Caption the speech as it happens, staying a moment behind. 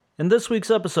In this week's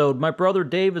episode, my brother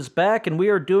Dave is back and we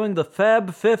are doing the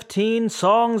Fab 15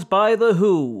 Songs by The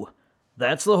Who.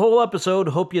 That's the whole episode.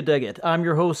 Hope you dig it. I'm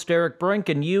your host, Derek Brink,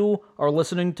 and you are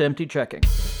listening to Empty Checking.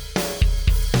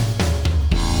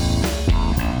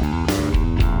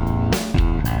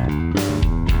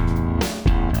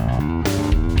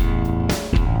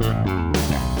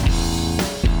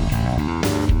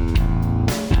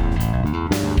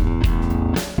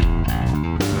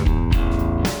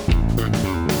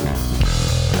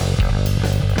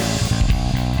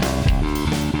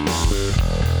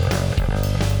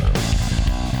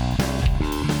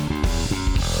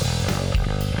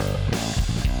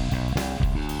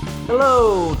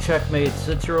 Hello, checkmates.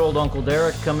 It's your old Uncle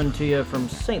Derek coming to you from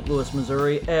St. Louis,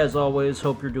 Missouri. As always,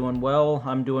 hope you're doing well.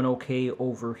 I'm doing okay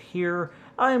over here.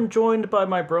 I am joined by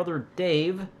my brother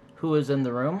Dave, who is in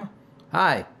the room.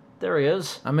 Hi. There he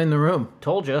is. I'm in the room.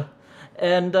 Told you.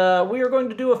 And we are going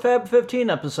to do a Fab 15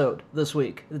 episode this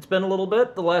week. It's been a little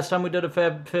bit. The last time we did a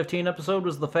Fab 15 episode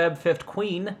was the Fab Fifth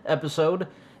Queen episode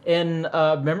in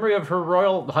memory of Her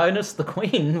Royal Highness the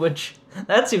Queen, which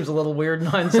that seems a little weird in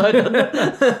hindsight, doesn't it?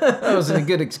 That was a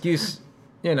good excuse,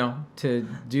 to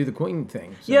do the Queen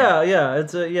thing. So. Yeah,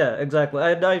 exactly.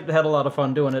 I had a lot of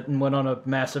fun doing it and went on a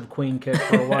massive Queen kick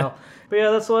for a while. But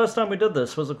yeah, that's the last time we did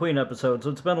this, was a Queen episode,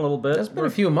 so it's been a little bit. It's been a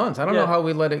few months. I don't know how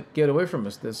we let it get away from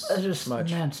us this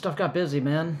much. Man, stuff got busy,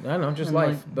 man. I know, just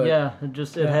life. But yeah,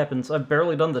 it happens. I've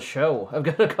barely done the show. I've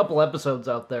got a couple episodes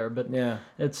out there, but yeah,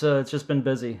 it's just been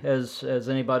busy, as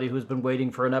anybody who's been waiting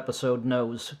for an episode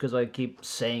knows, because I keep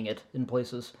saying it in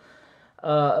places.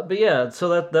 But yeah, so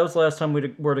that was the last time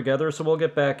we were together, so we'll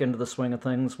get back into the swing of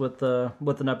things with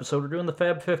an episode. We're doing the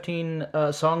Fab 15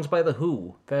 songs by The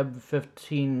Who. Fab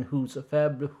 15 Who's a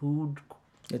Fab Who?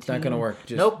 It's not going to work.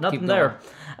 Just nope, nothing there.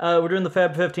 We're doing the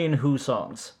Fab 15 Who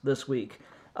songs this week.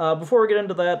 Before we get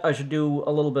into that, I should do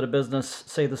a little bit of business,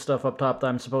 say the stuff up top that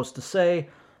I'm supposed to say.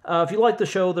 If you like the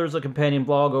show, there's a companion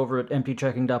blog over at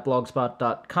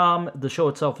emptychecking.blogspot.com. The show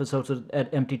itself is hosted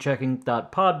at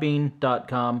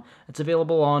emptychecking.podbean.com. It's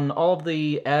available on all of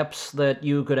the apps that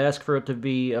you could ask for it to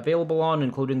be available on,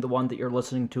 including the one that you're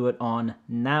listening to it on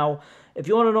now. If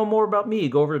you want to know more about me,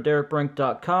 go over to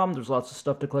derekbrink.com. There's lots of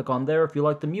stuff to click on there. If you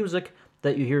like the music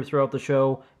that you hear throughout the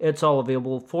show, it's all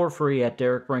available for free at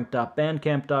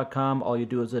derekbrink.bandcamp.com. All you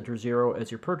do is enter 0 as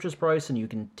your purchase price, and you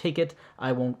can take it.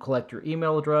 I won't collect your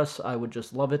email address. I would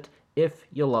just love it if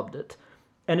you loved it.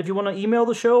 And if you want to email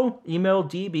the show, email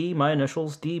DB, my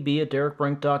initials, db at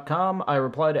derekbrink.com. I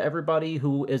reply to everybody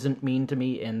who isn't mean to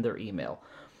me in their email.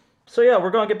 So yeah,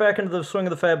 we're going to get back into the swing of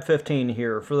the Fab 15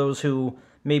 here. For those who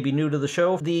may be new to the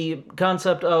show, the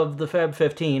concept of the Fab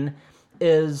 15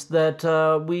 is that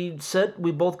we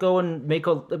both go and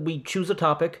we choose a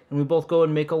topic, and we both go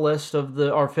and make a list of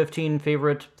our 15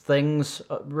 favorite things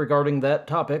regarding that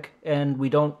topic, and we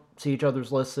don't see each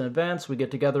other's lists in advance. We get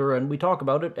together and we talk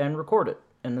about it and record it,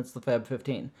 and it's the Fab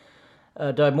 15.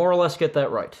 Did I more or less get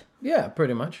that right? Yeah,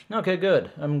 pretty much. Okay,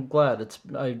 good. I'm glad. It's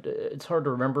hard to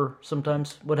remember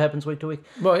sometimes what happens week to week.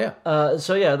 Well, yeah.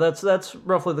 So yeah, that's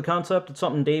roughly the concept. It's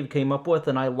something Dave came up with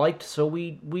and I liked, so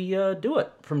we do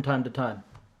it from time to time.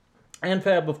 And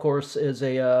Fab, of course, is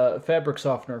a fabric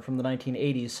softener from the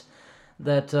 1980s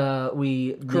that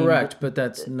we correct, but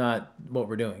that's not what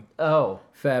we're doing. Oh,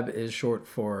 Fab is short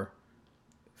for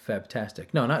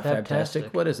Fabtastic. No, not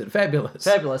Fabtastic. What is it? Fabulous.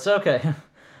 Fabulous. Okay.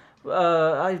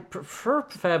 I prefer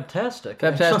Fabtastic.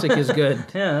 Fabtastic is good.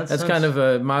 Yeah, that's kind of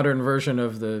a modern version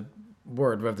of the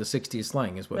word of the 60s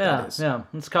slang is what that is. Yeah,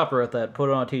 let's copyright that.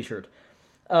 Put it on a t-shirt.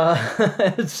 Not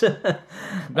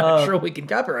sure we can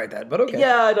copyright that, but okay.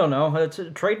 Yeah, I don't know. It's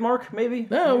a trademark, maybe?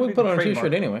 No, maybe we put it on a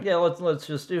t-shirt anyway. Yeah, let's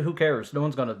just do. Who cares? No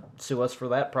one's going to sue us for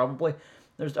that, probably.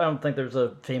 I don't think there's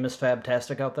a famous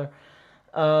Fabtastic out there.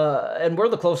 And we're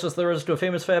the closest there is to a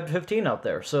famous Fab 15 out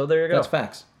there, so there you go. That's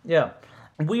facts. Yeah.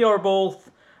 We are both,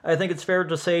 I think it's fair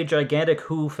to say, gigantic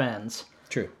Who fans.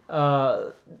 True.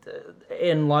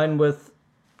 In line with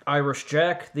Irish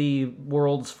Jack, the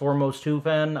world's foremost Who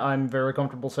fan, I'm very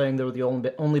comfortable saying they're the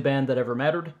only band that ever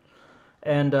mattered.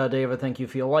 And Dave, I think you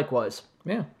feel likewise.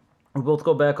 Yeah. We both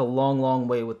go back a long, long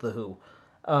way with the Who.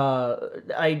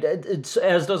 It's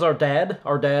as does our dad.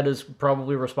 Our dad is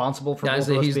probably responsible for both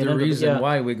of us he's being the into reason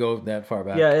why we go that far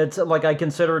back. Yeah, it's like I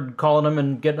considered calling him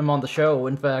and getting him on the show,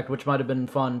 in fact, which might have been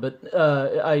fun. But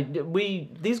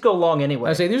these go long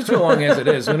anyway. I say these go long as it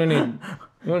is. We don't need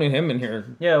We don't need him in here.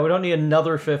 Yeah, we don't need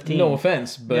another 15. No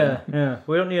offense, but Yeah.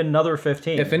 We don't need another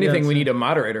 15. if anything, we need a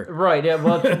moderator. Right, yeah,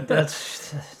 well,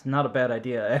 that's not a bad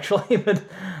idea, actually.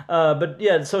 But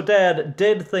yeah, so Dad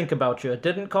did think about you,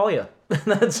 didn't call you.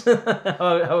 That's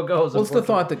how it goes. What's the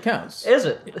thought that counts? Is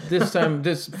it?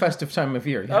 This festive time of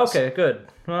year, yes. Okay, good.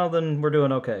 Well, then we're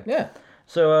doing okay. Yeah.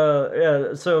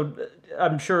 So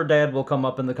I'm sure Dad will come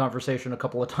up in the conversation a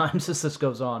couple of times as this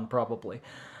goes on, probably.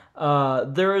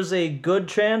 There is a good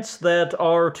chance that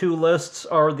our two lists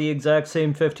are the exact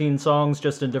same 15 songs,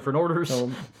 just in different orders.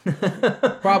 So,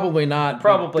 probably not.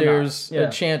 Probably there's not. Yeah.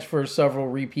 a chance for several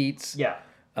repeats. Yeah.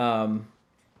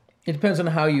 It depends on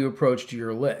how you approached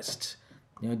your list.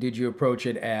 Did you approach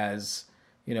it as,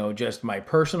 just my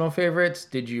personal favorites?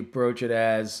 Did you approach it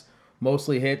as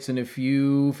mostly hits and a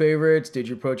few favorites? Did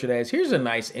you approach it as, here's a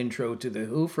nice intro to The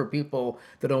Who for people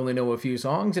that only know a few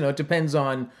songs? It depends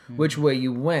on which way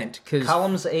you went.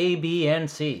 Columns A, B, and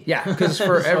C. Yeah, because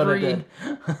for every...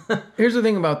 Here's the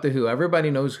thing about The Who.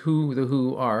 Everybody knows who The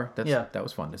Who are. That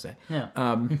was fun to say.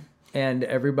 Yeah. And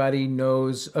everybody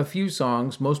knows a few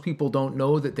songs. Most people don't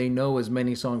know that they know as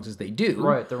many songs as they do.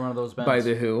 Right, they're one of those bands. By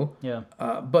The Who. Yeah.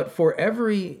 But for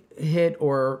every hit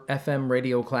or FM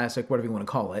radio classic, whatever you want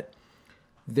to call it,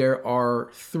 there are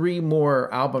 3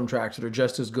 more album tracks that are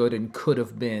just as good and could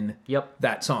have been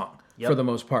that song for the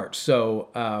most part. So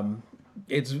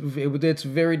it's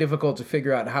very difficult to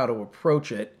figure out how to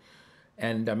approach it.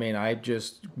 And I mean, I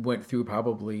just went through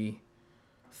probably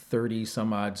 30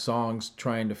 some odd songs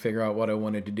trying to figure out what I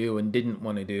wanted to do and didn't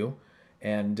want to do.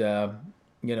 And,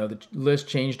 the list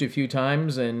changed a few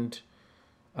times, and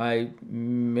I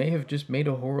may have just made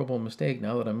a horrible mistake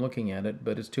now that I'm looking at it,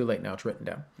 but it's too late now. It's written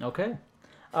down. Okay.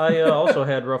 I also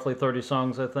had roughly 30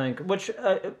 songs, I think, which,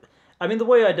 I mean, the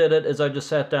way I did it is I just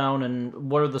sat down and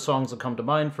what are the songs that come to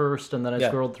mind first, and then I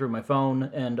scrolled through my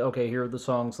phone, and okay, here are the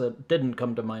songs that didn't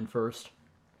come to mind first.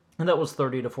 And that was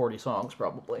 30 to 40 songs,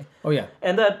 probably. Oh, yeah.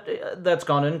 And that's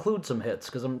going to include some hits,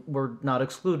 because we're not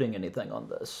excluding anything on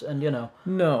this. And,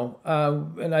 No,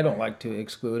 and I don't like to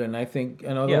exclude, and I think,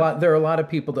 there are a lot of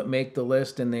people that make the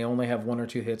list, and they only have 1 or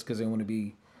 2 hits because they want to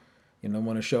be,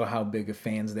 want to show how big of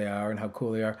fans they are and how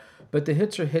cool they are. But the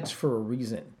hits are hits for a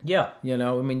reason. Yeah. I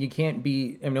mean, you can't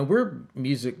be, we're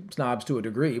music snobs to a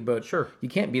degree, but sure, you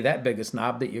can't be that big a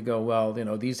snob that you go, well,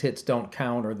 these hits don't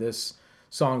count, or this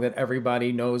song that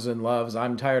everybody knows and loves,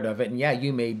 I'm tired of it. And yeah,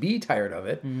 you may be tired of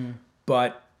it,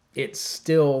 but it's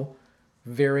still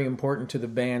very important to the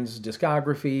band's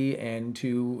discography and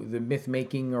to the myth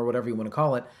making, or whatever you want to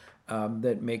call it,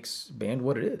 that makes band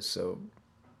what it is. So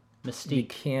Mystique. You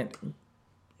can't...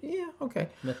 Yeah, okay.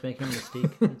 Myth making,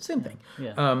 Mystique. Same thing.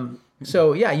 Yeah.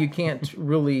 So yeah, you can't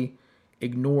really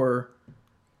ignore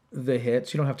the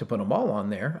hits. You don't have to put them all on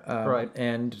there. Right.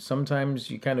 And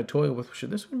sometimes you kind of toy with, should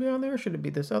this one be on there? Should it be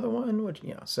this other one? Which,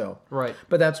 so. Right.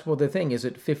 But that's the thing is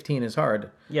that 15 is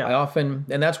hard. Yeah. And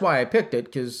that's why I picked it,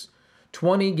 because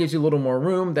 20 gives you a little more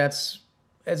room. It's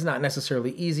not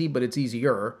necessarily easy, but it's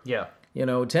easier. Yeah.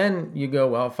 10, you go,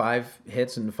 well, 5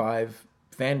 hits and 5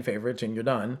 fan favorites and you're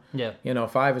done. Yeah.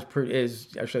 5 is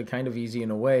actually kind of easy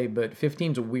in a way, but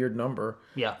 15's a weird number.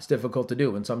 Yeah. It's difficult to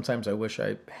do, and sometimes I wish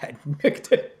I hadn't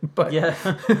picked it. But yeah,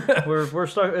 we're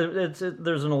stuck.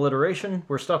 There's an alliteration.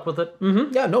 We're stuck with it.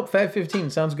 Mm-hmm. Yeah, nope. 515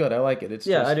 sounds good. I like it. It's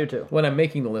just, I do too. When I'm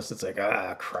making the list, it's like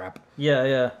crap.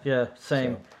 Yeah.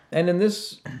 Same. So, and in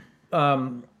this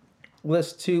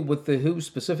list too, with the Who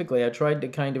specifically, I tried to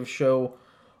kind of show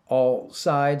all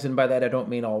sides, and by that I don't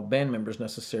mean all band members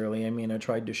necessarily. I mean, I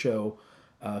tried to show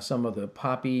some of the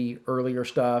poppy earlier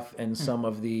stuff and some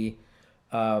of the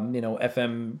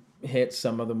FM hits,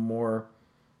 some of the more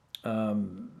I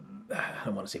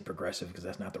don't want to say progressive because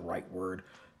that's not the right word,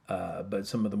 but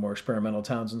some of the more experimental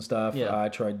towns and stuff. Yeah. I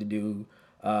tried to do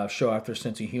show off their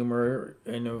sense of humor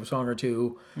in a song or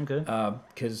two. Okay.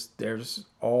 Because there's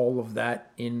all of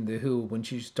that in the Who. Once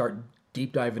you start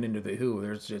deep diving into the Who,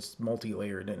 there's just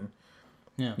multi-layered, and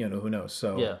who knows.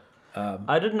 So yeah.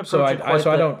 I didn't approach it quite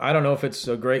I don't know if it's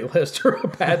a great list or a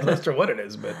bad list or what it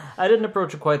is, but I didn't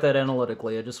approach it quite that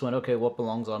analytically. I just went, okay, what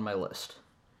belongs on my list?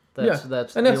 That's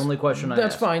the only question I asked.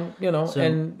 That's fine, So,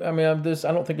 and I mean, I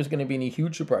don't think there's going to be any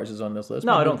huge surprises on this list.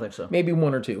 No, I don't think so. Maybe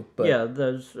 1 or 2, but yeah,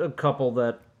 there's a couple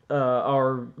that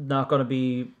are not going to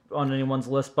be on anyone's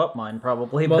list but mine,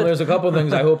 probably. Well, there's a couple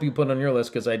things I hope you put on your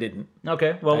list because I didn't.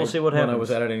 Okay, well, we'll see what happens. When I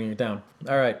was editing it down.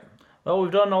 All right. Well,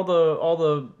 we've done all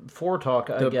the foretalk,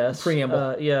 I guess.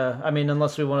 Preamble. Yeah, I mean,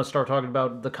 unless we want to start talking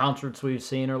about the concerts we've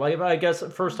seen, or I guess the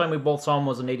first time we both saw him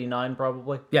was in '89,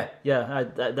 probably. Yeah. Yeah,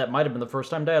 that might have been the first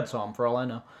time Dad saw him, for all I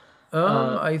know.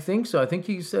 I think so. I think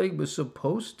he said he was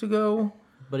supposed to go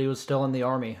but he was still in the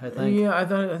army, I think. Yeah,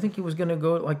 I think he was gonna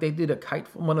go like they did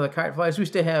one of the kite flies. We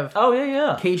used to have. Oh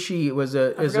yeah. Keishi was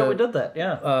we did that.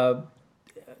 Yeah.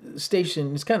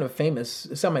 Station. It's kind of famous,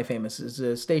 semi-famous. It's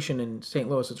a station in St.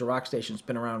 Louis. It's a rock station. It's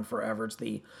been around forever. It's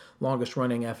the longest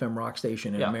running FM rock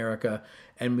station in America.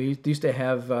 And we used to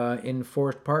have in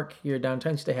Forest Park here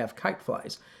downtown. Used to have kite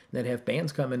flies. And they'd have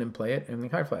bands come in and play it, and the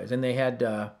kite flies. And they had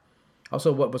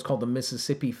also what was called the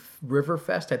Mississippi River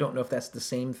Fest. I don't know if that's the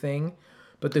same thing,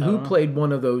 but the Who played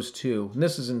one of those too. And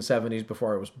this is in the 70s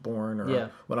before I was born,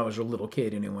 or when I was a little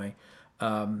kid anyway.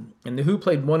 And the Who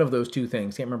played one of those two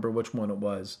things. Can't remember which one it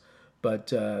was,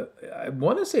 but I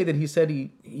want to say that he said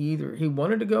he either he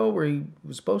wanted to go or he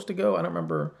was supposed to go. I don't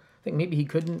remember. I think maybe he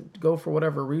couldn't go for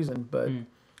whatever reason, but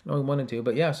no, he wanted to.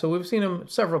 But yeah, so we've seen him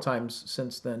several times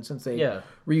since then, since they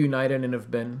reunited and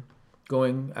have been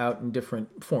going out in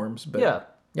different forms.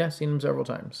 But seen him several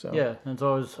times. So yeah, it's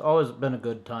always been a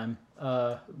good time,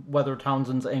 whether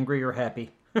Townsend's angry or happy,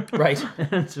 right?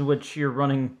 To which you're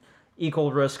running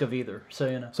equal risk of either.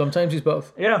 So sometimes he's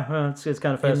both. Yeah, it's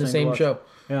kind of fascinating. In the same show.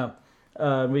 Yeah,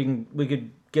 we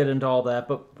could get into all that,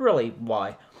 but really,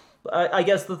 why? I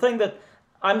guess the thing that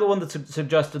I'm the one that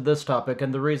suggested this topic,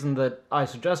 and the reason that I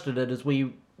suggested it is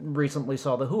we recently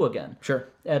saw the Who again. Sure.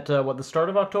 At the start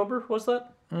of October, was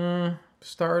that?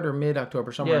 Start or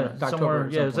mid-October, somewhere. Yeah, somewhere.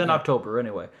 Yeah, it was in October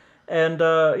anyway. And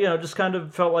just kind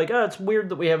of felt like it's weird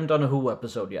that we haven't done a Who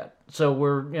episode yet. So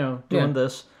we're doing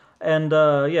this. And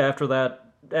after that,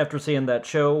 after seeing that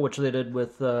show, which they did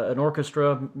with an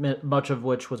orchestra, much of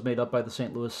which was made up by the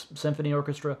St. Louis Symphony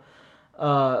Orchestra,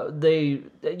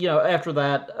 after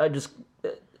that,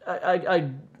 I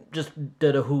just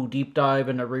did a Who deep dive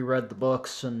and I reread the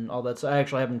books and all that. So I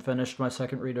actually haven't finished my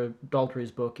second read of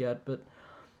Daltrey's book yet, but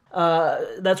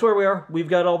that's where we are. We've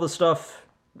got all the stuff,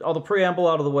 all the preamble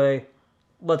out of the way.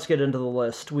 Let's get into the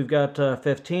list. We've got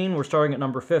 15. We're starting at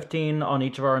number 15 on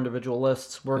each of our individual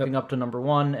lists, working up to number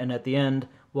 1, and at the end,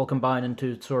 we'll combine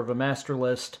into sort of a master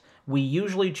list. We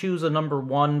usually choose a number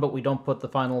 1, but we don't put the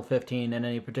final 15 in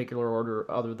any particular order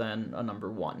other than a number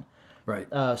 1. Right.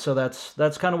 So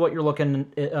that's kind of what you're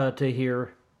looking to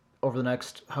hear over the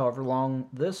next however long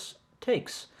this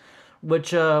takes, which,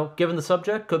 given the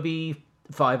subject, could be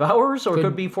 5 hours or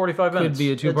could be 45 minutes. Could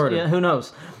be a two-parter. Yeah, who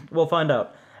knows? We'll find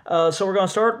out. So we're going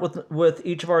to start with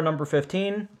each of our number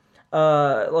 15.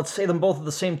 Let's say them both at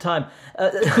the same time.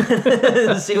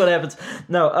 See what happens.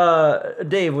 No,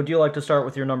 Dave, would you like to start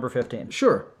with your number 15?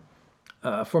 Sure.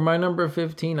 For my number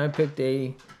 15, I picked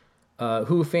a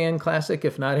Who fan classic,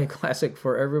 if not a classic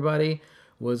for everybody.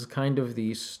 Was kind of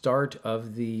the start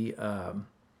of the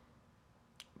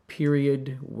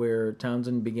period where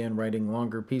Townsend began writing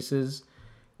longer pieces.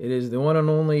 It is the one and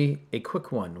only A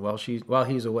Quick One While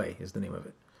He's Away is the name of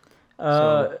it.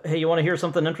 Hey, you want to hear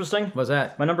something interesting? What's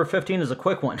that? My number 15 is a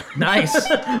quick one. Nice.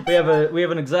 we have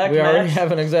an exact match. We already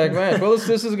have an exact match. Well,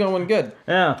 this is going good.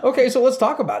 Yeah. Okay, so let's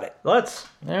talk about it. Let's.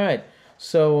 All right.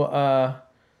 So,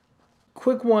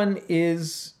 Quick One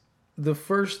is the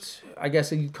first, I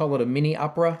guess you'd call it a mini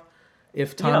opera.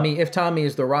 If Tommy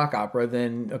is the rock opera,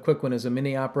 then A Quick One is a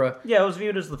mini opera. Yeah, it was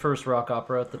viewed as the first rock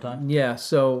opera at the time. Yeah,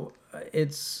 so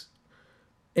it's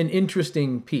an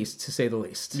interesting piece, to say the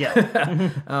least. Yeah.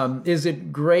 Is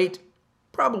it great?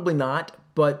 Probably not,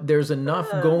 but there's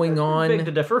enough going on. Big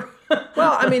to differ.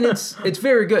 Well, I mean, it's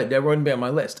very good. That wouldn't be on my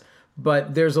list.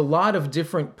 But there's a lot of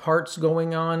different parts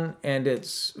going on, and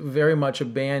it's very much a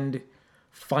band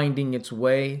finding its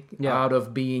way out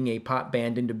of being a pop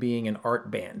band into being an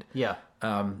art band. Yeah.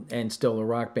 And still a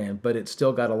rock band. But it's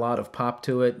still got a lot of pop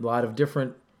to it, a lot of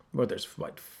different, there's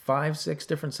like 5-6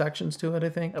 different sections to it, I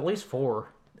think. At least 4.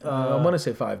 I want to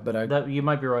say 5, but you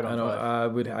might be right on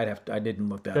 5. I didn't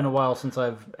look that. It's been a while since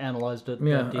I've analyzed it.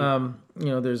 Yeah,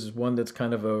 there's one that's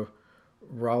kind of a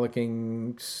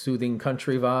rollicking, soothing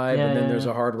country vibe, and then there's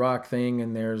a hard rock thing,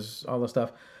 and there's all the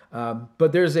stuff.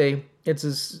 But the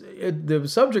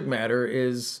subject matter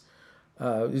is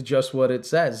just what it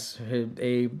says: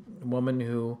 a woman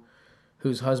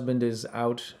whose husband is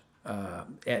out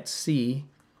at sea.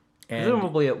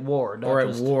 Presumably at war,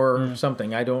 or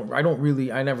something. I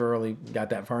never really got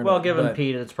that far. Well, given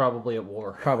Pete, it's probably at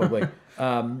war. Probably.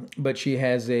 But she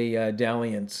has a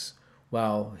dalliance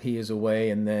while he is away,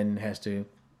 and then has to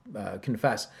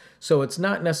confess. So it's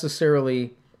not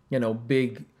necessarily,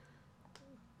 big,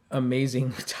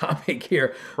 amazing topic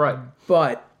here. Right.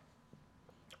 But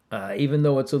even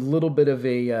though it's a little bit of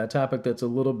a topic that's a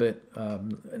little bit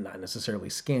not necessarily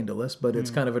scandalous, but it's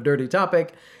kind of a dirty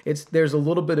topic, there's a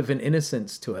little bit of an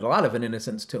innocence to it, a lot of an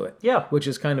innocence to it. Yeah. Which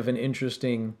is kind of an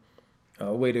interesting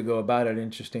way to go about it,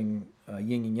 interesting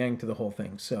yin and yang to the whole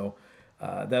thing. So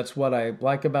That's what I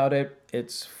like about it.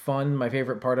 It's fun. My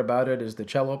favorite part about it is the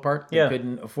cello part. They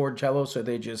couldn't afford cello, so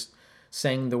they just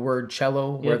sang the word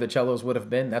cello where the cellos would have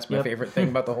been. That's my favorite thing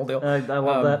about the whole deal. I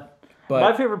love that. But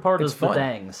my favorite part is fun. the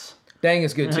dangs. Dang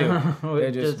is good too.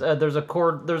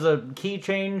 There's a key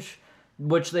change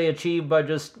which they achieve by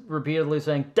just repeatedly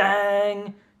saying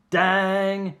dang,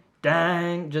 dang,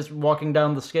 dang, just walking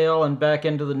down the scale and back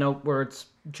into the note where it's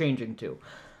changing to.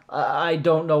 I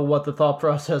don't know what the thought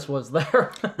process was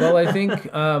there. Well, I think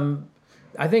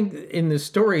in the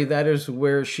story that is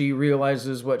where she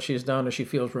realizes what she's done, or she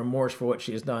feels remorse for what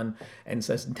she's done, and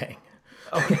says "dang."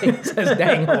 Okay, says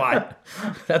 "dang" a lot.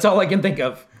 That's all I can think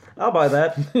of. I'll buy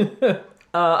that.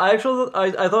 I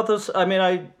thought this. I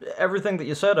mean, everything that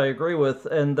you said, I agree with,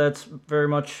 and that's very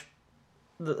much.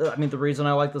 The reason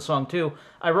I like the song too.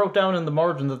 I wrote down in the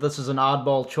margin that this is an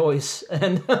oddball choice,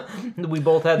 and we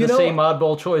both had the same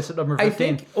oddball choice at number 15. I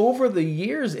think over the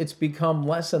years it's become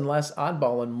less and less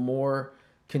oddball and more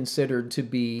considered to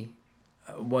be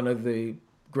one of the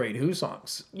great Who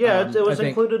songs. Yeah, it was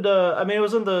included. It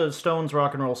was in the Stones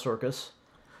Rock and Roll Circus.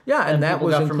 Yeah, and that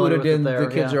was included in the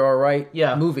Kids Are All Right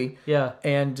movie. Yeah.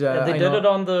 And they did it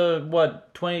on the,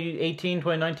 2018,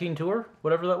 2019 tour?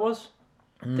 Whatever that was?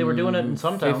 They were doing it in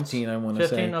some towns. 15, I want to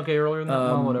say. 15, okay, earlier than that,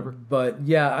 well, whatever. But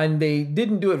yeah, and they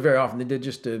didn't do it very often. They did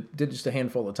just a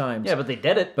handful of times. Yeah, but they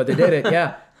did it.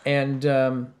 Yeah. And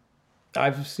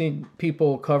I've seen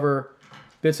people cover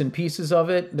bits and pieces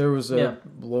of it. There was a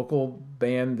local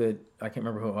band that, I can't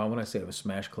remember who, I want to say it was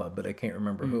Smash Club, but I can't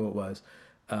remember who it was,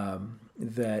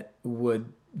 that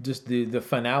would just the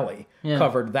finale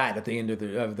covered that at the end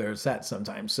of their set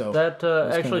sometimes. So that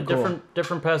actually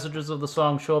different passages of the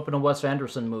song show up in a Wes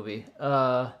Anderson movie.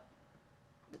 I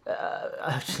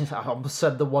almost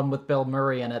said the one with Bill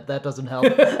Murray in it. That doesn't help.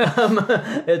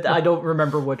 I don't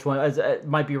remember which one. It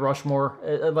might be Rushmore,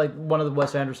 like one of the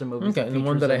Wes Anderson movies. Okay, the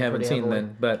one that I haven't seen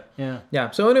then. But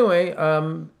yeah. So anyway,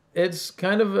 it's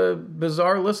kind of a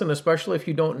bizarre listen, especially if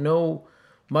you don't know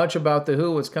much about the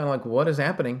Who. It's kind of like, what is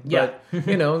happening? Yeah. But,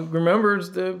 remember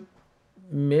it's the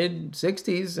mid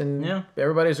 60s and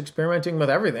everybody's experimenting with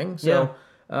everything. So,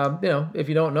 if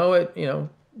you don't know it,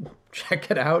 check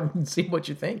it out and see what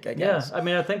you think, I guess.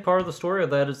 Yeah, I think part of the story of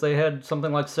that is they had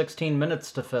something like 16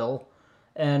 minutes to fill,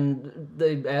 and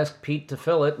they asked Pete to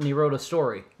fill it, and he wrote a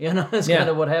story. It's kind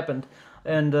of what happened.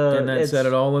 And that set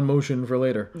it all in motion for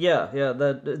later. Yeah,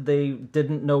 that they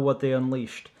didn't know what they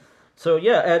unleashed. So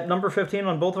at number 15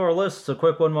 on both of our lists, a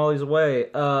quick one while he's away.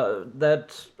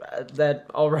 That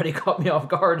already caught me off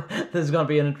guard. This is going to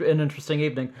be an interesting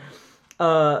evening.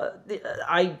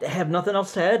 I have nothing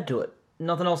else to add to it.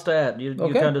 Nothing else to add. You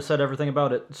kind of said everything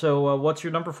about it. So what's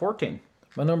your number 14?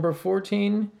 My number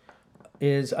 14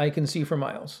 is I Can See for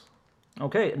Miles.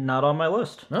 Okay, not on my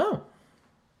list. Oh.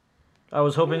 I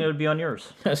was hoping it would be on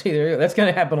yours. See, there you go. That's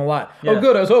going to happen a lot. Yeah. Oh,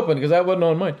 good. I was hoping because that wasn't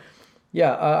on mine.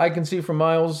 Yeah, I Can See for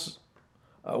Miles.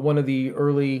 One of the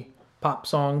early pop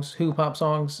songs, Who pop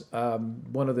songs,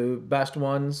 one of the best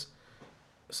ones,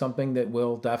 something that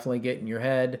will definitely get in your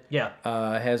head. Yeah.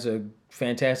 Has a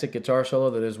fantastic guitar solo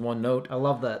that is one note. I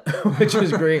love that. Which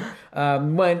is great.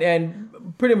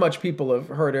 And pretty much people have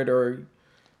heard it, or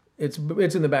it's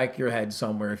in the back of your head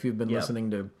somewhere if you've been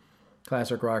listening to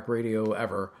classic rock radio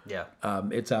ever. Yeah.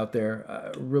 It's out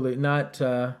there. Really not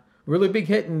really big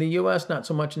hit in the U.S., not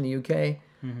so much in the U.K.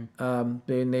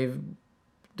 Mm-hmm. They've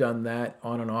done that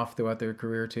on and off throughout their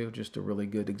career too. Just a really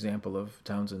good example of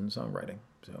Townsend songwriting.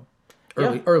 So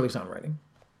early songwriting.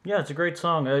 Yeah, it's a great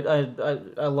song.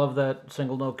 I love that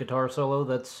single note guitar solo.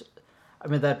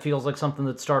 That feels like something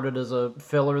that started as a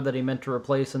filler that he meant to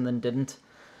replace and then didn't.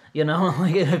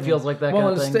 It feels like that kind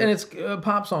of thing. And it's a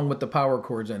pop song with the power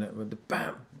chords in it, with the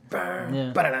bam,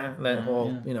 bam, ba-da-da, that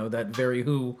whole that very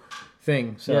Who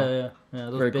thing. So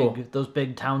those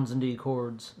big Townsend-y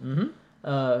chords. Mm-hmm.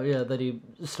 That he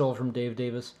stole from Dave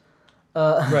Davis.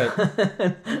 Right.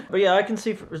 But I Can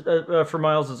See for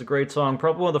Miles is a great song.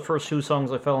 Probably one of the first Who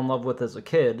songs I fell in love with as a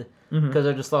kid, because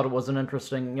I just thought it was an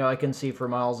interesting, I can see for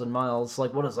miles and miles.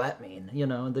 Like, what does that mean?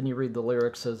 And then you read the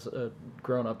lyrics as a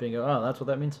grown-up and you go, oh, that's what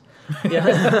that means? Yeah.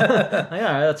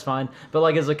 Yeah, that's fine. But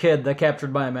like as a kid, that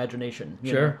captured my imagination.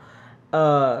 Sure.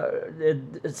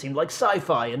 It seemed like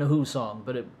sci-fi in a Who song,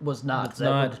 but it was not.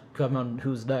 That would come on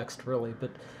Who's Next, really.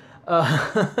 But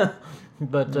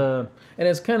and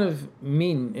it's kind of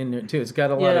mean in there too. It's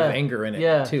got a lot of anger in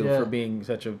it too for being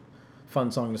such a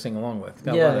fun song to sing along with.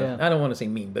 I don't want to say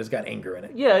mean, but it's got anger in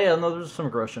it. No, there's some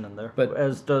aggression in there. But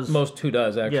as does most Who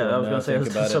does actually. Yeah, I was going to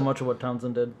say that's so much of what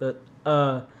Townsend did. But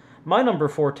my number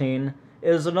 14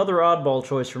 is another oddball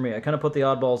choice for me. I kind of put the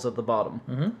oddballs at the bottom.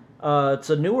 Mm-hmm. It's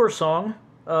a newer song.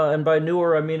 and by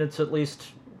newer I mean it's at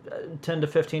least 10 to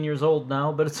 15 years old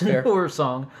now, but it's a newer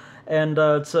song. And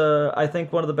it's, I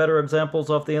think, one of the better examples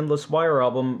off the Endless Wire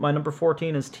album. My number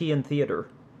 14 is Tea in Theater.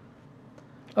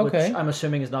 Okay. Which I'm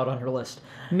assuming is not on her list.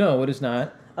 No, it is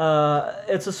not.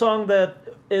 It's a song that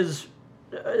is...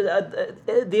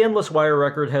 the Endless Wire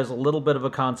record has a little bit of a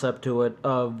concept to it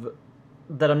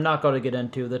that I'm not going to get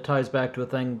into that ties back to a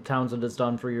thing Townsend has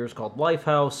done for years called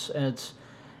Lifehouse. And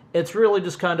it's really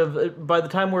just kind of... By the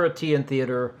time we're at Tea in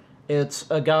Theater,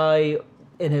 it's a guy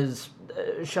in his,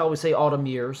 shall we say, autumn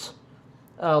years...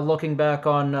 looking back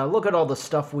on, look at all the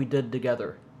stuff we did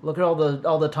together. Look at all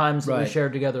the times that we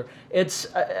shared together. It's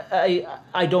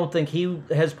I don't think he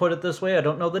has put it this way. I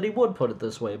don't know that he would put it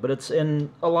this way. But it's in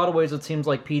a lot of ways it seems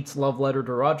like Pete's love letter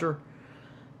to Roger.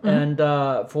 Mm-hmm.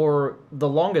 And for the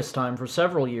longest time, for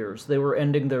several years, they were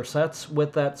ending their sets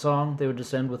with that song. They would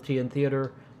just end with Tea in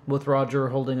Theater, with Roger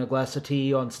holding a glass of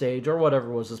tea on stage or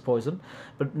whatever was his poison.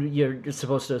 But you're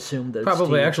supposed to assume that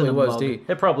probably it's tea. Actually was tea.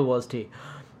 It probably was tea.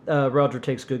 Roger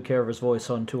takes good care of his voice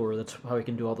on tour. That's how he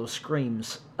can do all those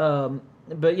screams.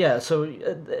 But yeah, so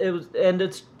it was, and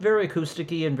it's very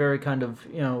acousticy and very kind of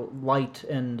light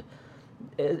and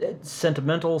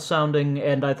sentimental sounding.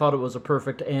 And I thought it was a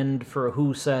perfect end for a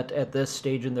Who set at this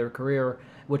stage in their career,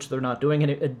 which they're not doing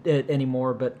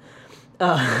anymore. But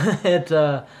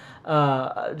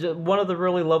one of the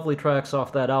really lovely tracks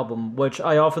off that album, which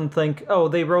I often think,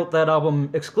 they wrote that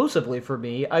album exclusively for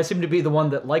me. I seem to be the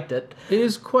one that liked it. It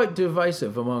is quite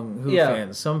divisive among Who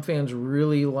fans. Some fans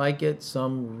really like it,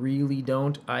 some really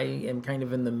don't. I am kind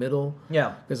of in the middle.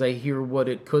 Yeah. Because I hear what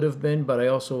it could have been, but I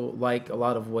also like a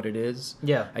lot of what it is.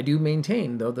 Yeah. I do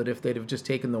maintain, though, that if they'd have just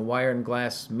taken the Wire and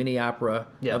Glass mini opera,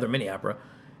 other mini opera,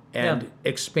 and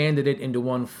expanded it into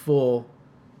one full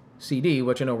CD,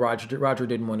 which I know Roger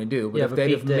didn't want to do, but if they'd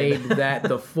have made that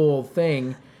the full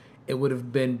thing, it would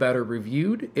have been better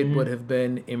reviewed. It would have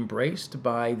been embraced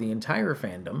by the entire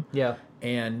fandom. Yeah.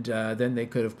 And then they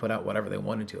could have put out whatever they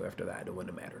wanted to after that. It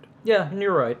wouldn't have mattered. Yeah, and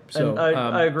you're right. So and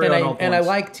I agree on all points. And I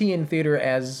like Tea in Theater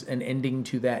as an ending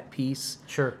to that piece.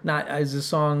 Sure. Not as a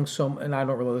song, and I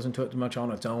don't really listen to it much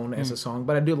on its own as a song,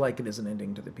 but I do like it as an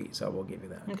ending to the piece. I will give you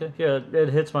that. Okay. Yeah, it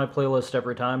hits my playlist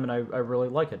every time, and I really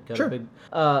like it. Sure.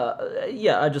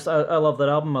 I love that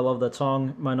album. I love that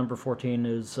song. My number 14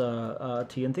 is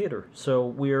Tea in Theater. So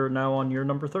we're now on your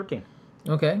number 13.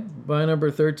 Okay. My number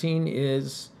 13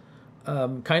 is...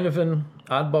 kind of an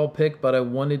oddball pick, but I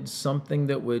wanted something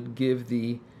that would give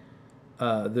the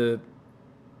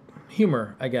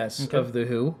humor, I guess, of The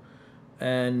Who.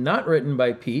 And not written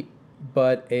by Pete,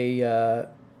 but a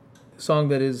song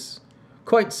that is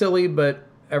quite silly, but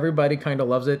everybody kind of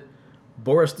loves it.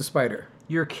 Boris the Spider.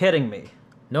 You're kidding me.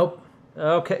 Nope.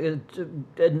 Okay,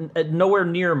 nowhere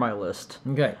near my list.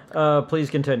 Okay.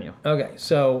 Please continue. Okay,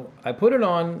 so I put it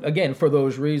on, again, for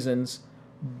those reasons,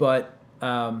 but...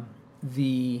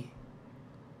 the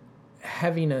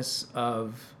heaviness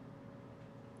of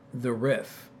the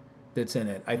riff that's in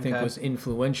it, I think, was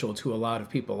influential to a lot of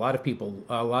people.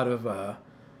 A lot of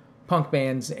punk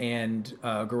bands and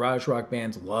garage rock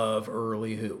bands love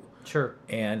early Who. Sure.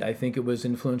 And I think it was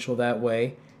influential that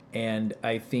way. And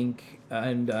I think,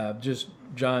 just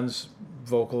John's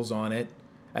vocals on it.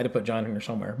 I had to put John here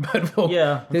somewhere,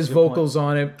 but his vocals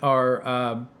on it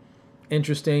are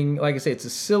interesting. Like I say, it's a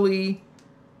silly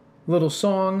little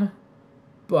song,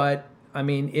 but I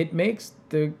mean, it makes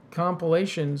the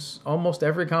compilations, almost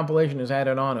every compilation has had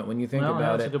it on it when you think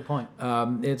about it. That's a good point.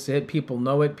 It's it. People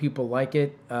know it. People like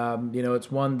it.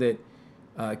 It's one that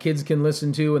kids can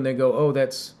listen to and they go, oh,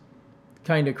 that's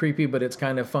kind of creepy, but it's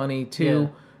kind of funny too.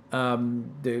 Yeah.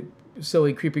 The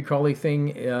silly creepy crawly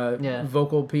thing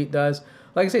vocal Pete does.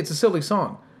 Like I say, it's a silly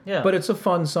song, but it's a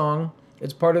fun song.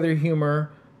 It's part of their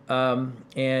humor,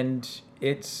 and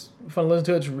it's fun to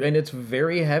listen to. And it's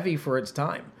very heavy for its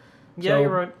time. Yeah, so you're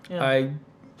right. Yeah. I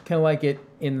kind of like it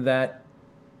in that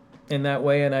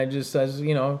way, and I just, tried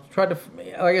to,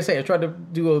 like I say, I tried to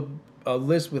do a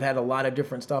list that had a lot of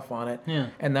different stuff on it,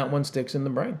 and that one sticks in the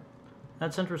brain.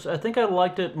 That's interesting. I think I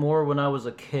liked it more when I was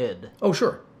a kid. Oh,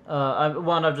 sure.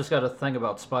 I've just got a thing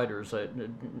about spiders.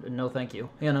 No, thank you.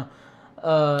 Yeah,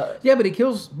 but he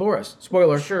kills Boris.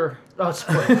 Spoiler. Sure. Oh,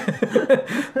 spoiler.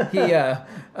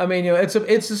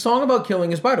 It's a song about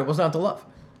killing a spider. What's not to love?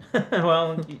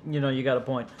 Well, you got a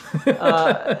point.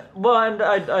 And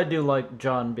I do like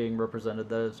John being represented.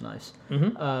 That is nice.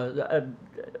 Mm-hmm.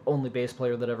 Only bass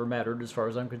player that ever mattered, as far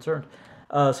as I'm concerned.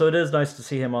 So it is nice to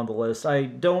see him on the list. I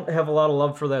don't have a lot of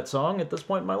love for that song at this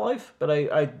point in my life, but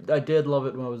I did love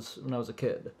it when I was a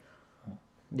kid.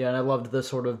 Yeah, and I loved this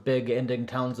sort of big ending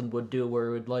Townsend would do,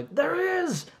 where it would there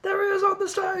is spiders on the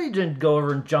stage, and go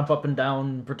over and jump up and down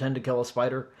and pretend to kill a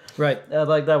spider. Right.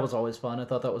 Like, that was always fun. I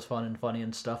thought that was fun and funny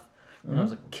and stuff when I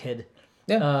was a kid.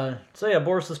 Yeah. So yeah,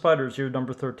 Boris the Spider's your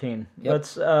number 13. Yep.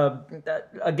 That's,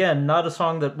 again, not a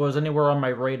song that was anywhere on my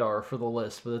radar for the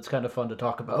list, but it's kind of fun to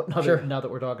talk about now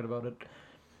that we're talking about it.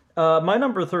 My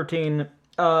number 13,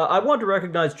 I want to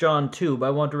recognize John too, but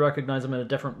I want to recognize him in a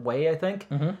different way, I think.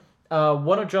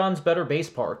 One of John's better bass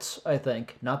parts, I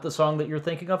think. Not the song that you're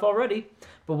thinking of already,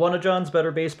 but one of John's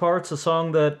better bass parts, a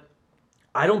song that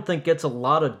I don't think gets a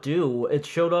lot of due. It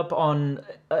showed up on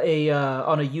a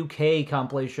UK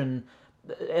compilation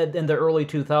in the early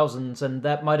 2000s, and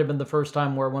that might have been the first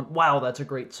time where I went, wow, that's a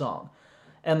great song.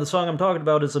 And the song I'm talking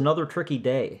about is Another Tricky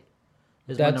Day.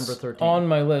 That's my number 13. On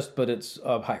my list, but it's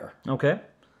higher. Okay.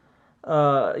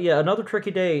 Another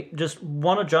Tricky Day, just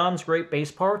one of John's great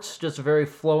bass parts, just a very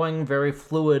flowing, very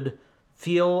fluid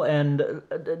feel, and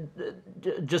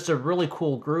just a really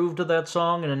cool groove to that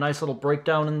song, and a nice little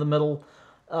breakdown in the middle.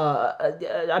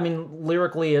 I mean,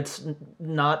 lyrically, there's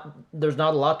not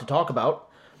a lot to talk about,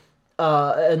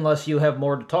 unless you have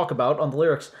more to talk about on the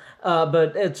lyrics.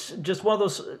 But it's just one of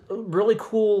those really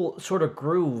cool sort of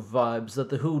groove vibes that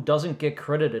The Who doesn't get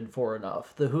credited for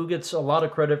enough. The Who gets a lot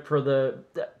of credit for the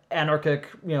anarchic,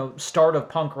 start of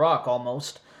punk rock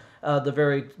almost. The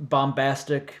very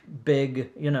bombastic,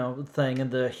 big, thing,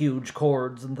 and the huge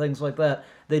chords and things like that.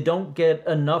 They don't get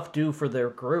enough due for their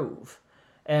groove.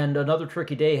 And Another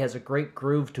Tricky Day has a great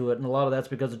groove to it, and a lot of that's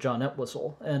because of John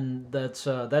Entwistle. And that's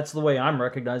the way I'm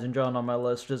recognizing John on my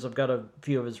list, is I've got a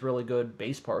few of his really good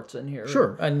bass parts in here.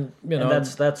 Sure, and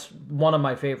that's one of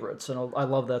my favorites, and I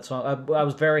love that song. I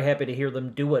was very happy to hear them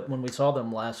do it when we saw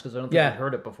them last, because I don't think I'd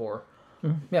heard it before.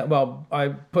 Yeah, well, I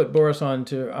put Boris on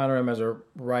to honor him as a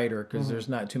writer, because there's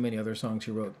not too many other songs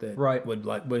he wrote that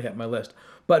would hit my list.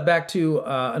 But back to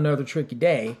Another Tricky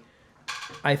Day.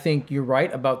 I think you're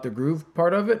right about the groove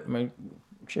part of it. My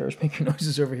chair's making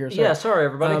noises over here. Sorry. Yeah, sorry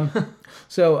everybody.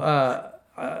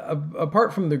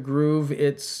 Apart from the groove,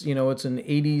 it's an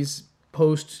 80s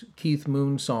post Keith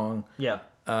Moon song. Yeah.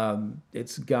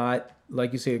 It's got,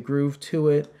 like you say, a groove to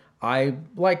it. I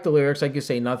like the lyrics. Like you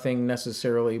say, nothing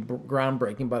necessarily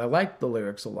groundbreaking, but I like the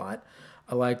lyrics a lot.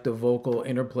 I like the vocal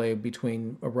interplay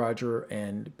between Roger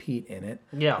and Pete in it.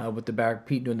 Yeah. With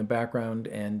Pete doing the background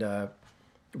and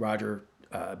Roger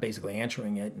basically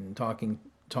answering it and talking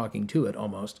to it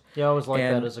almost. Yeah, I always like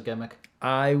that as a gimmick.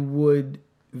 I would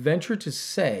venture to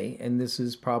say, and this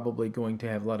is probably going to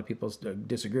have a lot of people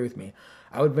disagree with me,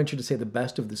 I would venture to say the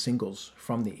best of the singles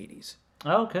from the 80s.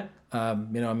 Oh, okay.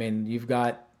 You've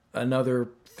got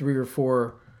another 3 or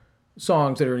 4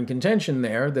 songs that are in contention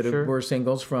there that were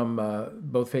singles from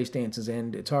both Face Dances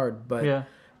and It's Hard, but... Yeah.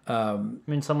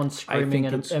 Someone's screaming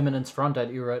in Eminence Front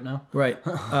at you right now. Right.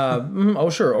 Oh,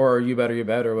 sure. Or You Bet,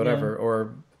 or whatever. Yeah.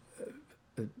 Or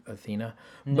Athena.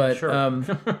 But, sure.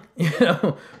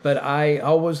 But I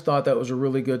always thought that was a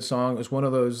really good song. It was one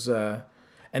of those... and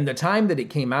the time that it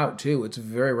came out, too, it's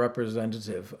very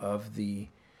representative of the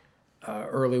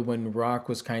early when rock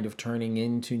was kind of turning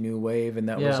into new wave, and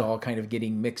that was all kind of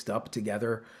getting mixed up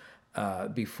together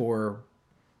before...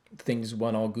 things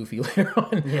went all goofy later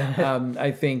on. Yeah.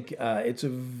 I think it's a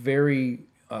very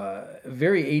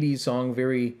 80s song,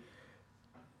 very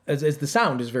as the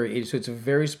sound is very 80s, so it's a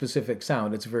very specific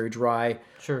sound. It's very dry.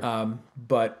 Sure.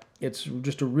 But it's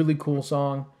just a really cool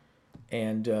song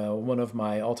and one of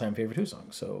my all-time favorite Who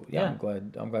songs. So I'm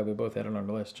glad we both had it on our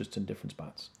list, just in different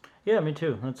spots. Yeah, me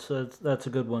too. That's a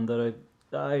good one that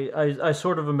I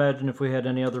sort of imagine if we had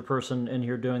any other person in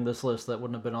here doing this list, that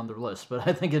wouldn't have been on their list. But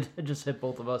I think it just hit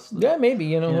both of us. Yeah,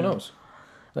 maybe. Who knows?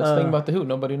 That's the thing about the Who.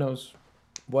 Nobody knows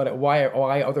why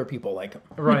other people like them.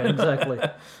 Right, exactly.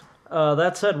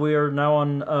 That said, we are now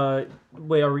on... are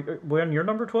we on your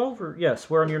number 12? Or yes,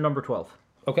 we're on your number 12.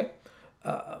 Okay.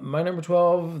 My number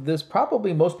 12, this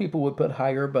probably most people would put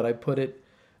higher, but I put it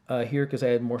here because I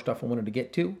had more stuff I wanted to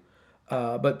get to.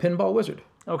 But Pinball Wizard.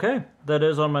 Okay, that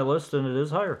is on my list, and it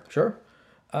is higher. Sure.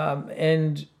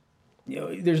 And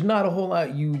there's not a whole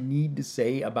lot you need to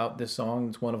say about this song.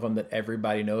 It's one of them that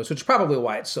everybody knows, which is probably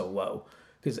why it's so low,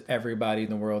 because everybody in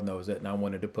the world knows it, and I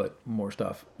wanted to put more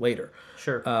stuff later.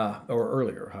 Sure. Or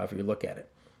earlier, however you look at it.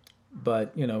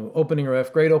 But, opening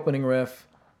riff, great opening riff.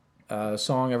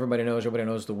 Song everybody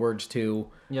knows the words to.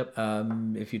 Yep.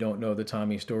 If you don't know the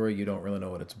Tommy story, you don't really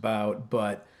know what it's about,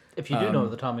 but... If you do know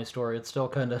the Tommy story, it's still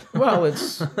kind of... Well,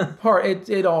 it's part...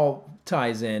 It all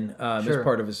ties in as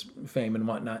part of his fame and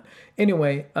whatnot.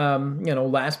 Anyway,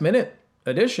 last-minute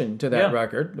addition to that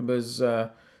record. It was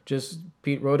just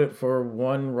Pete wrote it for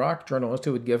one rock journalist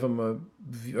who would give him a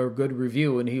good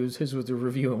review, and his was a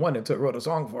review and won it, so wrote a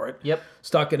song for it. Yep.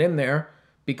 Stuck it in there,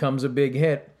 becomes a big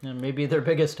hit. And maybe their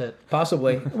biggest hit.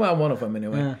 Possibly. Well, one of them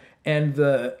anyway. Yeah. And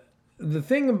the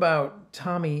thing about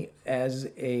Tommy as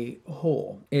a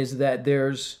whole is that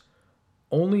there's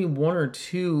only one or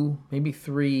two, maybe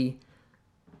three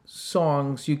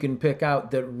songs you can pick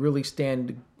out that really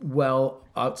stand well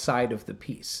outside of the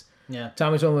piece. Yeah.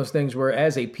 Tommy's one of those things where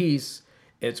as a piece,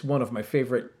 it's one of my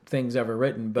favorite things ever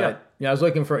written. But yeah, I was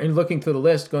looking through the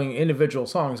list, going individual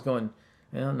songs, going,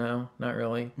 well, no, not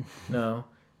really. No.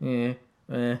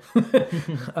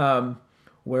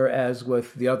 Whereas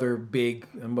with the other big,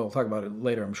 and we'll talk about it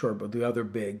later, I'm sure, but the other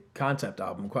big concept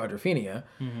album, Quadrophenia,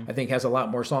 I think has a lot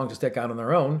more songs to stick out on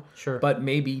their own. Sure. But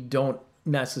maybe don't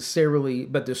necessarily,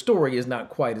 but the story is not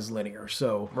quite as linear.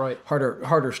 So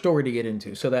harder story to get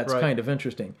into. So that's kind of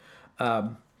interesting.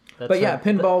 But yeah,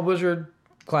 Pinball Wizard,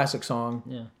 classic song.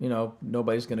 Yeah. You know,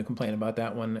 nobody's going to complain about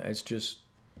that one. It's just,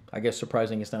 I guess,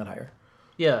 surprising it's not higher.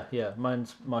 Yeah,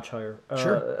 mine's much higher.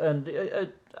 Sure. And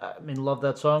I mean, love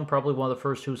that song. Probably one of the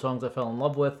first two songs I fell in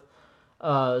love with.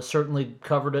 Certainly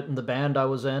covered it in the band I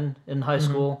was in high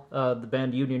school. The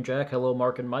band Union Jack. Hello,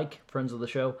 Mark and Mike, friends of the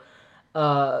show.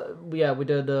 Yeah, we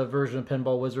did a version of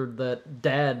Pinball Wizard that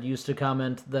Dad used to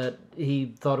comment that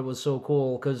he thought it was so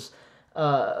cool because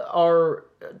our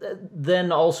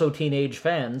then also teenage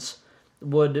fans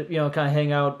would, you know, kind of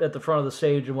hang out at the front of the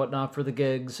stage and whatnot for the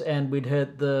gigs, and we'd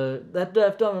hit that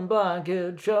deaf, dumb, and blind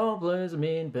kid show plays a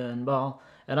mean pinball.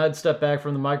 And I'd step back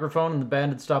from the microphone, and the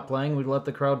band would stop playing. We'd let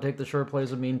the crowd take the sure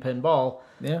plays a mean pinball.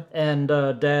 Yeah. And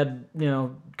Dad, you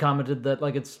know, commented that,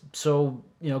 like, it's so,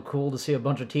 you know, cool to see a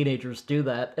bunch of teenagers do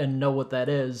that and know what that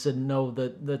is and know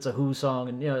that that's a Who song.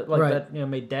 And, you know, like that, you know,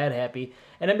 made Dad happy.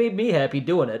 And it made me happy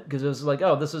doing it because it was like,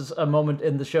 oh, this is a moment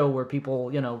in the show where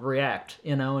people, you know, react,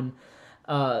 you know, and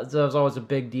so that was always a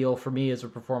big deal for me as a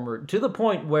performer, to the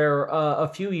point where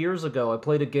a few years ago I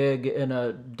played a gig in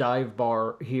a dive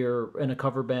bar here in a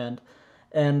cover band,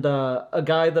 and a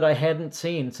guy that I hadn't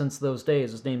seen since those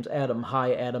days, his name's Adam,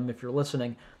 hi Adam if you're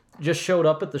listening, just showed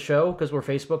up at the show because we're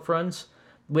Facebook friends.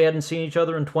 We hadn't seen each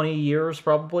other in 20 years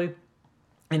probably,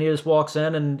 and he just walks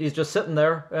in and he's just sitting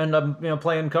there, and I'm, you know,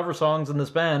 playing cover songs in this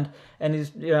band, and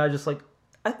he's, you know, just like,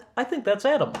 I think that's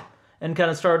Adam, and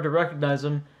kind of started to recognize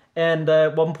him. And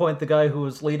at one point, the guy who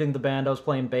was leading the band, I was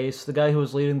playing bass, the guy who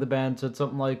was leading the band said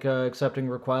something like accepting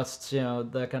requests, you know,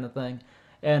 that kind of thing.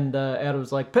 And Adam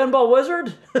was like, Pinball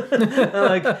Wizard?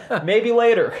 Like, maybe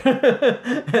later.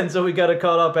 And so we got it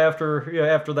caught up after, you know,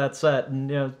 after that set. And,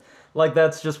 you know, like,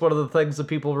 that's just one of the things that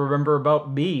people remember about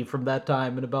me from that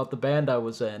time and about the band I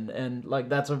was in. And, like,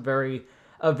 that's a very,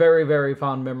 very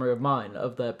fond memory of mine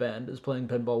of that band, is playing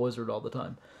Pinball Wizard all the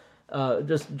time.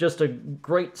 Just a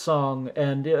great song,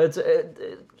 and it's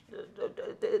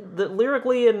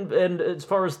lyrically and as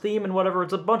far as theme and whatever,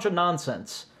 it's a bunch of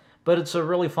nonsense, but it's a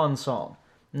really fun song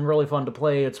and really fun to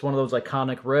play. It's one of those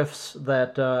iconic riffs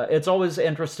that it's always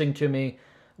interesting to me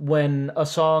when a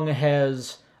song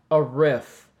has a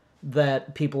riff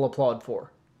that people applaud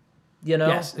for. You know,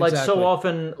 yes, like exactly. So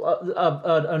often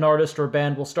an artist or a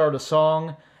band will start a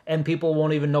song and people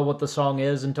won't even know what the song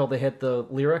is until they hit the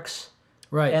lyrics.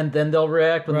 Right. And then they'll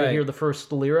react when they hear the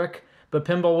first lyric. But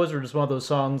Pinball Wizard is one of those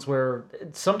songs where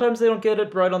sometimes they don't get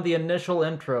it right on the initial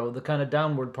intro, the kind of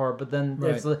downward part, but then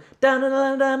there's the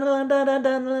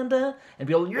and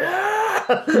people,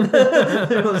 yeah!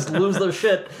 They'll just lose their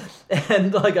shit.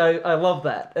 And like I love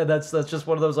that. And that's just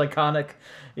one of those iconic,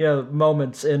 you know,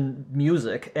 moments in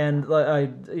music. And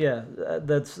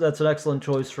that's an excellent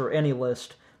choice for any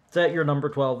list. It's at your number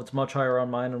 12. It's much higher on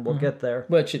mine, and we'll get there.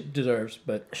 Which it deserves,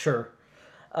 but sure.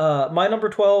 My number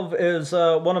 12 is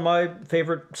one of my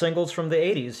favorite singles from the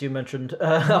 80s, you mentioned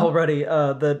already,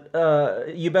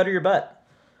 that You Better Your Bet.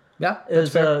 Yeah,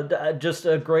 is just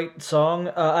a great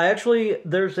song.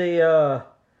 There's a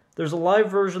live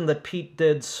version that Pete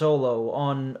did solo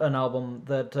on an album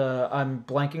that I'm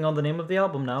blanking on the name of the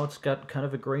album now. It's got kind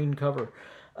of a green cover.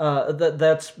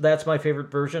 That's my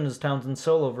favorite version, is Townsend's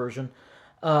solo version.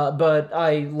 But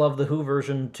I love the Who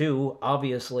version too,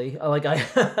 obviously.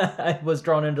 I was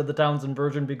drawn into the Townsend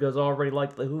version because I already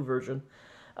liked the Who version.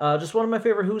 Just one of my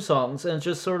favorite Who songs, and it's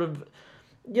just sort of,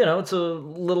 you know, it's a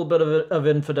little bit of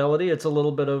infidelity. It's a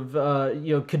little bit of,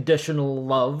 you know, conditional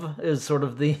love is sort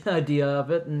of the idea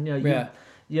of it. And,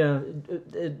 you know,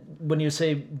 when you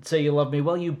say you love me,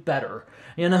 well, you better,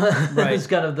 you know, is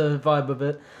kind of the vibe of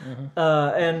it. Mm-hmm.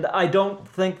 And I don't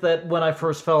think that when I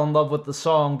first fell in love with the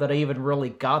song that I even really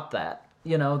got that.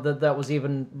 that was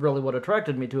even really what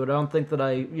attracted me to it. I don't think that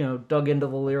I, dug into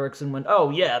the lyrics and went, oh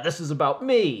yeah, this is about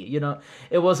me.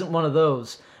 It wasn't one of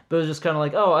those. But it was just kind of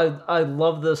like, oh, I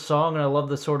love this song, and I love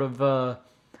this sort of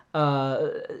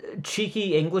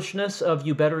cheeky Englishness of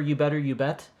 "you better, you better, you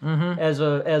bet" as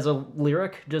a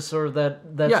lyric. Just sort of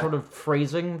that sort of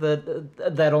phrasing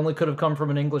that only could have come from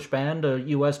an English band, a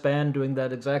U.S. band doing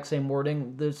that exact same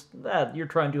wording. You're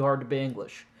trying too hard to be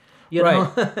English.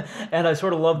 Right. And I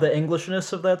sort of love the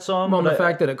Englishness of that song. Well, the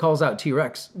fact that it calls out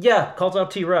T-Rex. Yeah, calls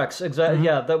out T-Rex. Exactly.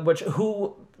 Mm-hmm. Yeah,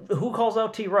 who calls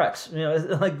out T-Rex?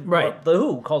 Right. The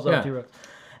Who calls out T-Rex.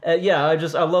 I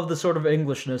love the sort of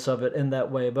Englishness of it in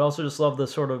that way, but also just love the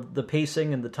sort of the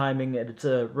pacing and the timing, and it's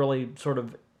a really sort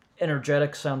of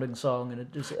energetic sounding song, and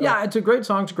it just it's a great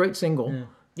song. It's a great single.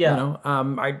 Yeah.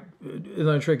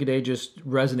 Another Tricky Day just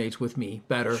resonates with me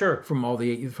better from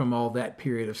all that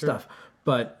period of stuff.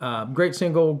 But great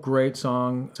single, great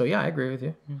song. So I agree with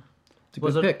you. It's a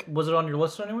good pick. Was it on your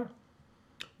list anywhere?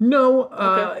 No,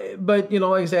 but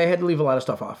like I say, I had to leave a lot of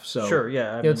stuff off. So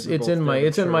it's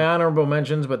in my honorable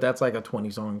mentions, but that's like a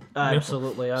 20 song.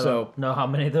 Absolutely, I don't know how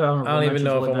many there are. I don't even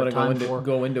know if I want to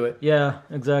go into it. Yeah,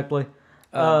 exactly.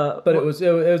 But it was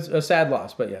a sad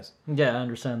loss. But yes. Yeah, I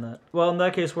understand that. Well, in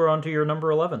that case, we're on to your number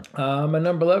 11. My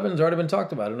number 11's already been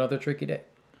talked about. Another Tricky Day.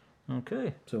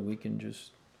 Okay. So we can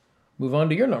just move on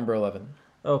to your number 11.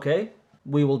 Okay.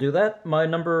 We will do that. My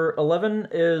number 11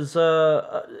 is,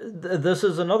 this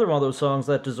is another one of those songs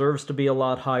that deserves to be a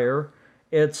lot higher.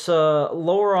 It's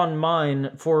lower on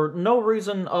mine for no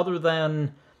reason other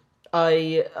than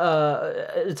it's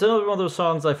another one of those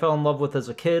songs I fell in love with as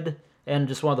a kid, and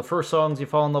just one of the first songs you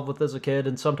fall in love with as a kid,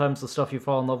 and sometimes the stuff you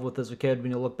fall in love with as a kid,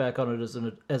 when you look back on it as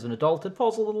an adult, it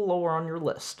falls a little lower on your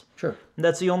list. Sure. And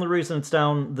that's the only reason it's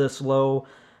down this low.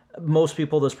 Most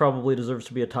people, this probably deserves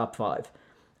to be a top 5.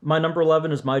 My number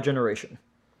 11 is My Generation.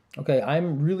 Okay,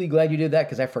 I'm really glad you did that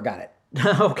because I forgot it.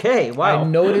 Okay, wow. I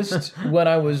noticed when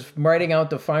I was writing out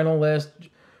the final list,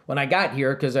 when I got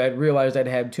here, because I realized I'd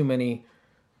had too many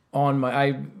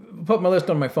I put my list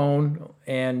on my phone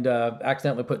and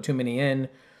accidentally put too many in.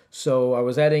 So I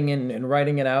was adding in and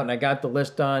writing it out, and I got the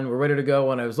list done. We're ready to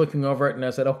go, and I was looking over it, and I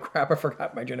said, oh, crap, I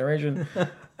forgot My Generation.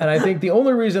 And I think the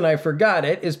only reason I forgot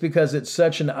it is because it's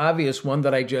such an obvious one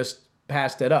that I just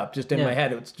passed it up. Just in my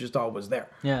head, it's just always there.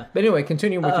 Yeah. But anyway,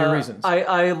 continue with your reasons.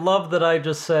 I love that I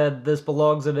just said this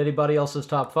belongs in anybody else's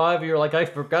top 5. You're like, I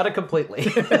forgot it completely.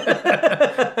 It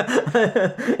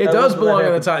does belong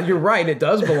in the top. You're right. It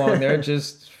does belong there.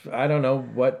 Just, I don't know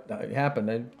what happened.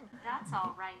 That's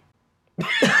all right.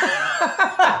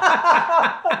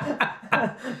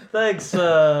 Thanks,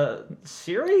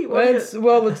 Siri? It's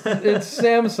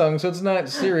Samsung, so it's not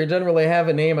Siri. It doesn't really have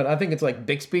a name. I think it's like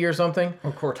Bixby or something.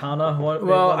 Or Cortana.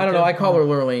 I don't know. I call her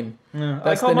Lurleen. Yeah.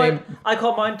 That's the name. I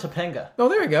call mine Topanga. Oh,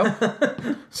 there you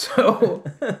go. So,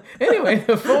 anyway,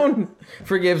 the phone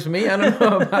forgives me. I don't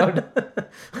know about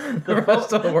the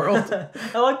rest of the world.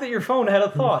 I like that your phone had a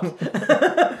thought.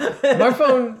 My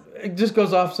phone just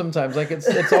goes off sometimes. Like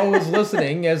it's always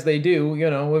listening, as they do,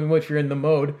 in which you're in the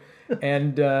mode.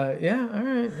 And all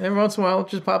right. Every once in a while, it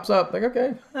just pops up. Like,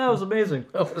 okay, that was amazing.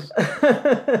 That was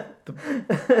the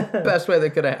best way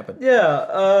that could have happened.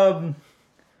 Yeah.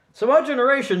 So My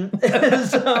Generation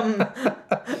is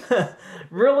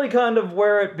really kind of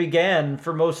where it began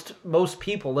for most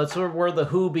people. That's sort of where the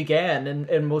Who began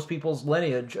in most people's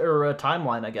lineage or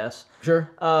timeline, I guess. Sure.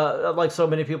 Like so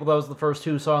many people, that was the first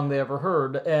Who song they ever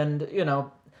heard, and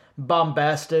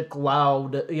bombastic,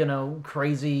 loud,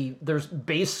 crazy. There's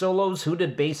bass solos. Who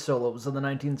did bass solos in the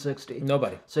 1960s?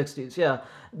 Nobody. 60s, yeah.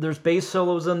 There's bass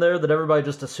solos in there that everybody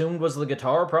just assumed was the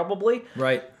guitar, probably.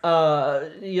 Right.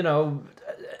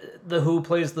 The Who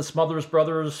plays the Smothers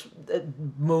Brothers.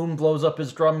 Moon blows up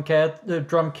his drum kit,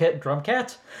 blows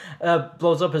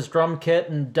up his drum kit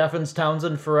and deafens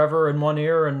Townsend forever in one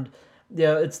ear, and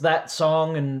it's that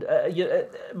song. And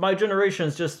My Generation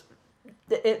is just.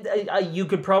 You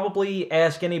could probably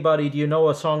ask anybody, do you know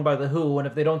a song by The Who? And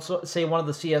if they don't say one of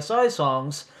the CSI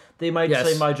songs, they might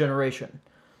say My Generation.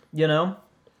 Yeah,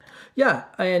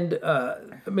 and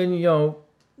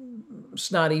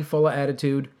snotty, full of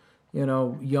attitude,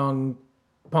 young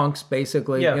punks,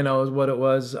 basically, is what it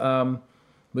was.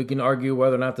 We can argue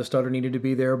whether or not the stutter needed to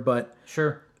be there, but...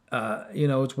 Sure.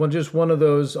 It's just one of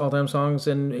those all-time songs,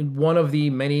 and one of the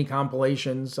many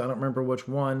compilations, I don't remember which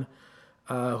one,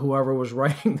 whoever was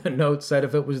writing the notes said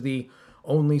if it was the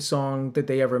only song that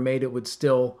they ever made, it would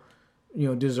still,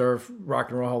 deserve Rock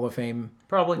and Roll Hall of Fame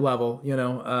probably level.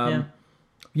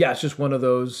 It's just one of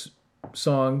those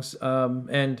songs.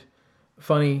 And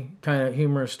funny kind of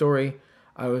humorous story.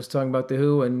 I was talking about The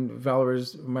Who, and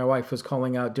my wife, was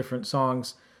calling out different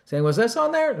songs, saying, "Was this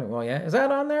on there?" Well, yeah. Is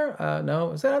that on there?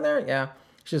 No. Is that on there? Yeah.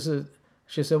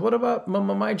 She said, "What about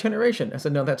My Generation?" I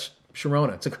said, "No, that's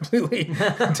Sharona. It's a completely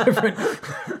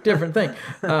different thing,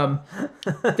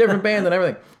 different band and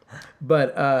everything."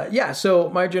 But yeah, so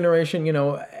My Generation,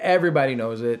 everybody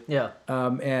knows it. Yeah.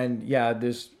 And yeah,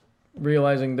 this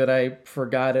realizing that I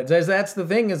forgot it. That's the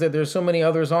thing, is that there's so many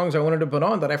other songs I wanted to put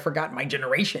on that I forgot My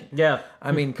Generation. Yeah.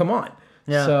 I mean, come on.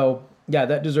 Yeah. So yeah,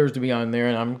 that deserves to be on there,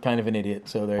 and I'm kind of an idiot.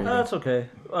 So there you go. That's okay.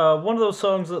 One of those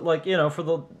songs that, like,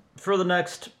 for the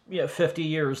next 50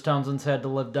 years, Townsend's had to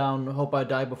live down "Hope I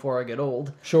Die Before I Get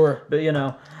Old." Sure. But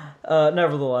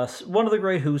nevertheless, one of the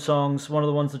great Who songs, one of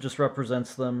the ones that just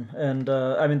represents them, and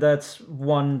I mean, that's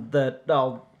one that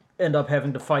I'll end up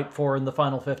having to fight for in the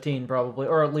final 15 probably,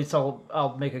 or at least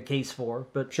I'll make a case for.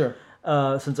 But sure,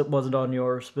 since it wasn't on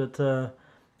yours, but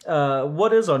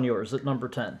what is on yours at number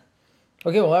 10?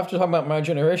 Okay, well, after talking about My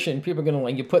Generation, people are gonna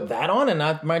you put that on and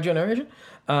not My Generation.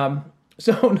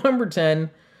 So number 10,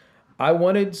 I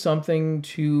wanted something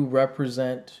to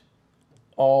represent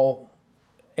all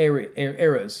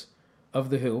eras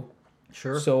of The Who.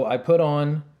 Sure. So I put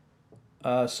on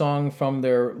a song from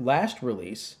their last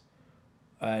release,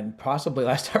 and possibly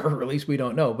last ever release, we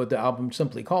don't know, but the album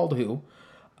simply called Who.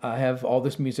 I have All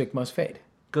This Music Must Fade.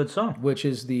 Good song. Which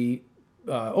is the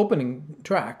opening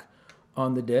track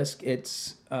on the disc.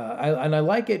 It's I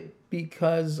like it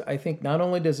because I think not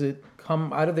only does it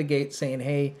come out of the gate saying,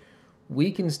 "Hey,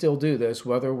 we can still do this,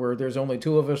 whether there's only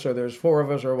 2 of us or there's 4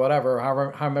 of us or whatever,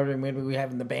 however many we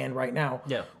have in the band right now.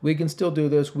 Yeah, we can still do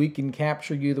this. We can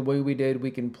capture you the way we did.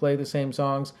 We can play the same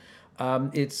songs."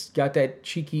 It's got that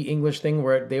cheeky English thing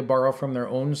where they borrow from their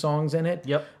own songs in it.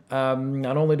 Yep.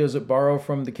 Not only does it borrow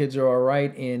from The Kids Are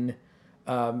Alright in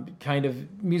kind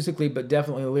of musically, but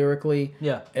definitely lyrically.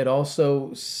 Yeah. It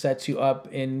also sets you up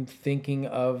in thinking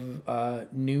of a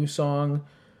new song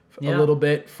a little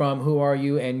bit from Who Are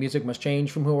You, and Music Must Change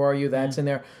from Who Are You. That's in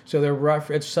there. So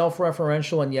it's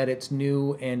self-referential, and yet it's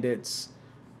new and it's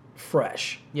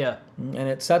fresh. Yeah. And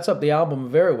it sets up the album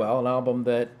very well, an album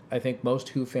that I think most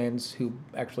Who fans who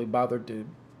actually bothered to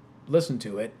listen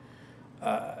to it,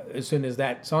 as soon as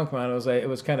that song came out, it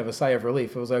was kind of a sigh of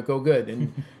relief. It was like, oh, good,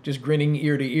 and just grinning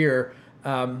ear to ear.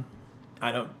 I'm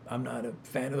not a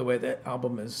fan of the way that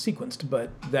album is sequenced, but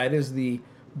that is the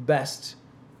best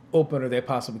opener they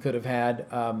possibly could have had.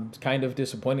 It's kind of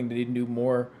disappointing they didn't do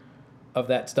more of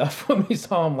that stuff when we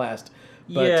saw them last.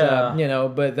 But,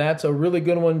 but that's a really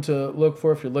good one to look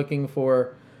for if you're looking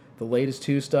for the latest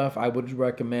Who stuff. I would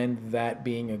recommend that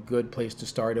being a good place to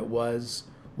start. It was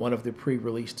one of the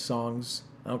pre-released songs.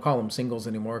 I don't call them singles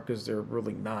anymore because they're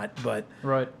really not, but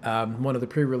right. One of the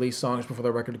pre-released songs before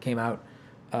the record came out.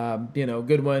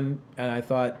 Good one. And I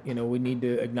thought, we need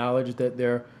to acknowledge that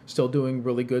they're still doing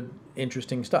really good,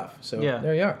 interesting stuff. So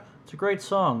there you are. It's a great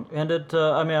song. And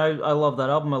I love that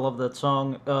album. I love that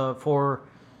song.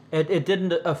 It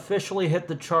didn't officially hit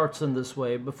the charts in this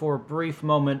way. Before a brief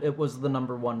moment, it was the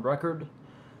number 1 record.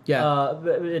 Yeah.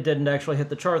 It didn't actually hit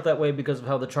the chart that way because of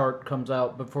how the chart comes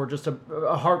out. But for just a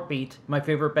heartbeat, my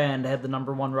favorite band had the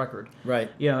number 1 record. Right.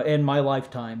 In my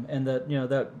lifetime. And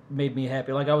that made me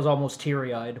happy. Like, I was almost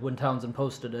teary-eyed when Townsend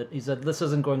posted it. He said, "This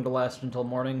isn't going to last until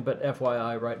morning, but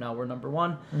FYI, right now we're number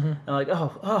 1. Mm-hmm. And I'm like,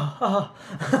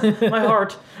 my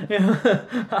heart.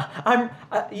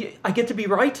 I get to be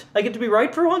right. I get to be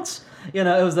right for once. It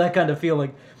was that kind of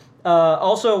feeling.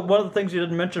 Also, one of the things you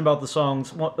didn't mention about the song,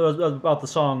 one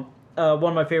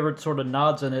of my favorite sort of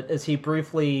nods in it is he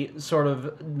briefly sort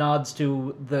of nods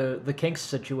to the Kinks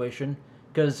situation,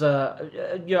 because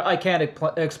I can't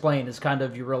explain is kind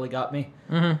of "You Really Got Me,"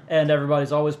 and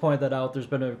everybody's always pointed that out. There's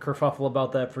been a kerfuffle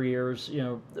about that for years.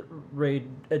 Ray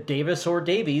Davis or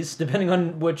Davies, depending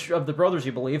on which of the brothers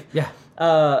you believe. Yeah.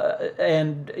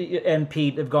 And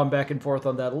Pete have gone back and forth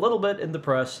on that a little bit in the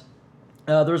press.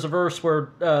 There's a verse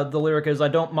where the lyric is, "I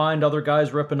don't mind other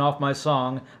guys ripping off my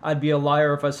song. I'd be a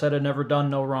liar if I said I'd never done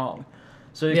no wrong."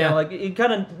 So he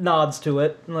kind of nods to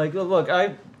it, like, "Look,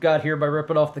 I got here by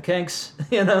ripping off the Kinks.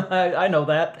 I know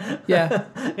that." Yeah.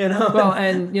 Well,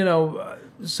 and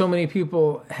so many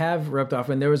people have ripped off,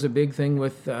 and there was a big thing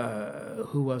with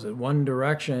who was it? One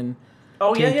Direction.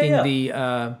 Oh taking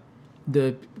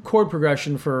the chord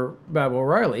progression for Bob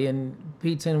O'Reilly, and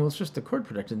Pete saying, "Well, it's just the chord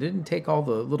progression. They didn't take all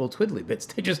the little twiddly bits.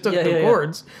 They just took the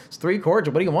chords. It's 3 chords.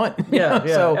 What do you want?" Yeah.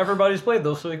 So everybody's played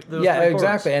those 3 chords. Yeah,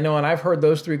 exactly. I know, and I've heard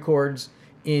those 3 chords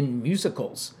in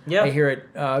musicals. Yeah. I hear it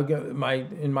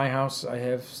in my house. I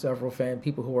have several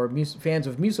people who are fans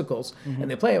of musicals, and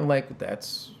they play them like,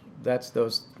 that's that's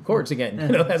those chords again. You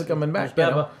know, that's coming back. You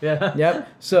know? Yeah. Yep.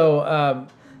 So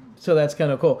so that's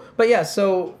kind of cool. But yeah,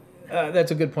 so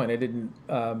that's a good point. I didn't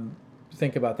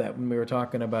think about that when we were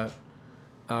talking about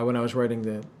when I was writing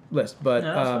the list. But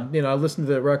you know, I listened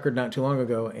to the record not too long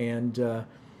ago, and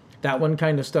that one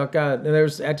kind of stuck out. And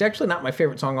it's actually not my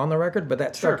favorite song on the record, but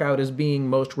that stuck out as being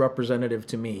most representative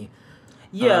to me.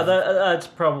 Yeah, that's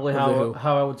probably how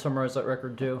I would summarize that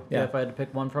record too. Yeah, if I had to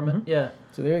pick one from it. Yeah.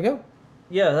 So there you go.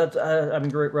 Yeah, that's I mean,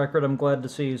 great record. I'm glad to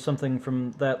see something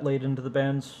from that late into the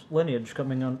band's lineage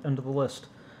coming into the list.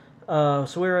 So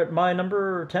we're at my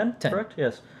number 10, correct?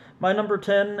 Yes. My number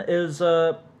 10 is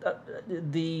the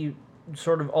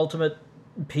sort of ultimate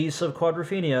piece of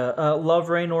Quadrophenia, Love,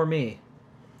 Rain, or Me.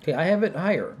 Okay, I have it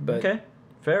higher, but... Okay,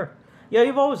 fair. Yeah,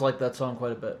 you've always liked that song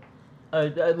quite a bit.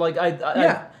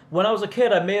 When I was a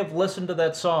kid, I may have listened to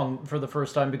that song for the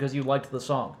first time because you liked the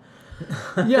song.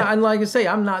 Yeah, and like I say,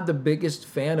 I'm not the biggest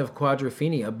fan of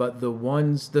Quadrophenia, but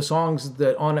the songs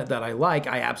that on it that I like,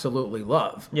 I absolutely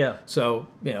love. Yeah. So,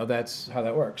 you know, that's how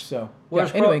that works. So,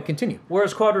 anyway, continue.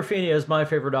 Whereas Quadrophenia is my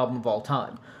favorite album of all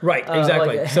time. Right,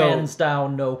 exactly. Hands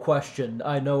down, no question.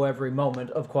 I know every moment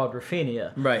of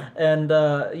Quadrophenia. Right. And,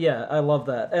 I love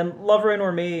that. And Love, Rain,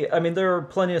 or Me, I mean, there are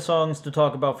plenty of songs to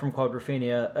talk about from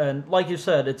Quadrophenia. And like you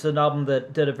said, it's an album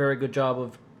that did a very good job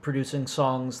of producing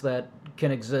songs that can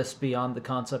exist beyond the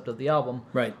concept of the album.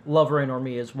 Right. Love, Rain, or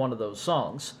Me is one of those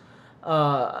songs.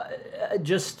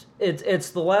 It's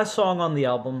the last song on the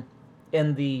album,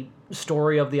 and the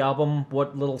story of the album,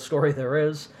 what little story there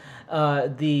is.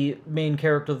 The main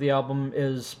character of the album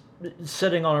is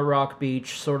sitting on a rock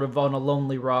beach, sort of on a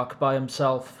lonely rock by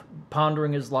himself,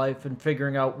 pondering his life and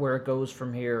figuring out where it goes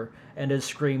from here, and his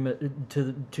scream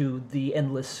to the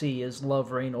endless sea is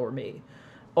Love, Rain, or Me.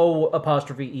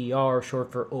 O''ER,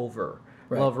 short for over.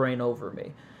 Right. Love, Rain, over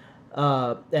me.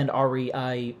 And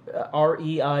REIGN.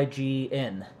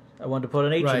 I wanted to put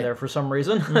an H in there for some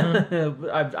reason. Mm-hmm.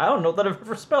 I don't know that I've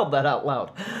ever spelled that out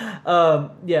loud.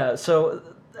 So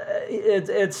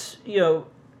it's, you know,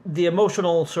 the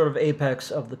emotional sort of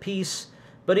apex of the piece,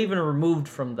 but even removed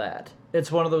from that, it's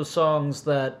one of those songs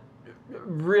that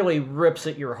really rips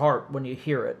at your heart when you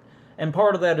hear it. And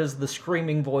part of that is the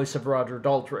screaming voice of Roger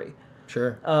Daltrey.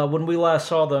 Sure. When we last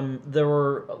saw them, there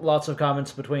were lots of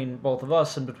comments between both of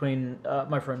us and between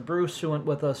my friend Bruce, who went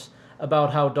with us,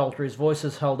 about how Daltrey's voice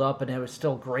is held up and it was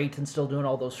still great and still doing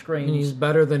all those screams. And he's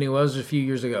better than he was a few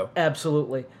years ago.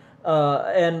 Absolutely.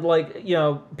 And, like, you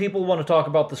know, people want to talk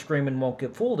about the Scream and Won't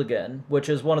Get Fooled Again, which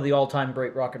is one of the all-time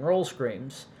great rock and roll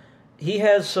screams. He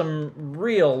has some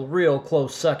real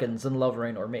close seconds in Love,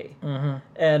 Rain, or Me. Mm-hmm.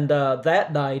 And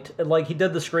that night, like, he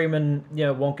did the Scream and, you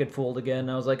know, Won't Get Fooled Again.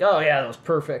 And I was like, oh, yeah, that was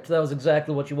perfect. That was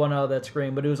exactly what you want out of that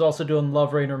Scream. But he was also doing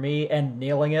Love, Rain, or Me and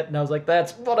nailing it. And I was like,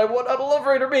 that's what I want out of Love,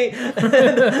 Rain, or Me.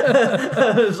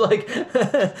 It was like,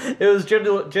 it was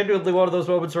genuinely one of those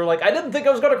moments where, like, I didn't think I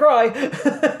was going to cry,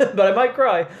 but I might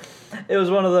cry. It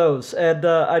was one of those. And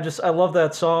I love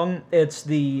that song. It's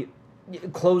the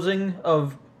closing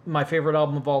of my favorite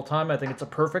album of all time. I think it's a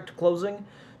perfect closing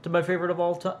to my favorite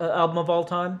album of all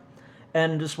time,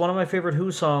 and just one of my favorite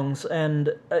Who songs. And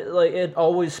like, it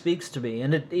always speaks to me,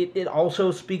 and it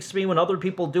also speaks to me when other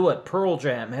people do it. Pearl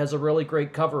Jam has a really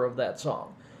great cover of that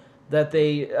song that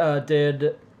they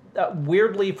did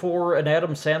weirdly for an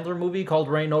Adam Sandler movie called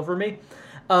Reign Over Me.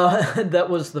 That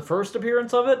was the first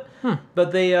appearance of it,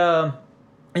 but they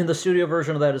and the studio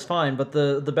version of that is fine, but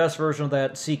the best version of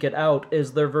that, Seek It Out,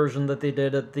 is their version that they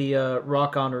did at the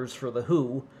Rock Honors for The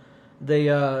Who.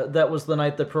 That was the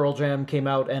night that Pearl Jam came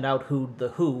out and out-Who'd The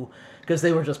Who, because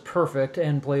they were just perfect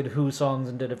and played Who songs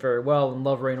and did it very well, and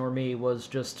Love, Rain, or Me was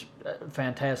just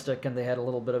fantastic, and they had a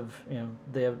little bit of, you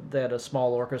know, they had a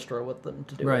small orchestra with them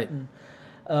to do it. And,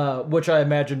 which I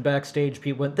imagine backstage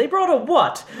people went, they brought a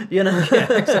what? You know?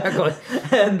 Yeah, exactly.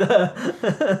 And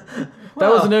that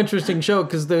was an interesting show,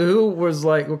 because the Who was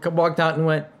like, walked out and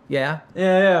went, yeah,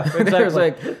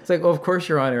 exactly. It's like, well, of course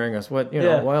you're honoring us. What, you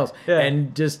know, what else? Yeah.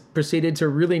 And just proceeded to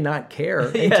really not care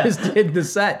and just did the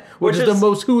set, which is the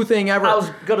most Who thing ever. I was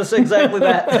going to say exactly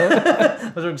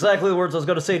that. Those are exactly the words I was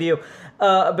going to say to you.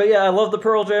 But yeah, I love the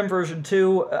Pearl Jam version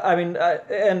too. I mean,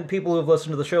 and people who have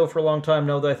listened to the show for a long time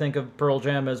know that I think of Pearl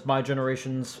Jam as my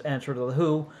generation's answer to the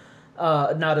Who.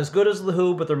 Not as good as the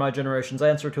Who, but they're my generation's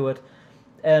answer to it.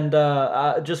 And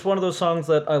just one of those songs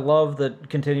that I love that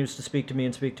continues to speak to me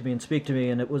and speak to me and speak to me,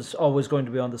 and it was always going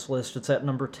to be on this list. It's at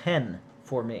number 10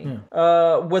 for me.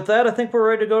 Yeah. With that, I think we're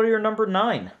ready to go to your number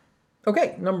 9.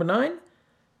 Okay, number 9.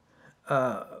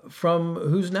 From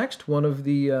Who's Next? One of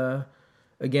the,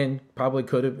 again, probably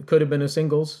could have been a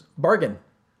singles, Bargain.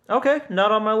 Okay,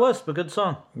 not on my list, but good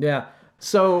song. Yeah.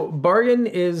 So Bargain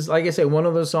is, like I say, one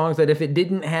of those songs that if it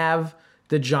didn't have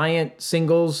the giant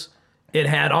singles it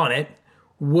had on it,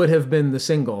 would have been the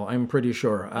single, I'm pretty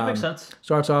sure. That makes sense.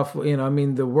 Starts off,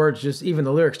 the words, just even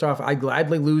the lyrics start off, I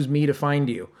gladly lose me to find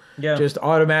you. Yeah. Just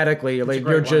automatically, like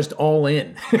you're just all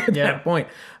in at that point.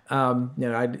 And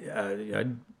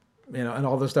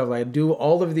all this stuff. Like, I do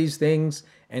all of these things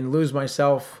and lose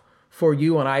myself for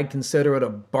you, and I consider it a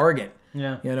bargain.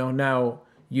 Yeah. Now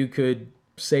you could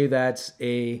say that's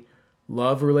a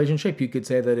love relationship. You could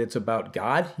say that it's about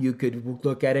God. You could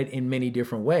look at it in many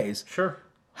different ways. Sure.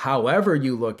 However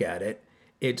you look at it,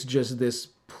 it's just this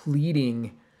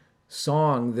pleading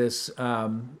song. It's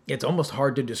almost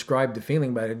hard to describe the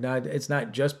feeling, but it's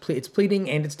not just it's pleading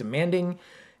and it's demanding.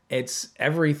 It's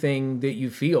everything that you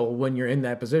feel when you're in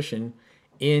that position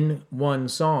in one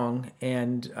song,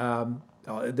 and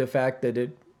the fact that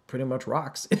it pretty much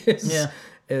rocks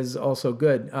is also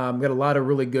good. Got a lot of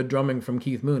really good drumming from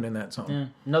Keith Moon in that song. Yeah.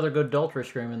 Another good Daltrey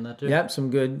scream in that too. Yep, some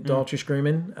good Daltrey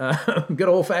screaming. Good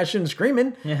old-fashioned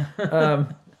screaming. Yeah.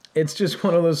 It's just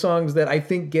one of those songs that I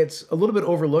think gets a little bit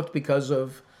overlooked because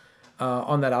of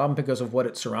on that album, because of what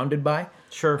it's surrounded by.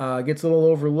 Sure. Gets a little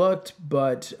overlooked,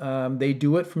 but they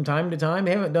do it from time to time.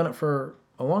 They haven't done it for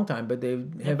a long time, but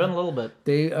they've been a little bit.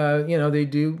 They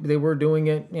they were doing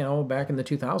it, back in the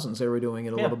 2000s. They were doing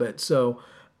it a little bit. So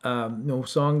no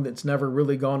song that's never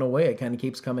really gone away. It kind of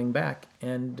keeps coming back,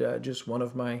 and just one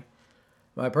of my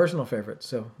personal favorites.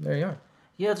 So there you are.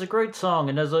 Yeah, it's a great song,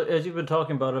 and as you've been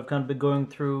talking about, I've kind of been going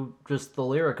through just the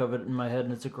lyric of it in my head,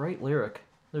 and it's a great lyric.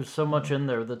 There's so much in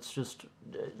there that's just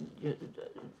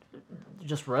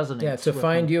resonates. Yeah, to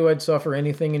find you, I'd suffer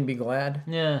anything and be glad.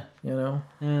 Yeah.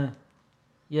 Yeah.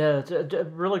 Yeah, it's a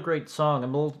really great song.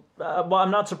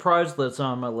 I'm not surprised that it's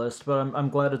on my list, but I'm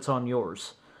glad it's on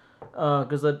yours.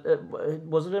 Because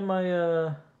was it in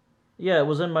my it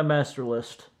was in my master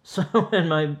list. So in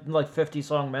my 50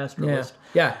 song master list.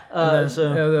 Yeah. What's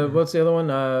the other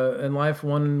one? In life,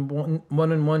 one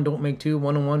and one don't make two.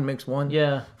 One and one makes one.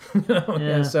 Yeah.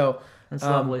 Yeah. So that's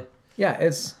lovely. Yeah.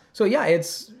 It's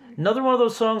another one of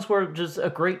those songs where just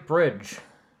a great bridge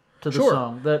to the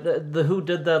song. That the Who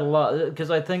did that a lot,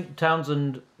 because I think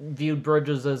Townsend viewed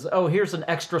bridges as, here's an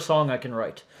extra song I can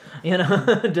write,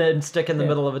 and stick in the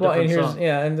middle of a different song.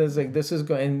 Yeah, and there's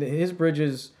and his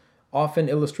bridges often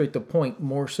illustrate the point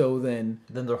more so than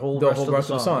the whole rest of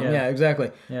the song. Yeah,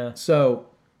 exactly. Yeah. So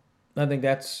I think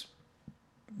that's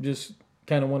just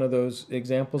kind of one of those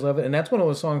examples of it, and that's one of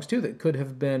those songs too that could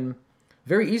have been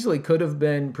very easily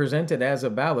presented as a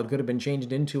ballad, could have been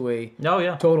changed into a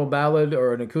total ballad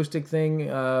or an acoustic thing,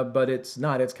 but it's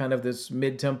not. It's kind of this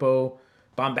mid-tempo,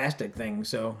 bombastic thing.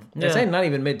 So it's not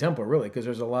even mid-tempo really, because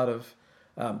there's a lot of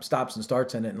stops and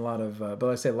starts in it, and a lot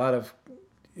of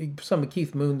some of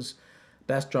Keith Moon's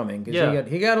best drumming, because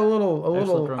he got a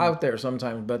little out there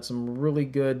sometimes, but some really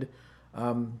good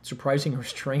surprising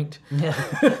restraint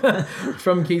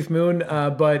from Keith Moon,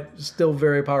 but still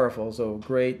very powerful. So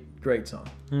great song.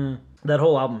 That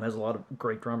whole album has a lot of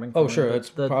great drumming. Oh sure, it's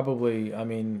probably,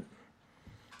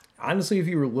 honestly, if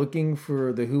you were looking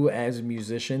for the Who as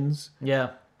musicians,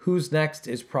 Who's Next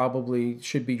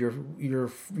should be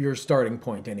your starting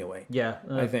point anyway. Yeah,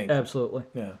 I think absolutely.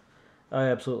 Yeah. I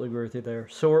absolutely agree with you there.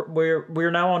 So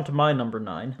we're now on to my number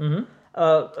 9. Mm-hmm.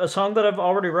 A song that I've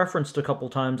already referenced a couple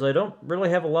times. I don't really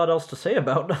have a lot else to say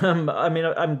about.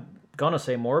 I'm gonna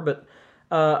say more, but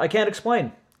I can't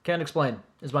explain. Can't explain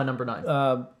is my number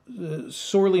 9.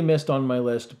 Sorely missed on my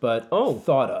list, but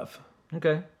thought of.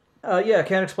 Okay.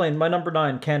 Can't explain. My number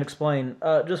 9, Can't Explain.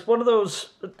 Just one of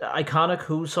those iconic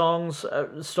Who songs,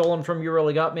 stolen from You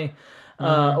Really Got Me.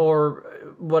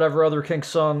 Or whatever other Kinks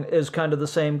song is kind of the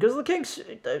same, because the Kinks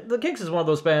is one of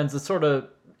those bands that sort of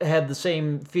had the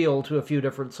same feel to a few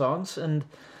different songs, and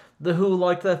the Who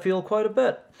liked that feel quite a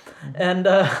bit. And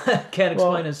Can't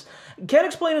Explain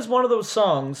is one of those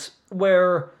songs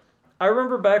where I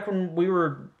remember back when we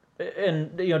were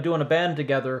doing a band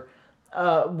together,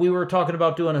 we were talking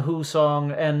about doing a Who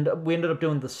song, and we ended up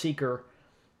doing The Seeker.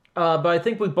 But I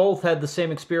think we both had the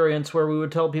same experience where we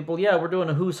would tell people, we're doing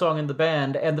a Who song in the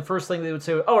band, and the first thing they would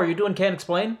say, are you doing Can't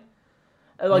Explain?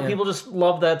 People just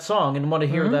love that song and want to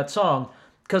hear that song,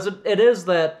 because it is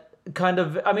that kind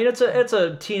of, it's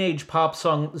a teenage pop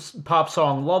song,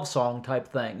 love song type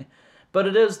thing, but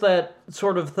it is that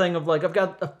sort of thing of I've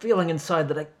got a feeling inside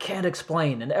that I can't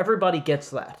explain, and everybody gets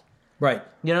that. Right.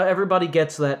 Everybody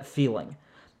gets that feeling.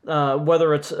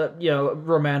 Whether it's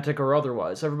romantic or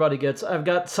otherwise, everybody gets, I've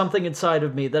got something inside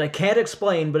of me that I can't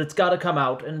explain, but it's got to come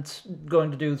out, and it's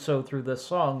going to do so through this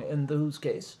song in the Who's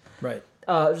case. Right.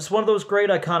 just one of those great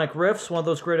iconic riffs, one of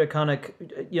those great iconic,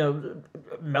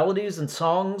 melodies and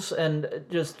songs, and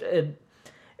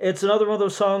it's another one of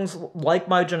those songs like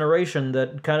My Generation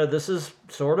that kind of, this is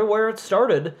sort of where it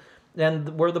started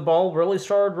and where the ball really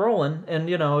started rolling. And,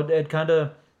 it kind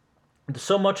of,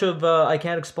 so much of I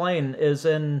Can't Explain is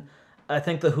in, I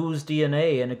think, The Who's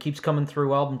DNA, and it keeps coming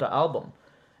through album to album.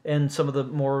 And some of the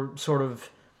more sort of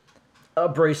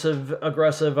abrasive,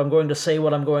 aggressive, I'm going to say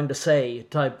what I'm going to say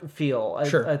type feel.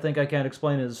 Sure. I think I Can't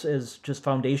Explain is just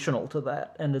foundational to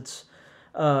that. And it's,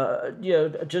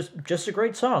 just a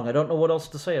great song. I don't know what else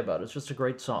to say about it. It's just a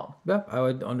great song. Yeah, I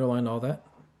would underline all that.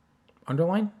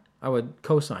 Underline? I would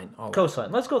co-sign all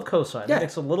Co-sign. Let's go with co-sign. Yeah. It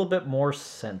makes a little bit more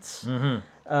sense. Mm-hmm.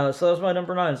 So that was my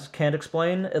number 9. Can't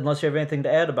Explain. Unless you have anything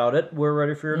to add about it, we're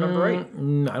ready for your number 8.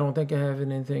 I don't think I have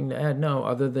anything to add, no,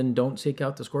 other than don't seek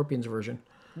out the Scorpions version.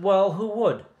 Well, who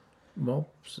would? Well,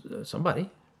 somebody.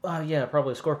 Yeah,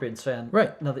 probably a Scorpions fan.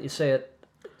 Right. Now that you say it.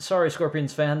 Sorry,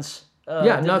 Scorpions fans.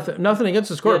 Nothing against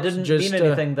the Scorpions. Yeah, didn't mean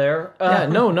anything there.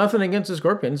 Nothing against the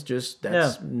Scorpions. Just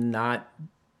that's not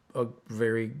a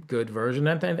very good version,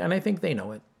 and I think they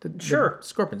know it. The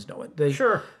Scorpions know it.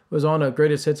 It was on a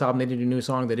Greatest Hits album. They did a new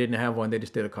song. They didn't have one. They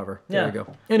just did a cover. There we go.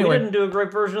 Anyway, we didn't do a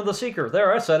great version of The Seeker.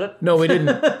 There, I said it. No, we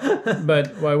didn't.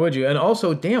 But why would you? And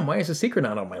also, damn, why is The Seeker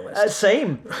not on my list?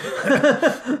 Same.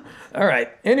 All right.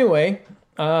 Anyway,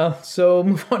 so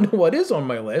move on to what is on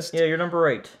my list. Yeah, you're number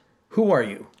 8. Who Are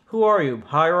You? Who Are You?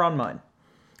 Higher on mine.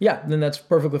 Yeah, then that's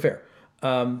perfectly fair.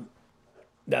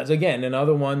 That's, again,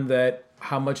 another one that,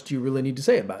 how much do you really need to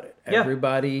say about it? Yeah.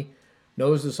 Everybody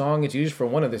knows the song. It's used for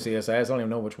one of the CSIs. I don't even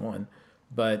know which one.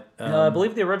 But I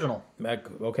believe the original.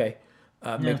 Okay.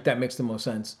 That makes the most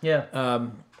sense. Yeah.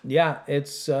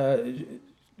 It's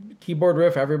keyboard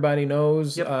riff everybody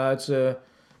knows. Yep. It's a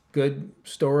good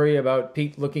story about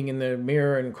Pete looking in the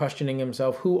mirror and questioning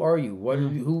himself. Who are you? What?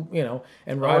 Who?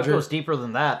 And Roger it goes deeper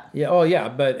than that. Yeah. Oh, yeah.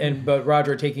 But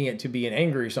Roger taking it to be an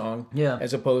angry song,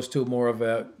 as opposed to more of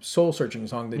a soul searching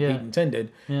song that Pete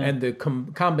intended, and the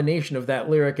combination of that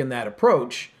lyric and that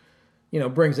approach,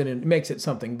 brings it in, makes it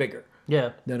something bigger. Yeah.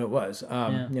 Than it was.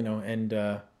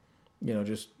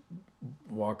 Just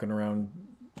walking around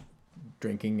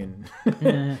drinking and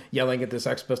yelling at the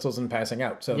Sex Pistols and passing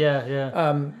out. So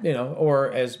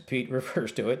or as Pete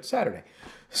refers to it, Saturday.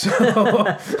 So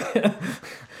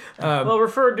well,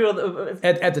 referred to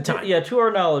at the time. Yeah, to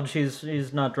our knowledge,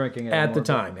 he's not drinking anymore. At the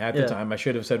time. At the time, I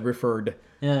should have said referred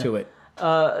to it.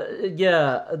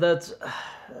 That's.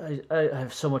 I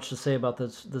have so much to say about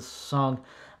this song.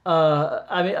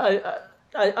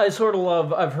 I sort of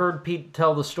love, I've heard Pete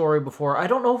tell the story before. I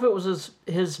don't know if it was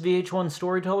his VH1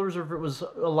 Storytellers or if it was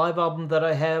a live album that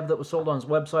I have that was sold on his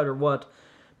website or what.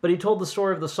 But he told the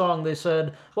story of the song. They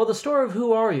said, well, the story of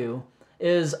Who Are You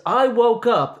is I woke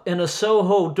up in a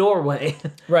Soho doorway.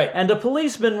 Right. And a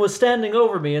policeman was standing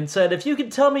over me and said, if you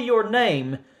could tell me your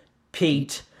name,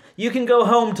 Pete, you can go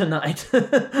home tonight.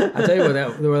 I'll tell you where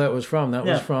that was from. That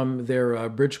was from their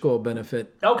Bridge School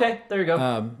benefit. Okay, there you go.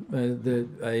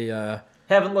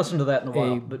 Haven't listened to that in a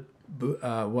while. But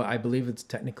I believe it's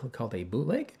technically called a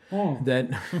bootleg that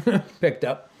picked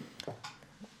up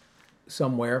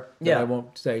somewhere. Yeah, I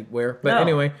won't say where. But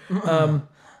anyway,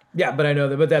 but I know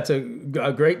that. But that's a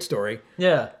great story.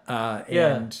 Yeah,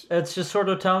 and it's just sort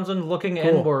of Townsend looking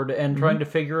inward and trying to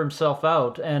figure himself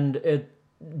out, and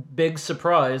big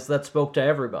surprise that spoke to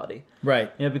everybody.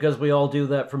 Right. Because we all do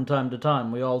that from time to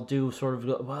time. We all do sort of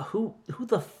go, well, who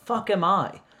the fuck am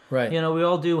I? Right. We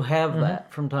all do have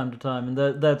that from time to time, and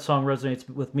that song resonates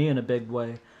with me in a big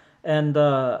way. And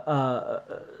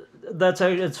that's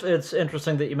it's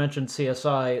interesting that you mentioned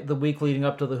CSI. The week leading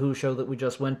up to the Who show that we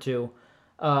just went to,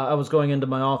 I was going into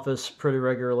my office pretty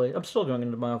regularly. I'm still going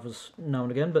into my office now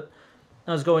and again, but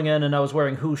I was going in and I was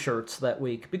wearing Who shirts that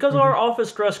week because our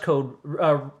office dress code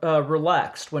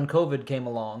relaxed when COVID came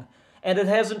along. And it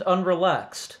hasn't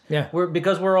unrelaxed. Yeah.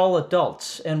 Because we're all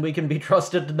adults, and we can be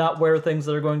trusted to not wear things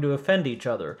that are going to offend each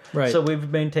other. Right. So we've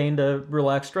maintained a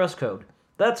relaxed dress code.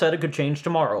 That said, it could change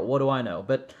tomorrow. What do I know?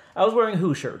 But I was wearing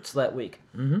Who shirts that week.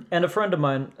 Mm-hmm. And a friend of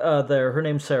mine there, her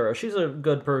name's Sarah. She's a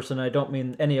good person. I don't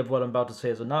mean any of what I'm about to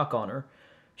say as a knock on her.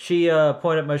 She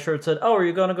pointed at my shirt and said, "Oh,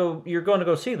 you're going to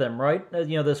go see them, right?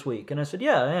 This week." And I said,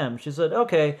 "Yeah, I am." She said,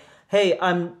 "Okay. Hey,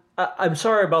 I'm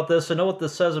sorry about this. I know what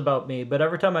this says about me, but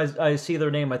every time I see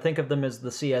their name, I think of them as the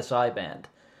CSI band."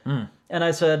 Mm. And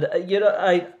I said,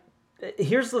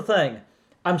 here's the thing.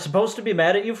 I'm supposed to be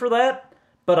mad at you for that,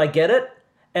 but I get it.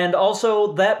 And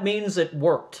also, that means it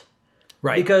worked.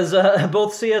 Right. Because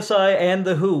both CSI and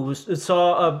The Who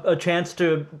saw a chance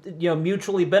to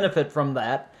mutually benefit from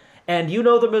that. And you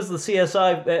know them as the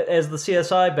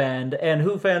CSI band, and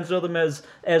Who fans know them as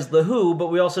the Who, but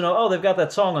we also know, oh, they've got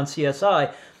that song on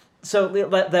CSI. So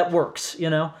that works,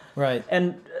 you know? Right.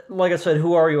 And like I said,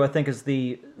 Who Are You, I think, is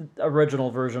the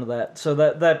original version of that. So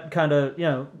that kind of, you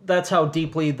know, that's how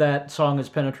deeply that song has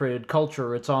penetrated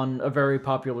culture. It's on a very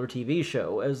popular TV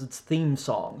show as its theme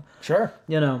song. Sure.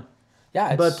 You know?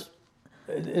 Yeah,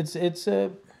 it's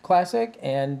a classic,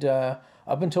 and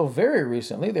up until very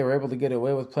recently, they were able to get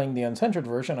away with playing the uncensored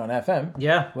version on FM.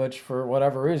 Yeah. Which, for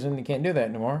whatever reason, you can't do that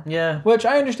anymore. Yeah. Which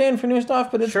I understand for new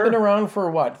stuff, but it's Sure. been around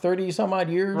for, 30-some-odd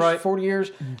years? Right. 40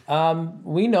 years?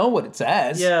 We know what it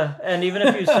says. Yeah, and even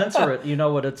if you censor it, you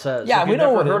know what it says. Yeah, if we you've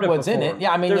know never heard what's in before. it.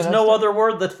 Yeah, I mean, there's no other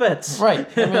word that fits. Right.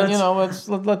 I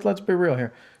mean, let's be real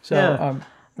here. So, Yeah.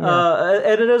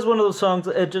 And it is one of those songs.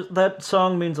 That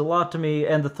song means a lot to me,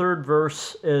 and the third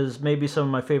verse is maybe some of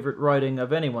my favorite writing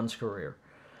of anyone's career.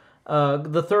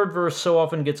 The third verse so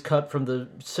often gets cut from the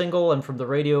single and from the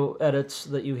radio edits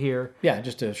that you hear. Yeah,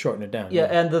 just to shorten it down. Yeah,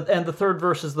 and the third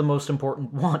verse is the most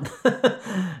important one.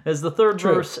 As the third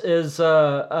True. verse is,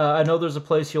 I know there's a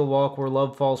place you'll walk where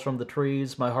love falls from the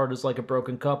trees. My heart is like a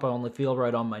broken cup. I only feel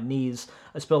right on my knees.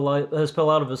 I spill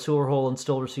out of a sewer hole and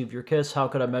still receive your kiss. How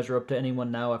could I measure up to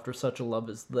anyone now after such a love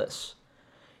as this?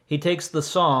 He takes the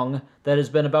song that has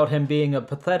been about him being a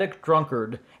pathetic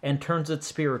drunkard and turns it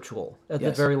spiritual at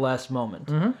the very last moment.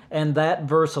 Mm-hmm. And that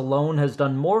verse alone has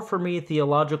done more for me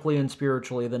theologically and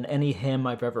spiritually than any hymn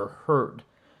I've ever heard.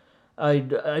 I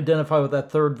identify with that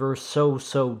third verse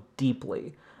so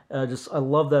deeply. I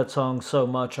love that song so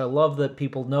much. I love that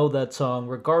people know that song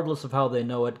regardless of how they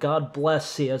know it. God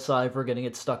bless CSI for getting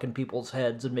it stuck in people's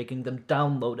heads and making them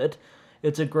download it.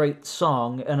 It's a great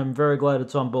song, and I'm very glad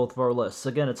it's on both of our lists.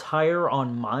 Again, it's higher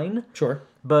on mine. Sure.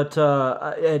 But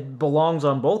it belongs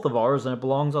on both of ours, and it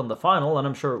belongs on the final, and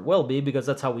I'm sure it will be, because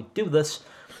that's how we do this.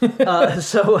 I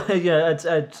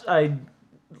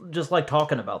just like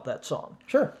talking about that song.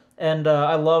 Sure. And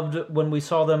I loved when we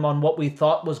saw them on what we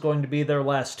thought was going to be their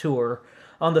last tour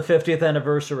on the 50th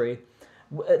anniversary.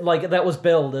 Like, that was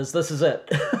billed as, this is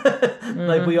it.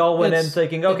 Like, we all went in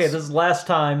thinking, okay, this is last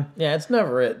time. Yeah, it's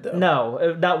never it, though.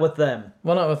 No, not with them.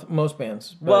 Well, not with most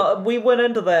bands. But... Well, we went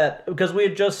into that because we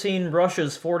had just seen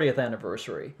Rush's 40th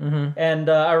anniversary. Mm-hmm. And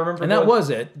I remember... And that was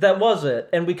it. That was it.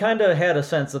 And we kind of had a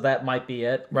sense that might be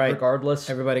it, right. Regardless.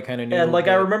 Everybody kind of knew. And, like,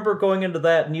 I remember going into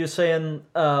that and you saying,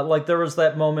 like, there was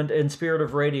that moment in Spirit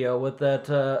of Radio with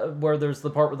that, where there's the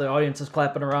part where the audience is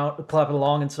clapping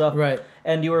along and stuff. Right.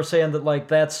 And you were saying that, like,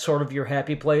 that's sort of your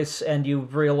happy place, and you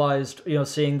realized,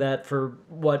 seeing that for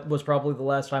what was probably the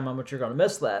last time how much you're going to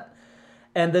miss that.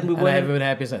 And then we went. I haven't been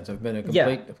happy since. I've been a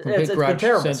complete it's been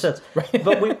terrible since. Right.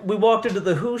 But we walked into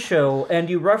the Who show, and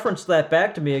you referenced that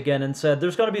back to me again and said,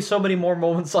 there's going to be so many more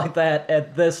moments like that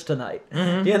at this tonight.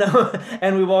 Mm-hmm.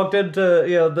 And we walked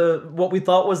into, what we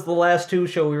thought was the last Who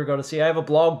show we were going to see. I have a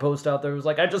blog post out there. It was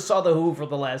like, I just saw the Who for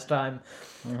the last time.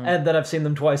 Mm-hmm. And then I've seen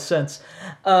them twice since,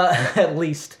 at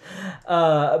least.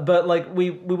 But, like, we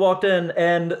walked in,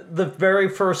 and the very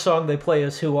first song they play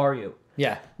is Who Are You?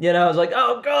 Yeah. I was like,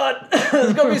 oh, God,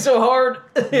 it's going to be so hard.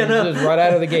 Just right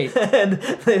out of the gate. And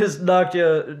they just knocked you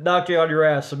on your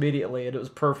ass immediately, and it was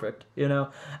perfect,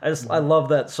 I love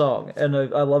that song, and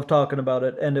I love talking about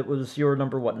it, and it was your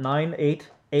number, what, 9? 8?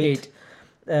 8.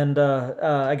 And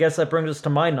I guess that brings us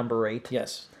to my number 8.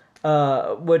 Yes.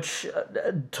 Which,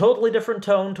 totally different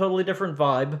tone, totally different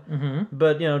vibe,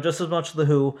 but, just as much The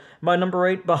Who. My number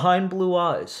 8, Behind Blue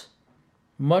Eyes.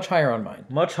 Much higher on mine.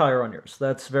 Much higher on yours.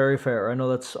 That's very fair. I know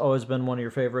that's always been one of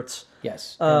your favorites.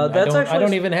 Yes. I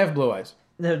don't even have blue eyes.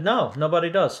 No,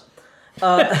 nobody does.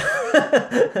 Okay,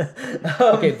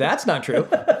 that's not true.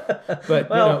 But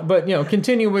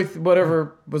continue with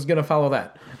whatever was going to follow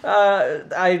that.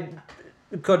 I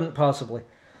couldn't possibly.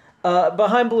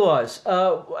 Behind Blue Eyes.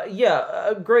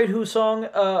 A great Who song.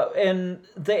 And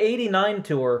the 89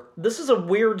 tour, this is a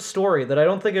weird story that I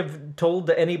don't think I've told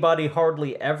to anybody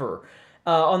hardly ever.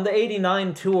 On the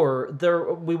 89 tour,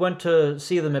 we went to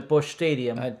see them at Busch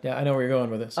Stadium. I know where you're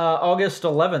going with this. August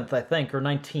 11th, I think, or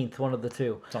 19th, one of the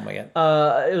two. Something like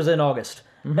that. It was in August.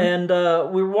 Mm-hmm. And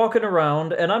we were walking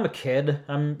around, and I'm a kid.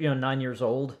 I'm 9 years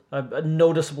old. I'm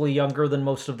noticeably younger than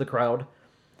most of the crowd.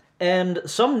 And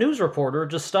some news reporter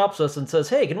just stops us and says,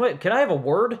 hey, can I have a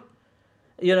word?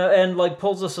 And, like,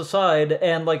 pulls us aside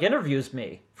and, like, interviews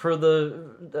me for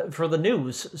the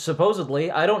news,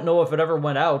 supposedly. I don't know if it ever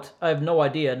went out. I have no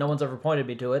idea. No one's ever pointed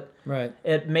me to it. Right.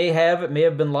 It may have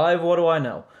been live. What do I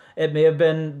know? It may have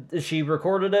been she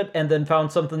recorded it and then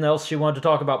found something else she wanted to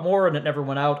talk about more and it never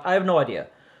went out. I have no idea.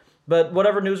 But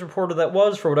whatever news reporter that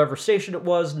was, for whatever station it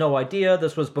was, no idea.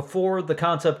 This was before the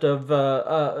concept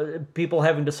of people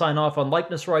having to sign off on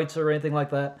likeness rights or anything like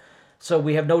that. So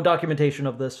we have no documentation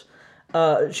of this.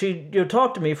 She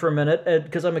talked to me for a minute,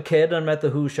 because I'm a kid and I'm at the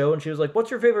Who show, and she was like,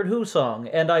 "What's your favorite Who song?"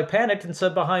 And I panicked and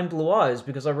said Behind Blue Eyes,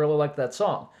 because I really liked that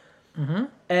song. Mm-hmm.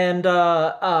 And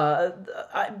I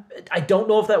don't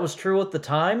know if that was true at the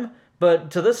time,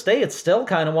 but to this day, it's still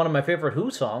kind of one of my favorite Who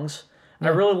songs. I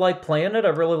really like playing it. I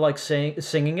really like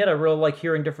singing it. I really like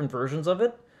hearing different versions of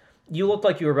it. You looked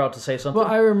like you were about to say something.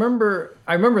 Well, I remember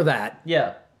that.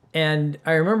 Yeah. And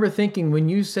I remember thinking when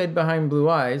you said Behind Blue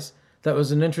Eyes, that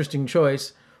was an interesting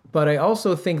choice. But I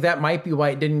also think that might be why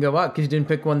it didn't go out, because you didn't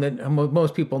pick one that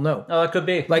most people know. Oh, that could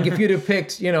be. Like if you'd have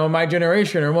picked, My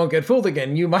Generation or Won't Get Fooled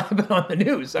Again, you might have been on the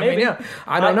news. Maybe.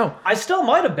 I don't know. I still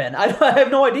might have been. I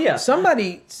have no idea.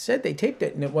 Somebody said they taped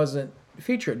it and it wasn't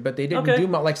featured, but they didn't do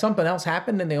much. Like something else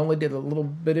happened and they only did a little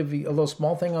bit of a little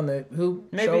small thing on the Who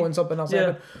show and something else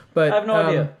happened. But I have no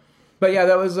idea. But yeah,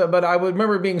 that was. But I would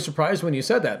remember being surprised when you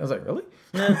said that. I was like, really?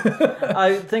 Yeah.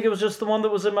 I think it was just the one that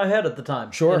was in my head at the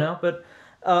time. Sure. But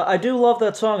I do love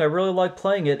that song. I really like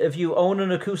playing it. If you own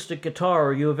an acoustic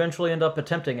guitar, you eventually end up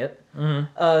attempting it.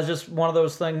 Mm-hmm. It's just one of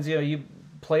those things. You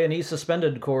play an E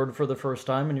suspended chord for the first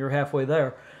time, and you're halfway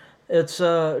there. It's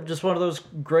just one of those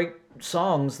great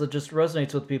songs that just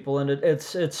resonates with people, and it's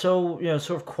so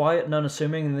sort of quiet and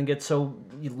unassuming, and then gets so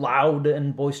loud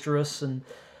and boisterous and.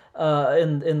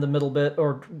 In the middle bit,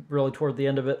 or really toward the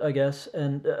end of it, I guess,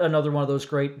 and another one of those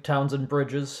great Townsend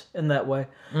bridges in that way.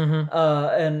 Mm-hmm.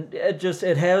 And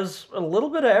it has a little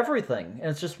bit of everything. And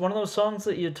it's just one of those songs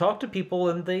that you talk to people,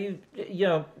 and they,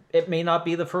 it may not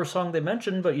be the first song they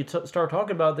mention, but you start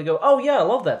talking about it, they go, "Oh yeah, I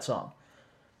love that song,"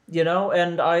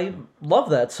 and I love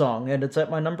that song, and it's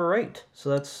at my number 8. So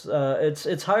that's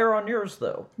it's higher on yours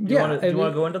though. Do you want to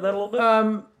go into that a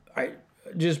little bit?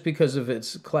 Just because of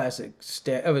its classic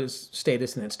of its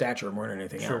status and its stature more than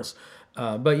anything else.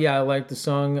 But yeah, I like the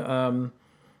song.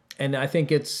 And I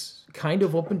think it's kind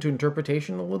of open to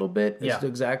interpretation a little bit as to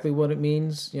exactly what it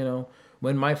means.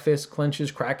 When my fist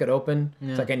clenches, crack it open.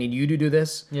 Yeah. It's like, I need you to do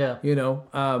this. Yeah.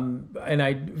 And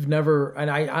I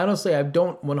honestly, I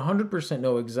don't 100%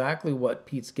 know exactly what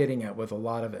Pete's getting at with a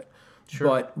lot of it. Sure.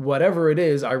 But whatever it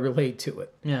is, I relate to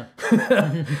it. Yeah.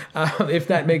 If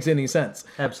that makes any sense.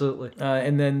 Absolutely.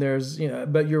 And then there's,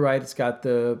 but you're right, it's got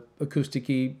the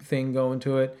acoustic-y thing going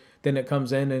to it. Then it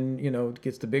comes in and, it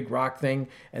gets the big rock thing,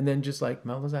 and then just like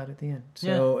mellows out at the end.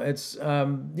 So it's,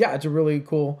 it's a really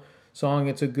cool song.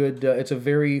 It's a good, it's a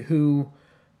very Who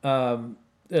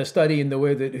study in the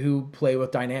way that Who play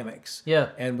with dynamics.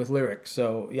 Yeah. And with lyrics.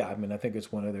 So yeah, I think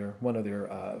it's one of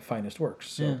their finest works.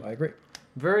 So I agree.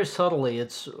 Very subtly,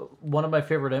 it's one of my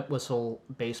favorite Entwistle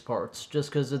bass parts, just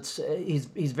because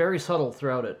he's very subtle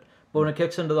throughout it. But when it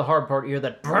kicks into the hard part, you hear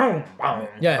that boom, boom,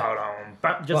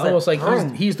 just almost like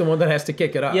he's the one that has to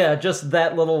kick it up. Yeah, just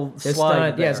that little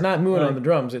slide. It's not Moon on the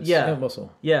drums. It's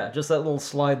Entwistle. Yeah, just that little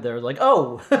slide there. Like,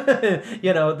 oh,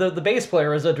 the bass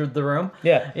player has entered the room.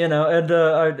 Yeah, and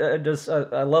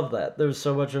I love that. There's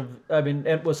so much of.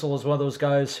 Entwistle is one of those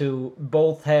guys who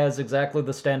both has exactly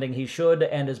the standing he should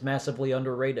and is massively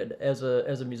underrated as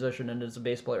a musician and as a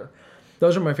bass player.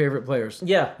 Those are my favorite players.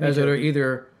 Yeah,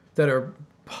 that are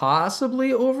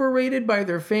possibly overrated by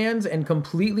their fans and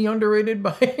completely underrated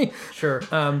by sure.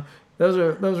 Those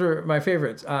are my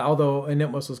favorites. Although in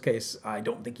Entwistle's case, I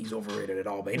don't think he's overrated at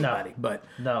all by anybody.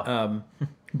 No.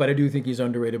 But I do think he's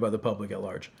underrated by the public at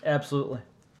large. Absolutely.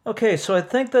 Okay, so I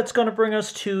think that's going to bring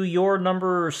us to your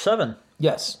number 7.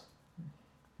 Yes.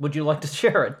 Would you like to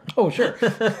share it? Oh, sure.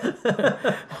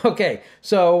 Okay,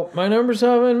 so my number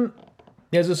 7.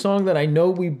 There's a song that I know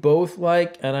we both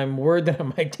like, and I'm worried that I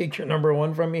might take your number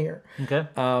 1 from me here. Okay.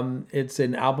 It's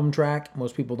an album track.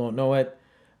 Most people don't know it,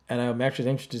 and I'm actually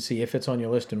interested to see if it's on your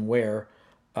list and where.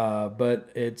 But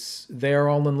it's "They Are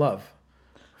All in Love"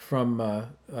 from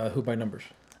Who by Numbers.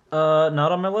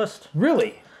 Not on my list.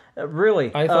 Really?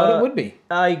 Really? I thought it would be.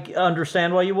 I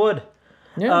understand why you would.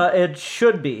 Yeah. It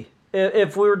should be.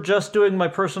 If we were just doing my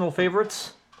personal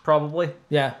favorites, probably.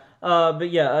 Yeah. But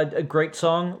yeah, a great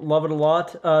song. Love it a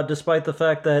lot. Despite the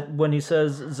fact that when he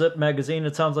says "Zip Magazine,"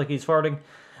 it sounds like he's farting.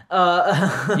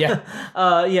 Yeah,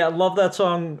 love that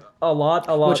song a lot.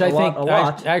 Which I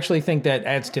actually think that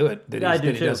adds to it. That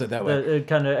he does it that way. It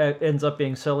kind of ends up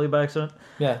being silly by accident.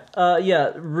 Yeah.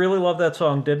 Yeah, really love that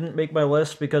song. Didn't make my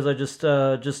list because I just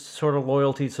sort of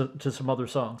loyalty to some other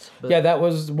songs. But, yeah, that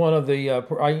was one of the.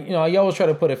 I always try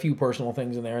to put a few personal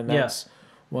things in there, and that's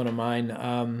one of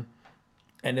mine.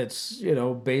 And it's,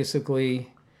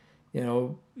 basically,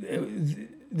 the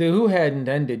Who hadn't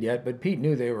ended yet, but Pete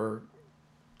knew they were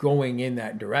going in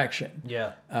that direction.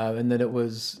 Yeah. And that it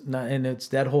was not, and it's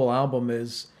that whole album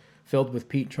is filled with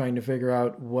Pete trying to figure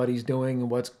out what he's doing and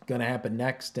what's going to happen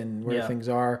next and where things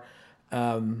are.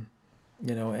 You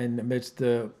know, and amidst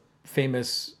the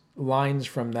famous lines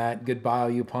from that, "Goodbye,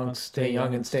 you punks, stay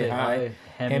young and stay high.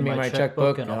 Hand me my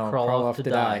checkbook and I'll crawl off to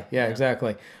die." Yeah,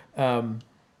 exactly. And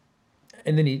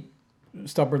then he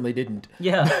stubbornly didn't.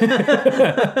 Yeah.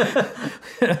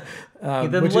 He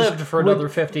then lived for another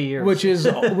 50 years. Which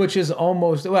is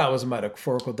almost, well, it was a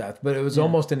metaphorical death, but it was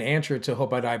almost an answer to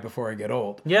 "Hope I Die Before I Get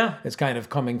Old." Yeah. It's kind of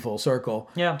coming full circle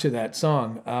to that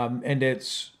song. And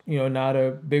it's, you know, not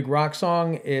a big rock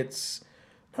song. It's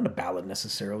not a ballad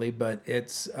necessarily, but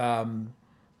it's a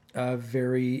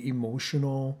very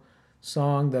emotional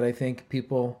song that I think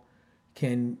people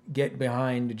can get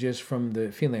behind just from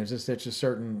the feeling. There's just such a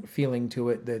certain feeling to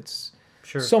it that's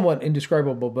somewhat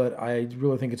indescribable, but I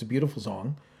really think it's a beautiful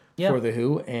song for The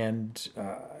Who. And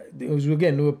it was,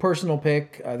 again, a personal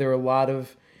pick. There were a lot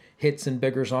of hits and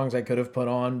bigger songs I could have put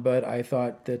on, but I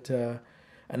thought that,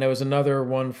 and there was another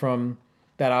one from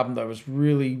that album that was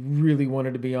really, really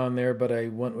wanted to be on there, but I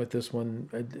went with this one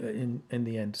in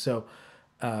the end. So,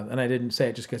 and I didn't say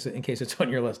it just in case it's on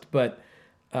your list, but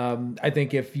I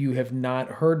think if you have not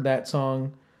heard that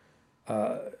song,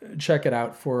 check it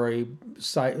out for a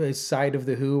side of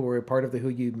The Who or a part of The Who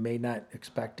you may not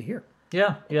expect to hear.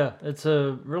 Yeah, it's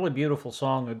a really beautiful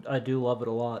song. I do love it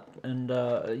a lot, and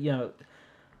you know,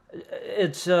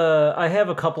 it's I have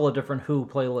a couple of different Who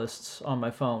playlists on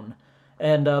my phone,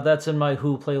 and that's in my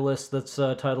Who playlist that's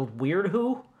titled Weird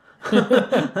Who.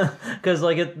 Because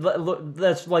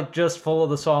that's like just full of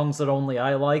the songs that only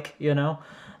I like, you know,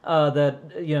 that,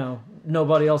 you know,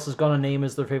 nobody else is gonna name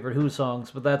as their favorite Who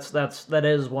songs, but that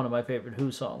is one of my favorite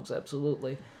Who songs,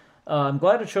 absolutely. I'm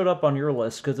glad it showed up on your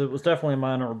list because it was definitely in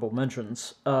my honorable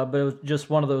mentions, but it was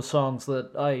just one of those songs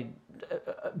that I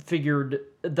figured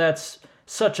that's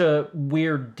such a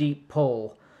weird deep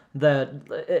pull that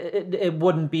it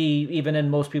wouldn't be even in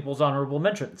most people's honorable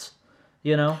mentions.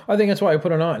 You know, I think that's why I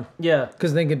put it on. Yeah,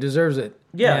 because I think it deserves it.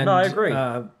 Yeah, and, no, I agree.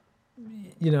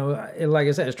 You know, like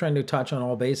I said, it's trying to touch on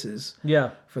all bases. Yeah,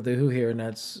 for The Who here, and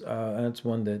that's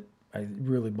one that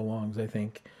really belongs, I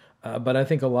think. But I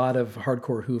think a lot of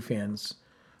hardcore Who fans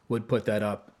would put that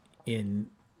up in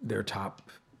their top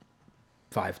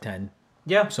 5-10.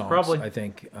 Yeah, songs. Probably. I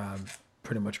think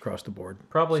pretty much across the board.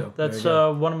 Probably. So, that's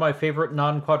one of my favorite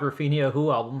non-Quadrophenia Who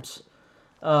albums.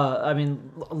 I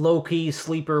mean, low-key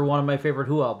sleeper, one of my favorite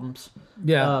Who albums.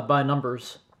 Yeah. By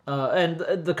numbers. And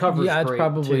the cover's great,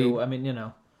 probably, too. I mean, you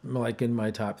know. Like in my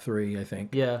top 3, I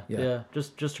think. Yeah.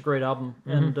 Just a great album.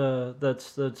 Mm-hmm. And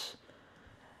that's...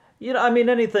 You know, I mean,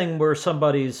 anything where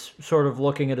somebody's sort of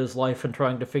looking at his life and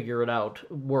trying to figure it out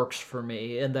works for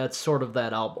me. And that's sort of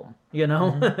that album, you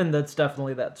know? Mm-hmm. And that's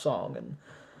definitely that song.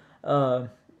 And...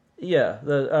 yeah,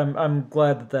 I'm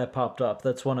glad that popped up.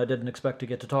 That's one I didn't expect to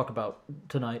get to talk about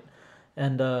tonight,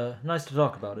 and nice to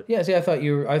talk about it. Yeah, see, I thought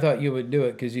you would do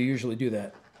it because you usually do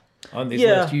that on these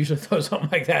lists. You usually throw something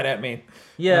like that at me.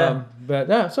 Yeah,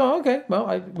 so okay.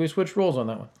 Well, we switched roles on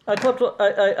that one. I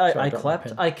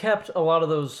kept a lot of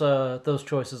those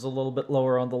choices a little bit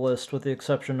lower on the list, with the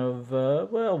exception of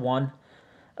one.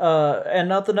 And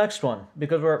not the next one,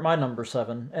 because we're at my number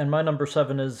 7, and my number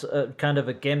 7 is kind of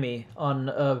a gimme on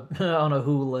a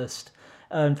Who list.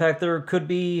 In fact, there could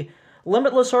be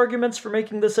limitless arguments for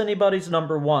making this anybody's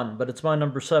number 1, but it's my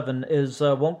number 7 is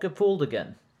Won't Get Fooled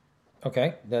Again.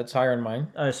 Okay, that's higher than mine.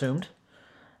 I assumed.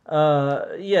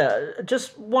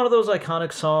 Just one of those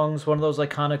iconic songs, one of those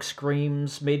iconic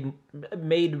screams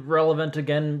made relevant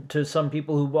again to some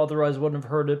people who otherwise wouldn't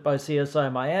have heard it by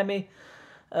CSI Miami.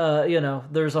 You know,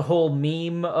 there's a whole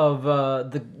meme of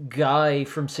the guy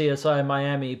from CSI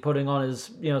Miami putting on his,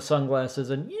 you know, sunglasses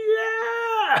and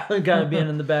kind of being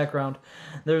in the background.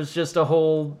 There's just a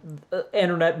whole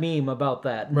internet meme about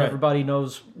that, and everybody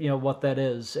knows, you know, what that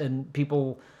is. And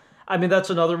people, I mean, that's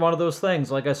another one of those things.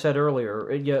 Like I said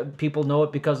earlier, people know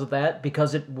it because of that,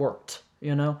 because it worked.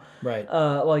 You know, right?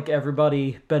 Like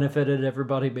everybody benefited,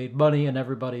 everybody made money, and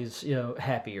everybody's, you know,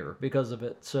 happier because of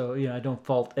it. So, you know, I don't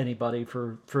fault anybody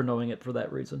for knowing it for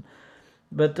that reason.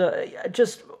 But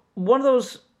just one of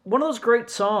those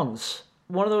great songs,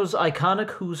 one of those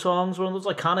iconic Who songs, one of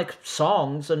those iconic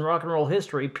songs in rock and roll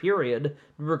history. Period,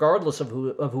 regardless of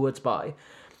who it's by.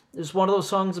 It's one of those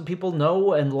songs that people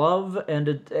know and love, and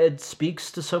it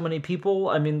speaks to so many people.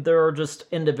 I mean, there are just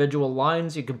individual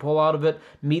lines you can pull out of it.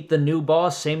 Meet the new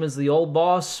boss, same as the old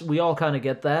boss. We all kind of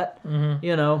get that,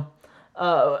 you know.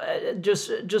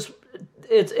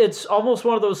 It's almost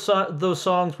one of those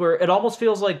songs where it almost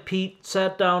feels like Pete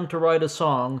sat down to write a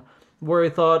song where he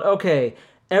thought, okay,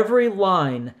 every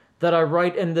line that I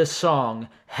write in this song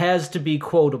has to be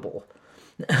quotable.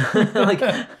 Like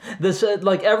this,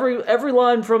 like every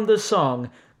line from this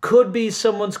song could be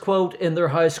someone's quote in their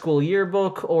high school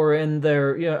yearbook or in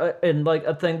their, in like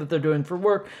a thing that they're doing for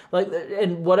work, like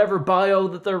in whatever bio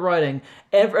that they're writing.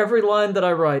 Every line that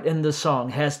I write in this song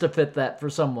has to fit that for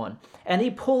someone. And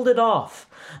he pulled it off.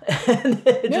 And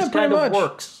it just kind of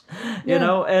works, you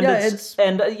know?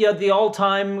 And the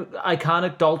all-time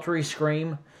iconic Daltrey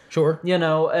scream. Sure.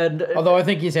 And... Although I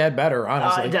think he's had better,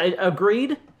 honestly.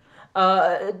 Agreed.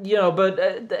 But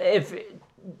if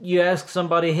you ask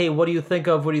somebody, hey, what do you think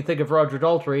of Roger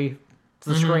Daltrey? It's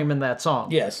the scream in that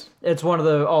song. Yes. It's one of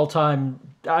the all-time,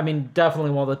 definitely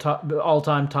one of the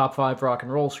all-time top 5 rock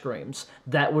and roll screams.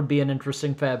 That would be an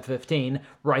interesting Fab 15.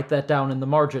 Write that down in the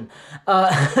margin.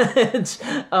 Although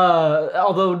not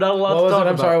a lot to talk about.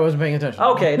 I'm sorry, I wasn't paying attention.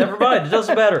 Okay, never mind. It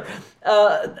doesn't matter.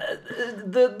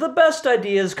 The best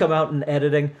ideas come out in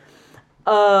editing.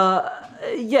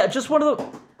 Just one of the...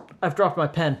 I've dropped my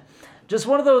pen. Just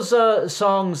one of those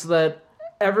songs that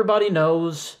everybody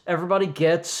knows, everybody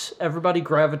gets, everybody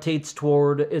gravitates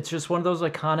toward. It's just one of those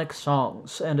iconic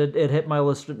songs, and it hit my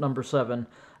list at number 7.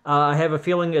 I have a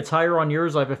feeling it's higher on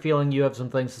yours. I have a feeling you have some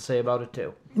things to say about it,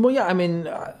 too. Well, yeah,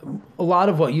 a lot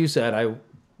of what you said I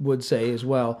would say as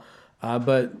well.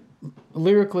 But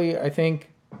lyrically, I think,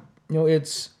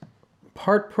 it's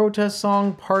part protest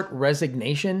song, part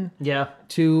resignation. Yeah.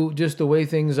 To just the way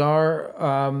things are.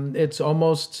 It's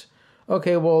almost...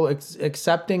 okay, well,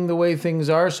 accepting the way things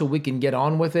are so we can get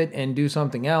on with it and do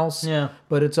something else. Yeah.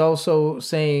 But it's also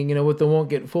saying, with the won't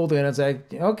get fooled in, it's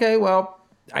like, okay, well,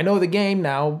 I know the game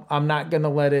now. I'm not going to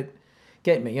let it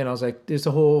get me. It's like, there's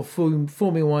a whole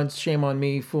fool me once, shame on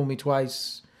me, fool me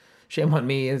twice, shame on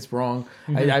me, it's wrong.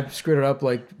 Mm-hmm. I screwed it up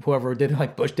like whoever did it,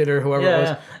 like Bush did it or whoever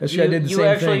it was. I did the same thing. You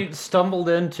actually stumbled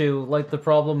into like the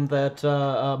problem that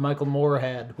Michael Moore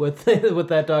had with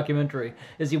that documentary,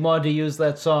 is he wanted to use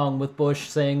that song with Bush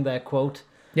saying that quote.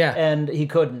 Yeah. And he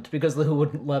couldn't because the Who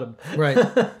wouldn't let him. Right.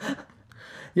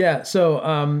 Yeah, so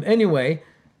anyway,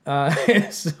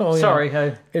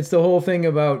 sorry. It's the whole thing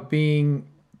about being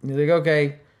like,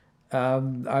 okay,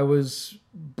 I was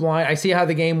blind. I see how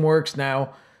the game works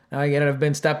now. I get it. I've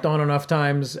been stepped on enough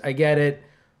times. I get it.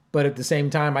 But at the same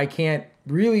time, I can't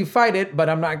really fight it, but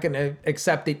I'm not going to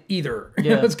accept it either.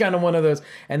 Yeah. It's kind of one of those.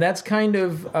 And that's kind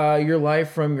of your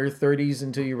life from your 30s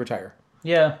until you retire.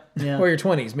 Yeah. Or your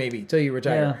 20s, maybe, till you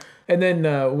retire. Yeah. And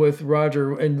then with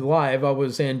Roger and Live, I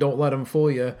was saying, don't let him fool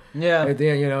you. Yeah. At the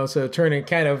end, so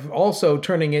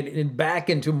turning it back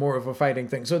into more of a fighting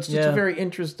thing. So it's just a very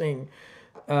interesting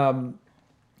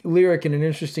lyric and an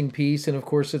interesting piece. And of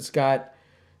course, it's got,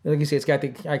 like you say, it's got the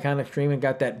iconic stream and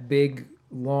got that big,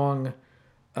 long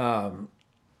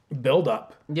build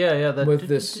up. Yeah. With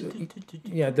this, the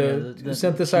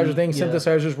synthesizer thing. Yeah.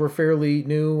 Synthesizers were fairly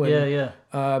new. And, yeah.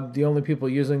 The only people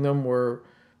using them were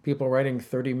people writing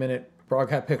 30-minute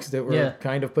broadcast picks that were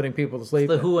kind of putting people to sleep.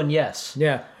 The Who and Yes.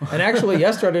 Yeah. And actually,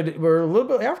 Yes were a little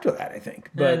bit after that, I think.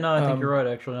 But, I think you're right,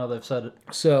 actually, now they've said it.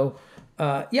 So,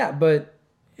 but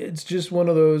it's just one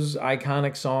of those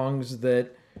iconic songs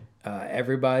that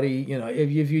everybody,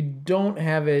 if you don't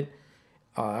have it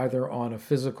either on a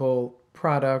physical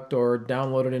product or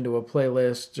download it into a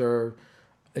playlist or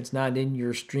it's not in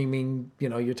your streaming,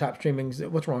 your top streamings,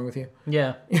 what's wrong with you?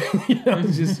 Yeah.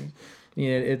 It's just...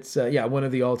 it's one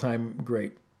of the all-time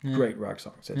great rock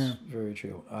songs. It's very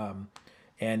true,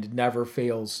 and never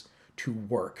fails to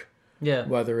work. Yeah,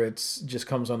 whether it's just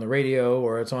comes on the radio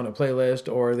or it's on a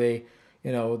playlist or they,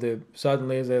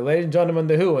 suddenly say, "Ladies and gentlemen,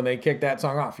 the Who," and they kick that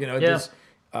song off.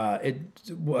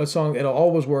 A song. It'll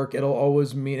always work. It'll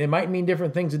always mean. It might mean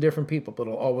different things to different people, but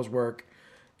it'll always work,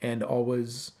 and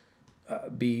always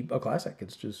be a classic.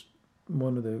 It's just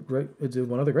one of the great. It's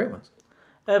one of the great ones.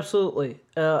 Absolutely.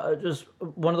 Just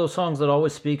one of those songs that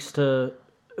always speaks to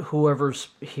whoever's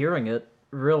hearing it,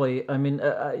 really. I mean,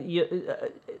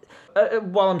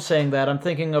 while I'm saying that, I'm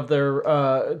thinking of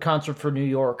their Concert for New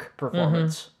York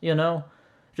performance,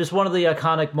 Just one of the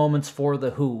iconic moments for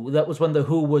The Who. That was when The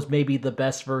Who was maybe the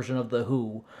best version of The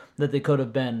Who that they could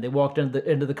have been. They walked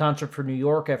into the Concert for New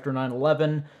York after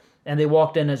 9/11, and they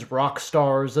walked in as rock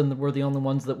stars, and were the only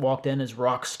ones that walked in as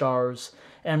rock stars,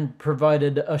 and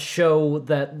provided a show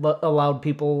that allowed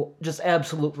people just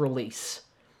absolute release.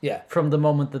 Yeah. From the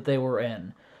moment that they were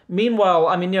in. Meanwhile,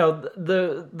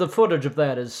 the footage of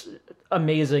that is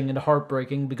amazing and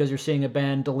heartbreaking because you're seeing a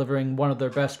band delivering one of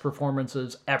their best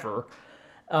performances ever.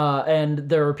 And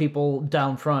there are people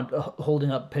down front holding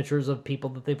up pictures of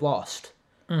people that they've lost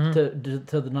to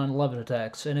the 9/11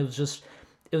 attacks. And it was just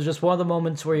one of the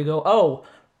moments where you go, oh,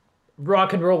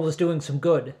 rock and roll is doing some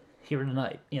good here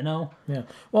tonight, you know? Yeah.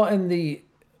 Well, and the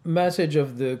message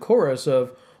of the chorus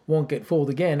of "Won't Get Fooled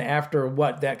Again" after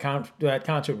what that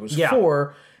concert was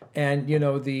for, and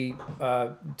the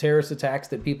terrorist attacks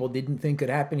that people didn't think could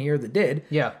happen here that did.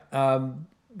 Yeah.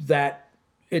 That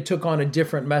it took on a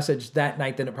different message that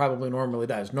night than it probably normally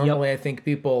does. Normally, I think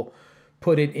people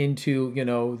put it into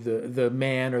the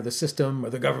man or the system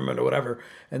or the government or whatever,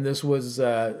 and this was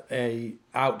a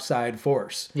outside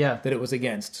force that it was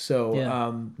against. So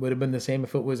would have been the same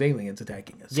if it was aliens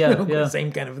attacking us.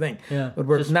 Same kind of thing. Would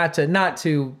work. Not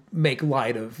to make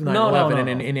light of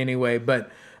 9/11 in any way,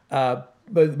 but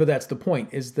that's the point.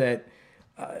 Is that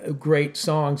great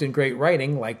songs and great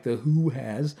writing, like the Who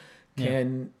has,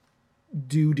 can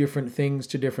do different things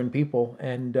to different people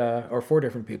and or for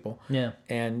different people.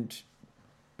 And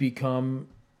become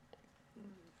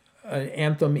an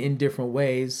anthem in different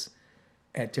ways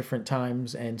at different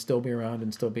times and still be around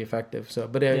and still be effective. So,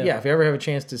 but if you ever have a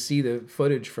chance to see the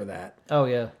footage for that,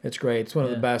 it's great. It's one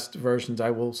of the best versions.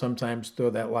 I will sometimes throw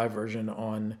that live version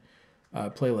on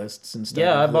playlists and stuff.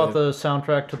 Yeah, I bought the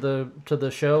soundtrack to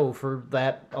the show for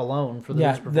that alone. For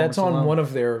the that's on alone.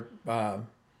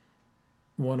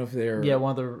 One of their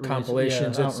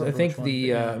compilations. I think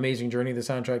the Amazing Journey, the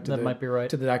soundtrack to might be right.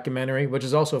 to the documentary, which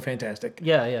is also fantastic.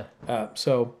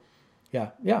 So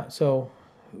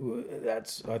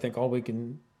that's I think all we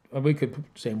can. We could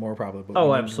say more probably.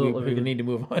 But absolutely. We need to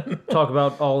move on. Talk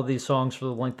about all of these songs for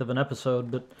the length of an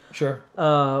episode, but sure.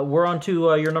 We're on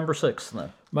to your number 6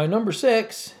 then. My number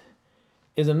 6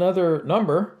 is another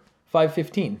number,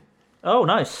 515. Oh,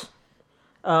 nice.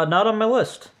 Not on my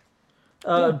list.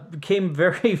 Came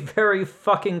very, very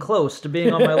fucking close to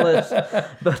being on my list,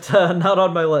 but not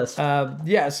on my list.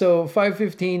 So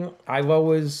 515, I've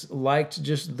always liked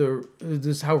just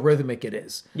this how rhythmic it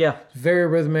is. Yeah. Very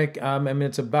rhythmic.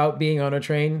 It's about being on a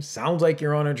train. Sounds like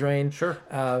you're on a train. Sure.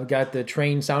 Got the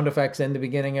train sound effects in the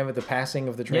beginning of it, the passing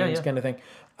of the trains kind of thing.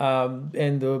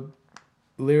 And the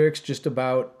lyrics just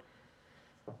about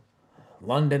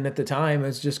London at the time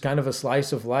is just kind of a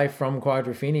slice of life from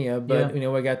Quadrophenia, but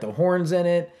we got the horns in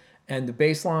it and the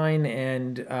bass line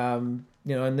and and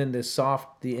then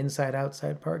the inside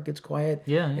outside part gets quiet.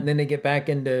 And then they get back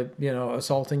into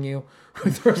assaulting you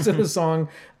with the rest of the song.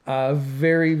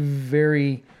 Very,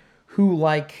 very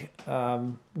Who-like,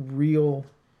 real.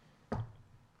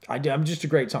 I'm just a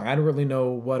great song. I don't really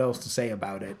know what else to say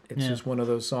about it. It's just one of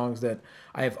those songs that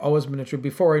I have always been interested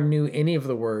before I knew any of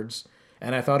the words.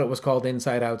 And I thought it was called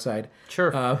Inside Outside.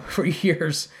 Sure. For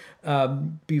years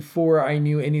before I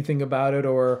knew anything about it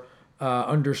or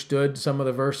understood some of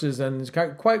the verses, and it's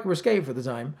quite risque for the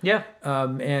time. Yeah.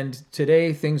 And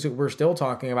today, things that we're still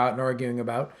talking about and arguing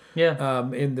about.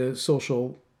 In the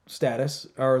social status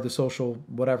or the social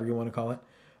whatever you want to call it.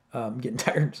 I'm getting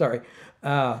tired. Sorry.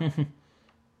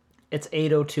 It's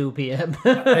 8:02 p.m.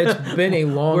 It's been a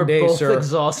long day, sir. We're both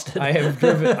exhausted. I have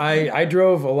driven. I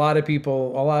drove a lot of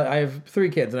people. I have 3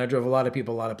 kids, and I drove a lot of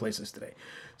people a lot of places today.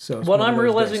 So what I'm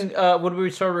realizing when we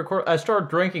started recording, I started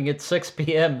drinking at 6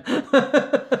 p.m.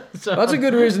 So that's a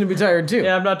good reason to be tired too.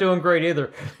 Yeah, I'm not doing great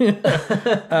either.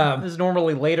 It's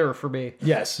normally later for me.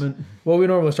 Yes. Well, we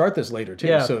normally start this later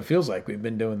too, so it feels like we've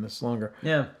been doing this longer.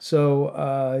 Yeah. So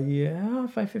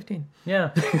 5:15. Yeah.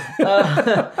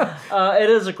 It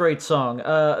is a great song.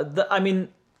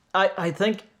 I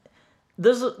think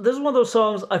this is one of those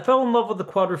songs. I fell in love with the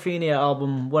Quadrophenia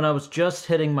album when I was just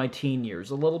hitting my teen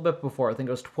years, a little bit before. I think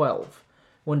I was 12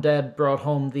 when Dad brought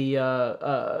home the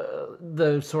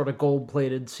sort of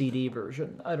gold-plated CD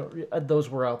version.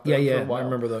 Those were out there for a while. I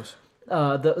remember those.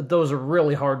 Those are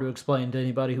really hard to explain to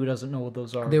anybody who doesn't know what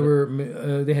those are.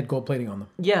 They had gold plating on them.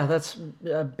 Yeah, that's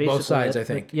basically both sides, I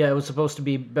think. Yeah, it was supposed to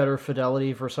be better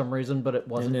fidelity for some reason, but it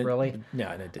wasn't really.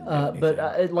 Yeah, and it didn't.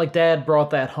 But Dad brought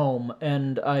that home,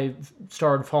 and I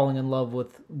started falling in love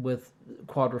with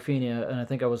Quadrophenia, and I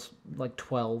think I was like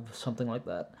 12, something like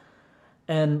that.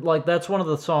 And that's one of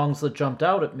the songs that jumped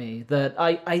out at me, that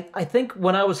I think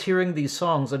when I was hearing these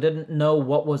songs, I didn't know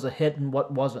what was a hit and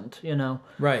what wasn't,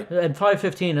 Right. And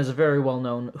 515 is a very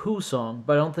well-known Who song,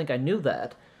 but I don't think I knew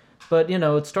that. But,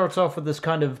 it starts off with this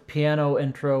kind of piano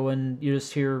intro, and you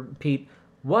just hear Pete,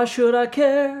 "Why should I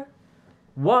care?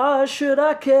 Why should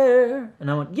I care?"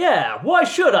 And I went, "Yeah, why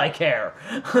should I care?"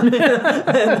 And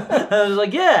I was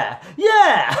like, yeah,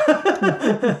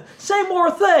 say more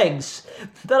things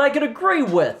that I could agree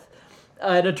with.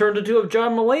 And it turned into a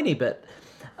John Mulaney bit,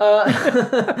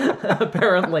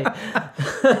 apparently.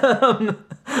 I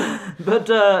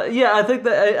think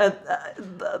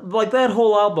that that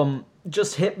whole album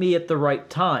just hit me at the right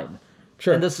time.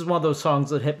 Sure. And this is one of those songs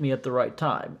that hit me at the right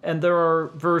time. And there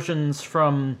are versions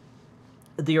from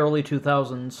the early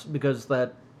 2000s, because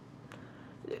that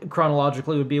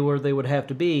chronologically would be where they would have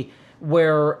to be,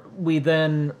 where we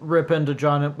then rip into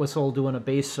John Entwistle doing a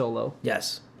bass solo.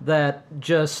 Yes. That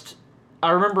just...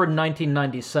 I remember in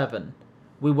 1997,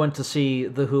 we went to see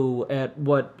The Who at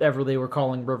whatever they were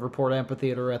calling Riverport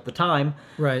Amphitheater at the time.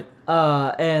 Right.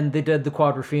 And they did the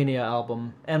Quadrophenia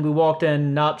album. And we walked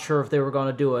in not sure if they were going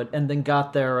to do it, and then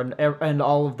got there, and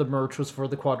all of the merch was for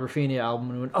the Quadrophenia album.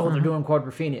 And we went, oh, they're doing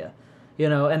Quadrophenia. You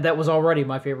know, and that was already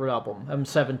my favorite album. I'm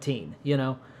 17, you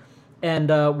know. And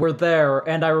we're there,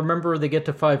 and I remember they get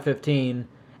to 5:15,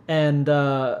 and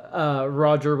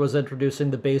Roger was introducing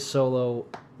the bass solo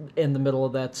in the middle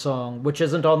of that song, which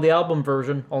isn't on the album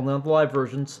version, only on the live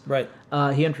versions. Right.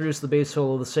 He introduced the bass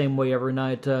solo the same way every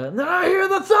night. Then I hear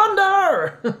the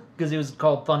thunder! Because he was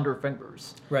called Thunder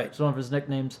Fingers. Right. It's one of his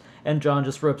nicknames. And John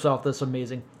just rips off this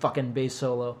amazing fucking bass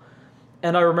solo.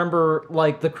 And I remember,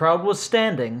 like, the crowd was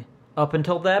standing up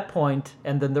until that point,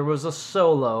 and then there was a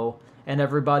solo, and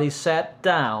everybody sat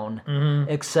down,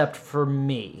 except for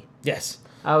me. Yes.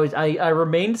 I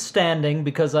remained standing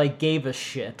because I gave a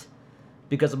shit,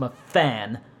 because I'm a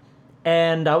fan,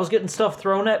 and I was getting stuff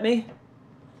thrown at me.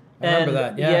 I remember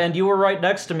that, yeah. And you were right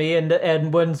next to me,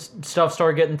 and when stuff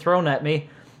started getting thrown at me,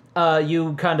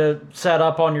 you kind of sat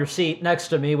up on your seat next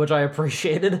to me, which I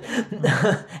appreciated,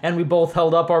 and we both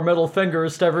held up our middle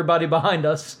fingers to everybody behind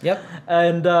us. Yep.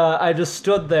 And I just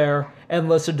stood there and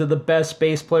listened to the best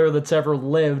bass player that's ever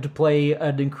lived play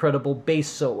an incredible bass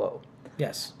solo.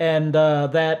 Yes. And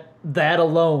that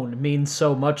alone means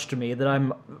so much to me that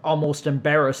I'm almost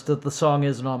embarrassed that the song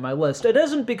isn't on my list. It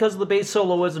isn't because the bass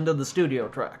solo isn't in the studio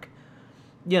track.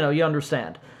 You know, you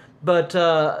understand. But,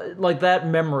 like, that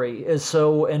memory is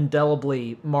so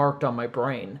indelibly marked on my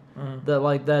brain that,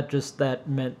 like, that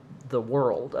meant the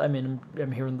world. I mean,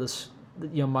 I'm hearing this,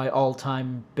 you know, my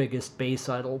all-time biggest bass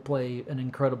idol play an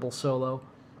incredible solo.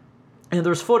 And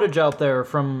there's footage out there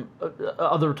from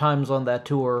other times on that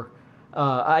tour.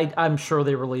 I'm sure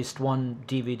they released one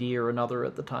DVD or another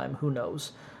at the time. Who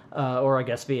knows? Or I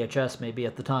guess VHS maybe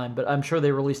at the time. But I'm sure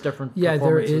they released different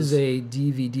performances. There is a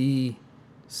DVD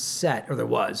set, or there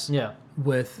was. Yeah.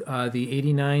 With the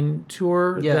 89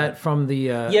 tour, that from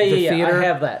the I theater.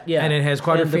 have that, yeah. And it has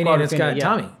Quadrophenia, and it's got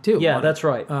Tommy, too. Yeah, that's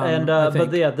right.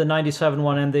 The 97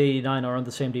 one and the 89 are on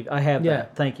the same DVD. I have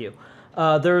that, thank you.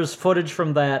 There's footage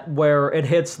from that where it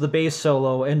hits the bass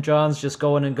solo, and John's just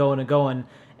going and going and going,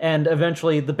 and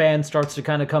eventually the band starts to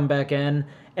kind of come back in,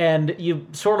 and you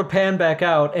sort of pan back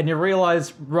out, and you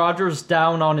realize Roger's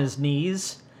down on his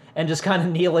knees, and just kind of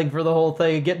kneeling for the whole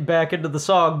thing and getting back into the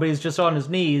song, but he's just on his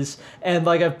knees. And,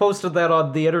 like, I've posted that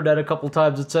on the internet a couple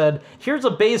times. It said, here's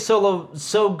a bass solo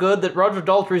so good that Roger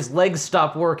Daltrey's legs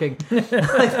stopped working. Like,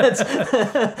 that's,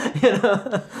 you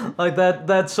know, like,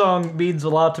 that song means a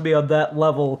lot to me on that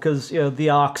level, because, you know, the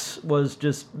Ox was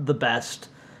just the best.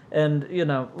 And, you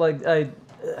know, like,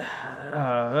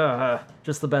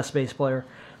 just the best bass player.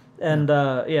 And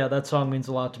that song means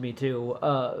a lot to me too.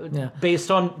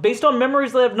 Based on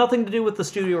memories that have nothing to do with the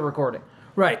studio recording.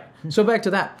 Right. So back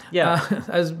to that. Yeah.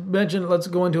 As mentioned, let's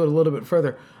go into it a little bit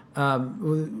further.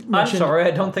 I'm sorry,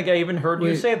 I don't think I even heard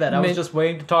you say that. I was just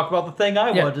waiting to talk about the thing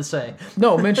I wanted to say.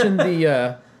 No, mention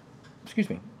the.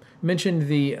 Mention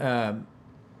the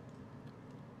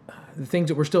things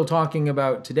that we're still talking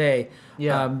about today.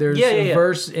 Yeah. There's a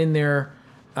verse in there.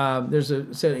 There's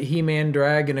a He-Man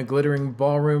drag in a glittering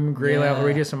ballroom, gray lateral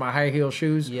radius, and my high heel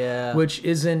shoes. Yeah. Which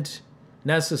isn't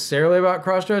necessarily about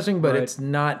cross-dressing, but it's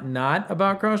not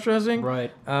about cross-dressing.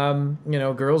 Right. You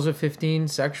know, girls of 15,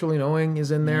 sexually knowing is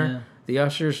in there. Yeah. The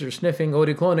ushers are sniffing eau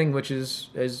de cloning, which is,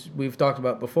 as we've talked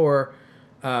about before,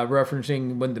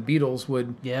 referencing when the Beatles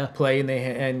would play,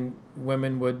 and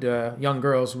women would, young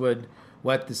girls would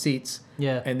wet the seats.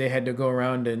 Yeah. And they had to go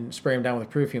around and spray them down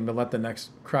with perfume to let the next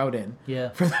crowd in. Yeah.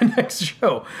 For the next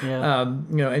show. Yeah.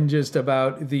 You know, and just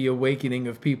about the awakening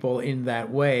of people in that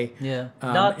way. Yeah.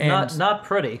 Not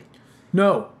pretty.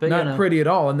 No, but, not pretty at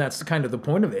all. And that's kind of the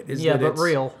point of it. Is that but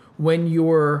real. When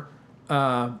you're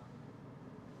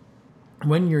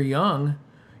young,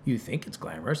 you think it's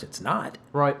glamorous. It's not.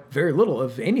 Right. Very little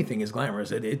of anything is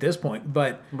glamorous at this point.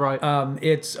 But right.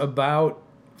 It's about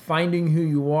finding who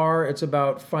you are. It's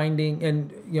about finding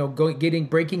and, you know,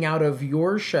 breaking out of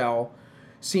your shell,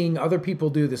 seeing other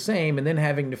people do the same, and then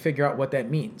having to figure out what that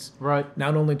means. Right.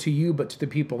 Not only to you, but to the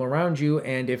people around you.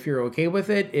 And if you're okay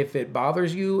with it, if it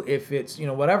bothers you, if it's, you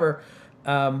know, whatever.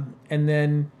 And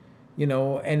then, you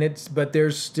know, but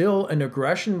there's still an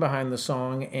aggression behind the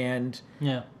song, and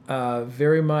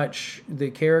very much the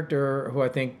character who I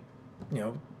think, you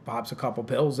know, pops a couple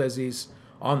pills as he's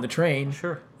on the train.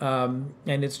 Sure. And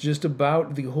it's just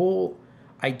about the whole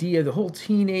idea, the whole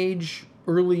teenage,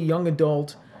 early young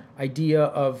adult idea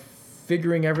of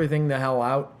figuring everything the hell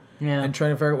out and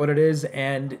trying to figure out what it is.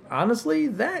 And honestly,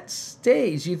 that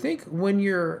stays. You think when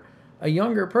you're a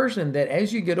younger person that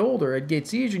as you get older, it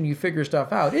gets easier and you figure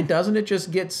stuff out. It doesn't.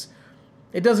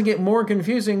 It doesn't get more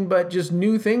confusing, but just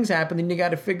new things happen, and you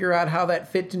got to figure out how that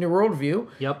fits in your worldview.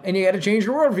 Yep. And you got to change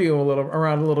your worldview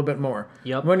around a little bit more.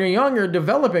 Yep. When you're younger,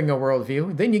 developing a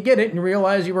worldview, then you get it and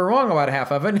realize you were wrong about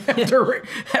half of it and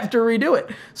have to redo it.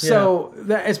 So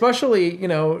that, especially,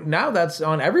 now that's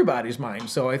on everybody's mind.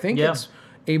 So I think it's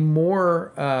a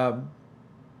more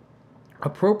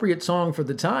appropriate song for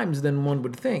the times than one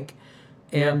would think.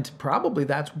 And probably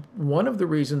that's one of the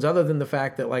reasons, other than the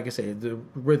fact that, like I say, the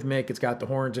rhythmic, it's got the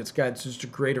horns, it's just a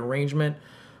great arrangement.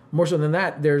 More so than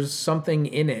that, there's something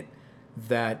in it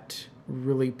that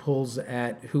really pulls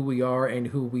at who we are and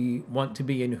who we want to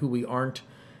be and who we aren't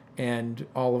and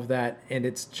all of that. And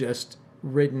it's just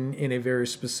written in a very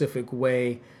specific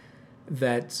way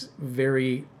that's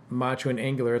very macho and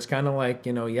angular. It's kind of like,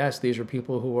 yes, these are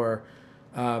people who are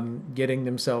getting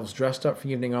themselves dressed up for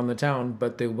evening on the town,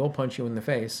 but they will punch you in the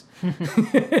face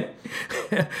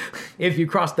if you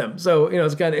cross them. So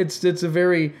it's a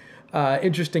very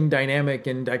interesting dynamic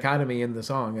and dichotomy in the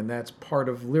song, and that's part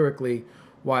of lyrically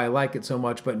why I like it so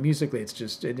much. But musically, it's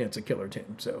a killer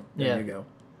tune. So there you go.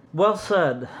 Well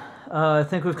said. I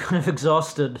think we've kind of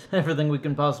exhausted everything we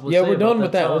can possibly say. Yeah, we're done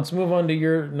with that. Song. Let's move on to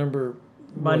your number.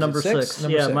 My number six.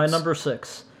 My number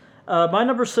six. My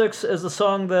number six is a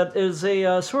song that is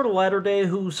a sort of latter-day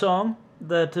Who song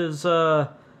that is one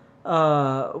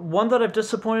that I've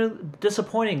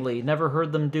disappointingly never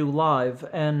heard them do live,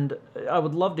 and I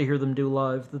would love to hear them do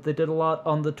live. That they did a lot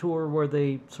on the tour where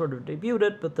they sort of debuted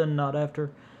it, but then not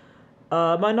after.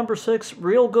 My number six,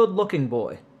 Real Good Looking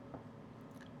Boy.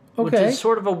 Okay. Which is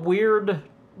sort of a weird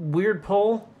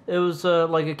pull. It was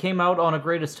like it came out on a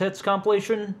greatest hits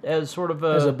compilation as sort of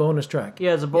as a bonus track.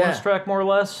 Yeah, as a bonus track more or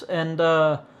less, and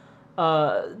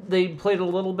they played a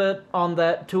little bit on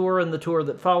that tour and the tour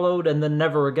that followed, and then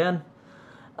never again.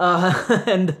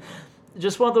 And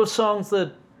just one of those songs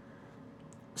that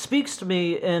speaks to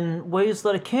me in ways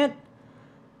that I can't.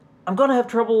 I'm gonna have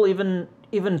trouble even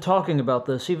talking about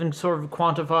this, even sort of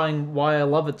quantifying why I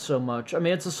love it so much. I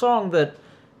mean, it's a song that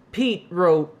Pete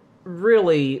wrote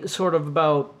really sort of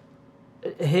about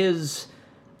his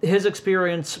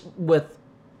experience with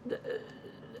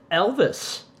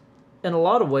Elvis in a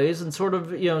lot of ways, and sort of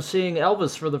seeing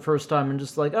Elvis for the first time and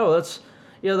just like, oh,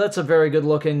 that's a very good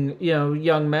looking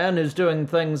young man who's doing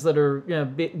things that are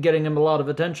getting him a lot of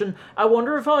attention. I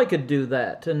wonder if I could do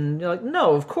that. And you're like,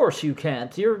 no, of course you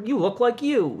can't. You look like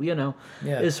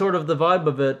is sort of the vibe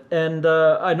of it. And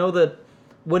I know that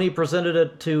when he presented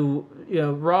it to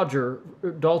Roger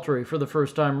Daltrey for the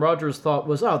first time, Roger's thought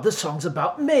was, "Oh, this song's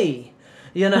about me,"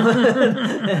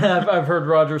 I've heard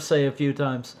Roger say a few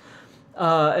times,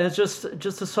 and it's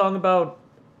just a song about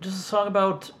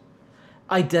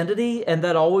identity, and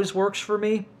that always works for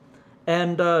me,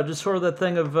 and just sort of that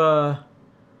thing of,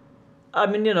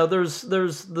 there's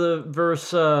the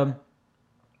verse.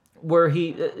 Where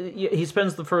he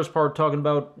spends the first part talking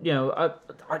about,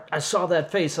 I saw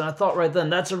that face and I thought right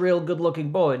then, that's a real good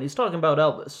looking boy, and he's talking about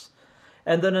Elvis.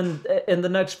 And then in the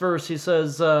next verse he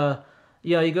says,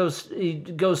 he goes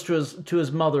to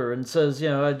his mother and says,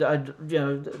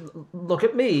 look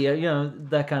at me,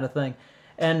 that kind of thing.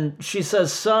 And she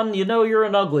says, son, you're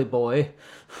an ugly boy.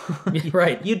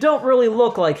 Right. You don't really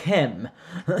look like him.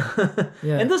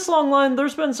 In this long line,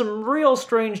 there's been some real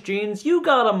strange genes. You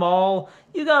got them all.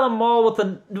 You got them all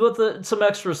with some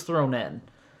extras thrown in.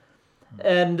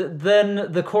 And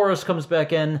then the chorus comes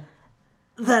back in.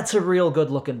 That's a real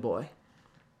good-looking boy.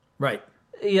 Right.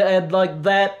 Yeah, and like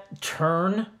that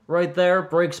turn right there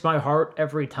breaks my heart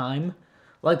every time.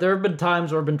 Like, there have been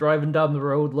times where I've been driving down the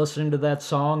road listening to that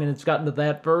song, and it's gotten to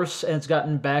that verse, and it's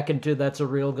gotten back into that's a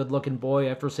real good-looking boy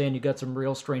after saying you got some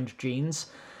real strange genes.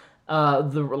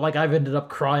 I've ended up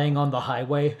crying on the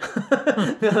highway.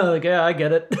 Like, yeah, I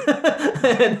get it.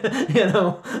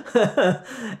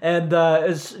 And,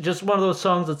 it's just one of those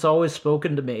songs that's always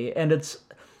spoken to me, and it's,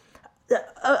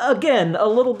 again, a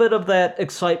little bit of that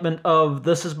excitement of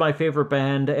this is my favorite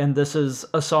band, and this is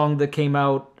a song that came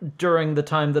out during the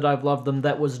time that I've loved them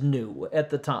that was new at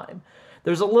the time.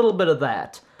 There's a little bit of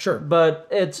that. Sure. But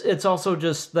it's also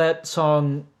just that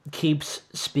song keeps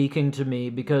speaking to me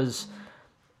because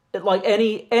like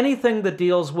anything that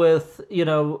deals with,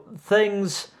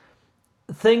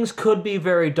 things could be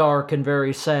very dark and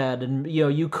very sad, and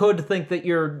you could think that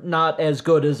you're not as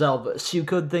good as Elvis. You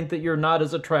could think that you're not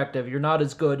as attractive, you're not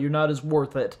as good, you're not as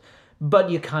worth it, but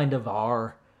you kind of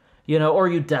are. or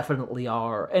You Definitely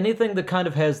Are. Anything that kind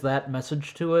of has that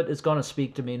message to it is going to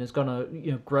speak to me and is going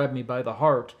to, grab me by the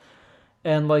heart.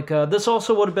 And, this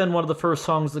also would have been one of the first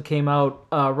songs that came out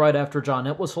right after John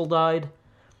Entwistle died.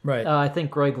 Right. I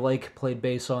think Greg Lake played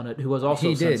bass on it, who has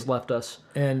also since left us.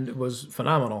 And was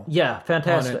phenomenal. Yeah,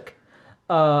 fantastic.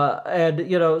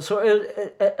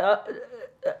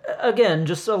 Again,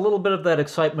 just a little bit of that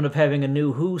excitement of having a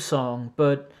new Who song,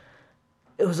 but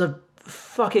it was a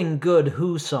fucking good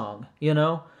Who song,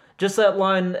 Just that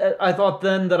line, I thought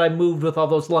then that I moved with all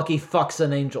those lucky fucks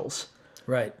and angels.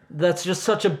 Right. That's just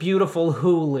such a beautiful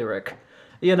Who lyric.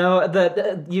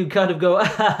 That you kind of go,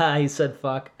 he said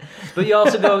fuck. But you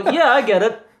also go, yeah, I get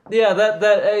it. Yeah, that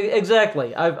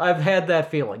exactly. I've had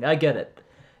that feeling. I get it.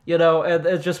 And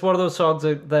it's just one of those songs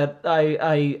that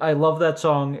I love that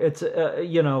song. It's,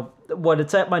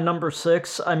 it's at my number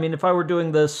 6. I mean, if I were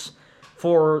doing this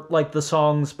for, the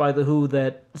songs by The Who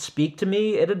that speak to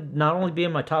me, it'd not only be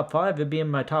in my top 5, it'd be in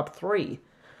my top 3.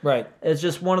 Right. It's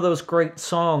just one of those great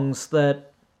songs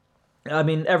that, I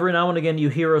mean, every now and again you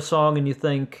hear a song and you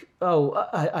think,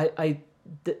 oh,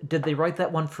 did they write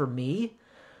that one for me?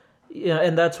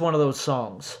 And that's one of those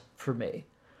songs for me.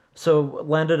 So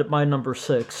landed at my number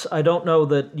 6. I don't know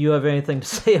that you have anything to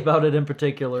say about it in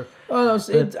particular. Oh, no,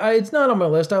 it's not on my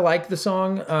list. I like the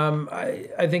song.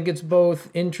 I think it's both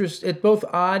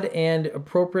odd and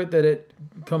appropriate that it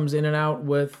comes in and out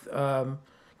with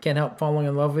Can't Help Falling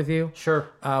in Love with You. Sure.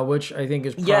 Which I think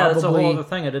is probably... Yeah, that's a whole other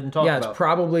thing I didn't talk about. Yeah, it's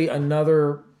probably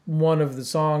another one of the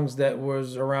songs that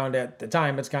was around at the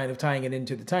time. It's kind of tying it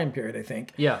into the time period, I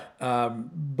think. Yeah.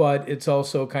 But it's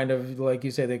also kind of, like you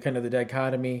say, the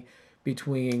dichotomy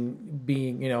between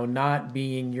being, not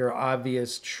being your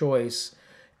obvious choice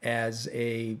as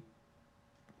a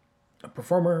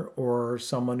performer or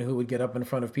someone who would get up in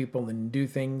front of people and do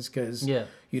things because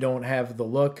you don't have the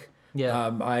look.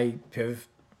 Yeah. I have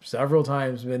several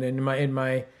times been in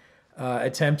my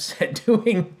attempts at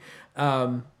doing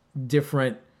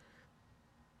different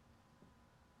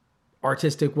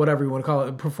artistic, whatever you want to call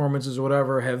it, performances or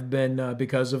whatever, have been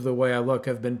because of the way I look,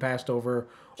 have been passed over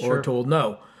or told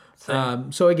no.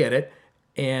 So I get it,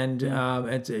 and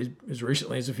it's as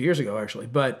recently as a few years ago, actually.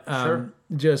 But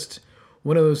just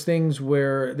one of those things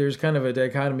where there's kind of a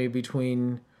dichotomy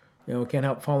between, Can't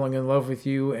Help Falling in Love with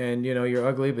You and, you're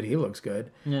ugly, but he looks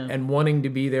good, and wanting to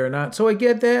be there or not. So I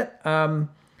get that.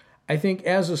 I think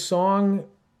as a song,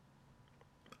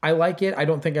 I like it. I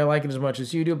don't think I like it as much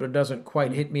as you do, but it doesn't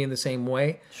quite hit me in the same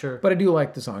way. Sure. But I do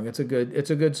like the song. It's a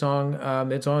good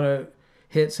song. It's on a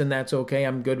hits, and that's okay.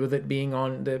 I'm good with it being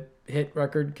on the hit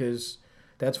record because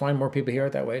that's fine. More people hear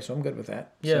it that way, so I'm good with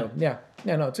that. Yeah. So, yeah.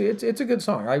 No, it's a good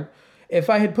song. If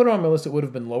I had put it on my list, it would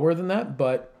have been lower than that,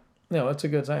 but it's a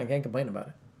good song. I can't complain about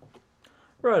it.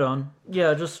 Right on.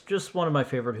 Yeah, just one of my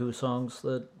favorite Who songs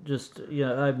that just,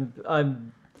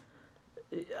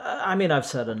 I mean, I've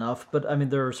said enough, but I mean,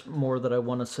 there's more that I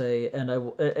want to say,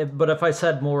 but if I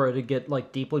said more, it'd get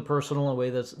deeply personal in a way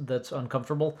that's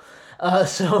uncomfortable.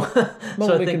 So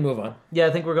we can move on. Yeah,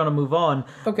 I think we're going to move on.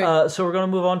 Okay. So we're going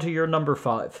to move on to your number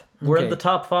 5. We're in the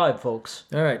top 5, folks.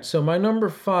 All right. So my number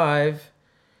 5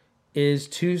 is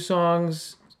 2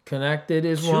 songs. Connected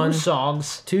is one. 2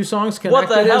 songs. 2 songs connected.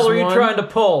 What the hell are you one. trying to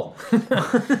pull?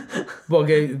 Well,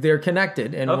 okay, they're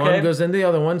connected, and one goes into the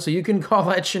other one, so you can call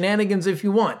that shenanigans if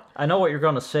you want. I know what you're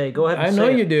going to say. Go ahead and say I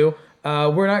know it. you do.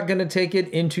 We're not going to take it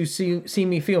into See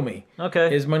Me, Feel Me.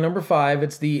 Okay. Is my number 5.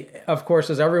 It's of course,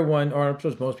 as everyone, or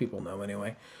as most people know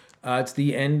anyway, it's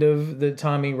the end of the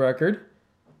Tommy record.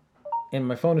 And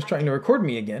my phone is trying to record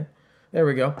me again. There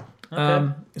we go.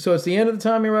 Okay. So it's the end of the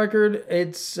Tommy record.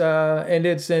 It's and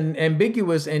it's an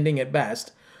ambiguous ending at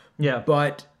best. Yeah.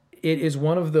 But it is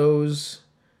one of those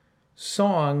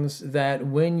songs that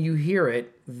when you hear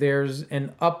it, there's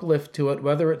an uplift to it,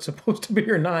 whether it's supposed to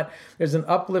be or not. There's an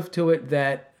uplift to it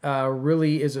that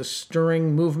really is a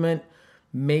stirring movement,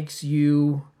 makes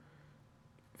you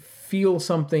feel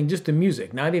something, just the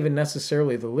music, not even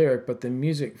necessarily the lyric, but the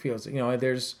music feels,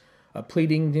 there's a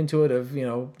pleading into it of,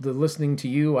 the listening to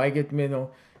you, I get, and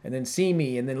then see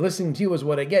me, and then listening to you is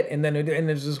what I get. And then and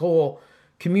there's this whole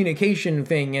communication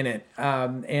thing in it.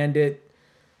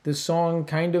 The song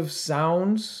kind of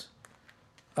sounds,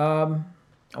 I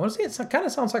want to say it kind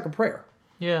of sounds like a prayer.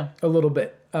 Yeah. A little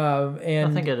bit. And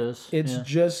I think it is. It's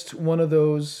just one of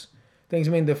those things.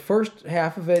 I mean, the first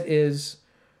half of it is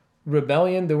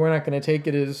rebellion, that we're not going to take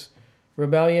it as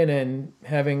rebellion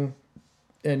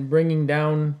and bringing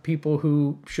down people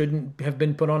who shouldn't have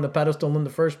been put on the pedestal in the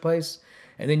first place.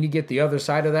 And then you get the other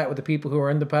side of that with the people who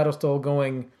are in the pedestal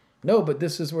going, no, but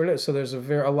this is where it is. So there's a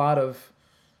lot of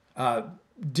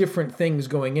different things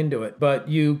going into it. But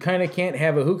you kind of can't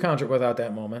have a Who concert without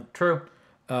that moment. True.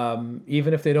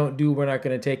 Even if they don't do We're Not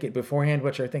Going to Take It beforehand,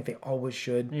 which I think they always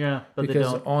should. Yeah, but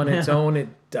because they don't. On its own, it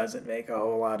doesn't make a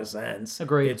whole lot of sense.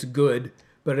 Agreed. It's good,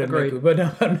 but it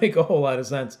doesn't make a whole lot of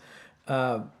sense.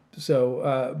 So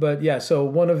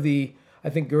one of the, I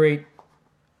think, great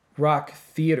rock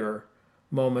theater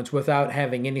moments without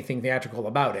having anything theatrical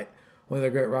about it. One of the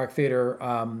great rock theater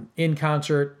in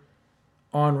concert,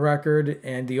 on record,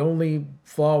 and the only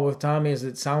flaw with Tommy is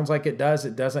it sounds like it does.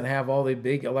 It doesn't have all the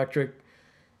big electric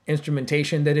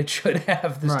instrumentation that it should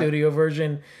have, the studio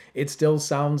version. It still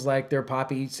sounds like their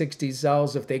poppy 60s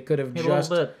selves if they could have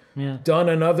just done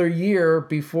another year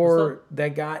before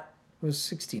it was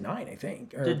 69, I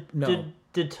think.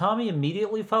 Did Tommy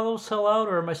immediately follow Sell Out,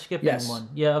 or am I skipping one?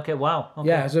 Yeah, okay, wow. Okay.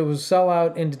 Yeah, so it was Sell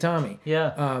Out into Tommy.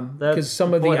 Yeah. Because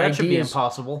some of the ideas... that should be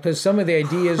impossible. Because some of the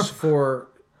ideas for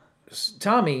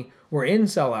Tommy were in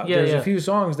Sell Out. There's a few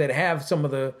songs that have some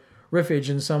of the riffage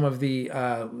and some of the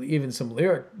even some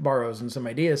lyric borrows and some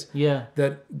ideas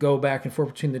that go back and forth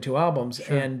between the two albums.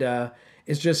 Sure. And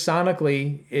it's just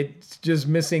sonically, it's just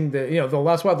missing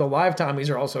that's why the live Tommies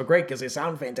are also great, because they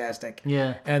sound fantastic.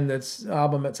 Yeah. And this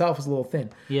album itself is a little thin.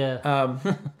 Yeah.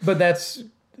 But that's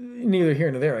neither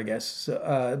here nor there, I guess.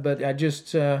 So, but I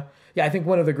just, I think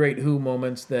one of the great Who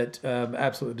moments that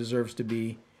absolutely deserves to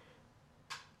be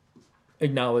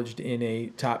acknowledged in a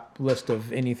top list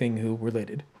of anything Who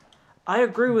related. I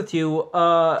agree with you.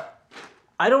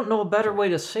 I don't know a better way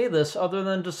to say this other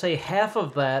than to say half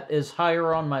of that is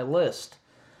higher on my list.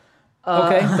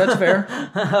 Okay, that's fair.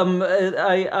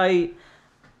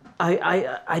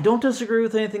 I don't disagree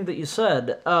with anything that you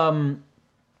said. Well,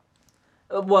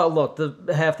 look,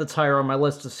 the half that's higher on my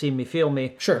list is See Me, Feel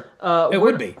Me. Sure, it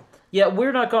would be. Yeah,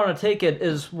 We're Not Gonna Take It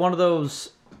is one of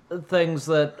those things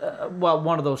that,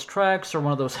 one of those tracks or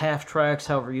one of those half tracks,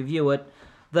 however you view it,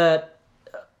 that,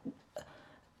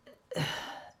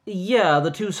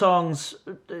 the two songs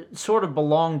sort of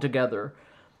belong together.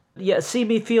 Yeah, See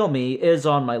Me, Feel Me is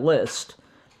on my list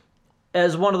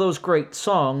as one of those great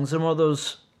songs and one of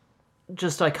those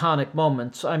just iconic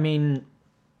moments. I mean,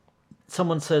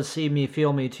 someone says See Me,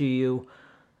 Feel Me to you,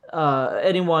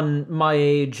 anyone my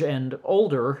age and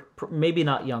older, maybe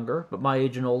not younger, but my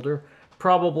age and older,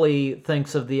 probably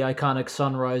thinks of the iconic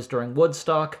sunrise during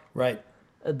Woodstock. Right.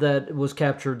 That was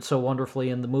captured so wonderfully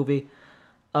in the movie.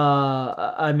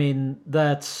 I mean,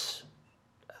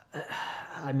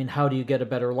 how do you get a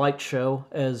better light show,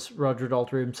 as Roger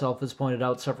Daltrey himself has pointed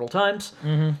out several times?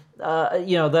 Mm-hmm.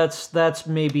 That's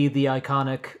maybe the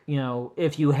iconic,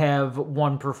 if you have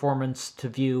one performance to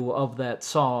view of that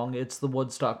song, it's the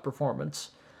Woodstock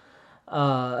performance.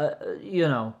 That's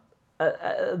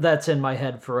in my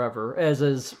head forever, as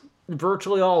is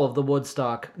virtually all of the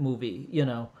Woodstock movie,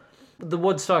 The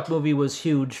Woodstock movie was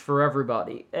huge for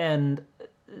everybody, and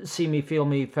See Me, Feel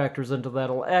Me factors into that.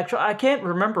 Actually, I can't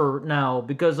remember now,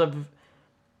 because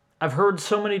I've heard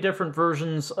so many different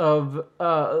versions of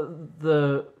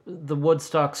the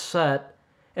Woodstock set.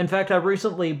 In fact, I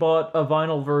recently bought a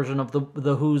vinyl version of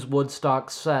the Who's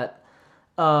Woodstock set.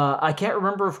 I can't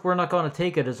remember if We're Not Gonna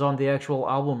Take It is on the actual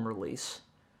album release,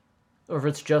 or if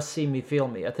it's just See Me, Feel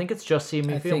Me. I think it's just See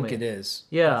Me, Feel Me. I think it is.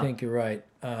 Yeah. I think you're right.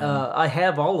 I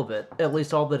have all of it, at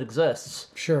least all that exists.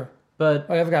 Sure. But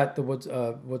I've got the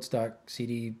Woodstock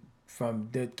CD Who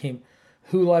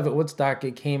Live at Woodstock.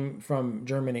 It came from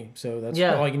Germany, so that's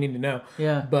all you need to know.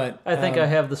 Yeah. But I think I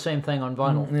have the same thing on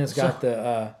vinyl. And it's got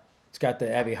the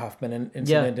Abby Hoffman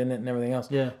incident in it and everything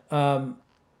else. Yeah.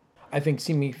 I think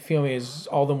See Me, Feel Me is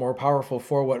all the more powerful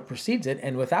for what precedes it,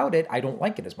 and without it, I don't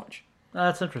like it as much.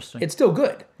 That's interesting. It's still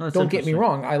good. Don't get me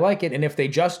wrong. I like it, and if they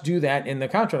just do that in the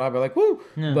concert, I'll be like, woo!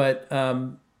 Yeah. But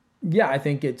I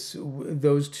think it's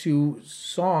those two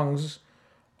songs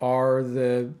are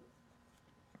the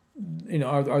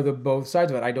are the both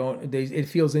sides of it. It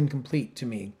feels incomplete to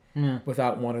me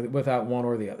without one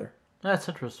or the other. That's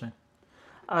interesting.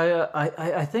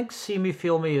 I think See Me,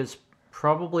 Feel Me is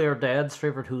probably our dad's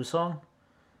favorite Who song.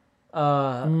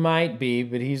 Might be,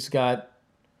 but he's got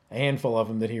a handful of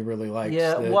them that he really likes.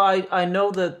 Yeah, well, I know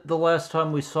that the last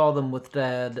time we saw them with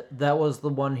Dad, that was the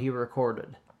one he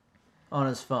recorded on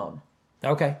his phone.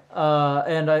 Okay.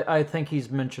 And I think he's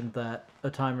mentioned that a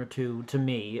time or two to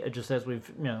me, just as we've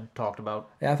talked about.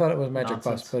 Yeah, I thought it was Magic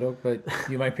Bus, but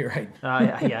you might be right.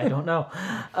 I don't know.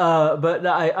 But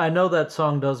I know that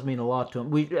song does mean a lot to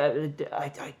him.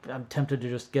 I'm tempted to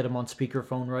just get him on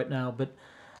speakerphone right now, but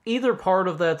either part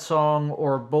of that song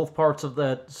or both parts of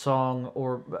that song,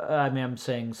 or I mean, I'm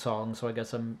saying song, so I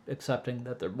guess I'm accepting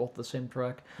that they're both the same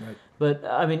track. Right. But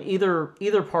I mean,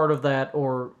 either part of that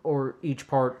or each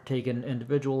part taken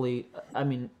individually, I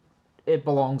mean, it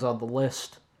belongs on the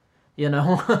list. You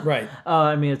know, Right.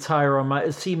 I mean, it's higher on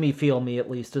my "See Me, Feel Me" at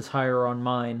least is higher on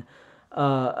mine.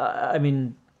 I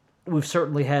mean, we've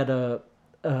certainly had a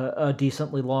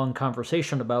decently long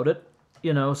conversation about it.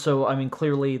 You know, so I mean,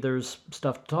 clearly there's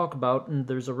stuff to talk about, and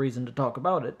there's a reason to talk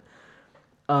about it.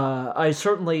 I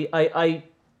certainly I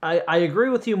agree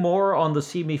with you more on the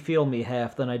 "See Me, Feel Me"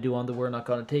 half than I do on the "We're Not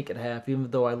Gonna Take It" half, even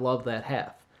though I love that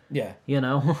half. Yeah. You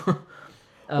know.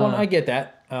 Well, I get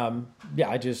that.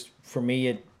 Yeah, for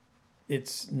me,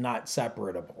 it's not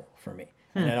separable for me,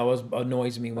 and it always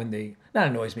annoys me when not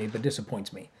annoys me, but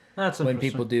disappoints me. That's when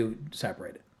people do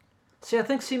separate it. See, I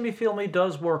think "See Me, Feel Me"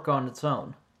 does work on its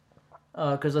own.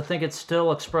 Because I think it's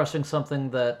still expressing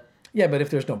something that... Yeah, but if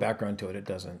there's no background to it, it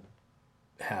doesn't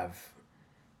have...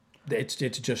 It's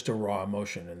just a raw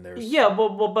emotion, and there's... Yeah,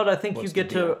 but I think you get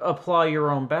to apply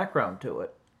your own background to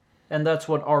it. And that's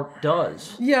what art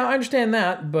does. Yeah, I understand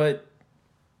that, but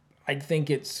I think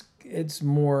it's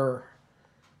more...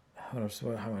 How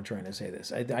am I trying to say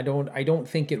this? I don't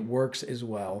think it works as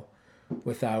well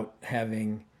without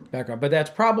having background. But that's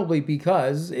probably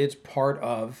because it's part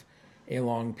of a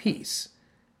long piece.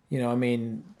 You know, I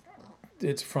mean,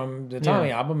 it's from the Tommy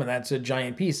album, and that's a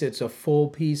giant piece. It's a full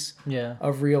piece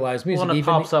of realized music. Well, and it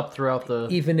pops up throughout the...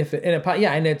 Even if it...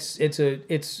 And it's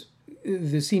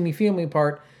the "See Me, Feel Me"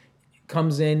 part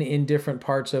comes in different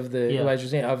parts of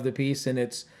the of the piece, and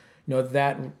it's, you know,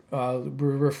 that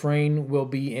refrain will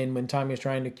be in when Tommy's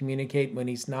trying to communicate, when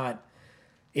he's not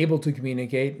able to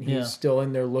communicate. He's still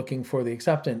in there looking for the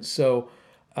acceptance. So...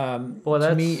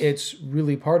 to me, it's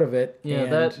really part of it. Yeah,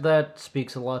 and that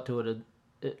speaks a lot to it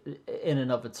in and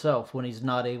of itself. When he's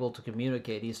not able to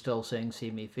communicate, he's still saying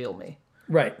 "See me, feel me."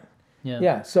 Right. Yeah.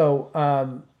 Yeah.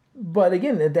 So, but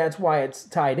again, that's why it's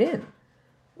tied in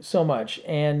so much.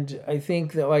 And I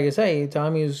think that, like I say,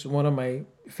 Tommy is one of my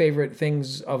favorite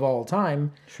things of all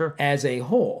time. Sure. As a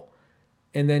whole,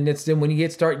 and then when you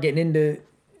start getting into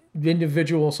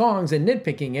individual songs and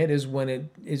nitpicking it is when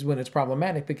it's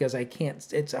problematic, because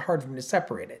it's hard for me to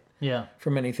separate it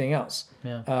from anything else.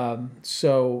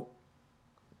 So,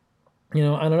 you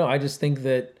know, I don't know, I just think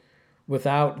that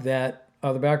without that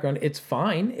other background, it's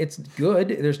fine, it's good,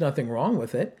 there's nothing wrong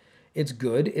with it, it's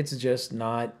good, it's just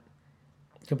not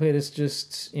complete. It's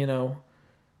just, you know,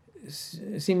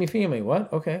 "See Me, Feel Me,"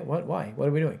 what? Okay, what? Why? What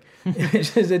are we doing?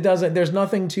 It doesn't, there's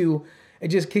nothing to... It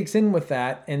just kicks in with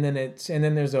that, and then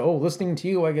there's listening to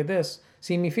you, I get this.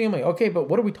 "See Me, Feel Me." Okay, but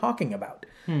what are we talking about?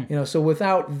 You know, so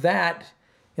without that,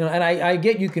 you know, and I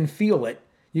get you can feel it.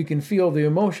 You can feel the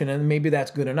emotion, and maybe that's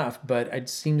good enough, but it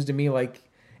seems to me like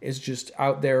it's just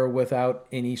out there without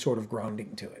any sort of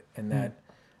grounding to it. And that,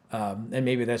 and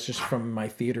maybe that's just from my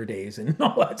theater days and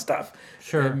all that stuff.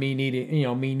 Sure. And me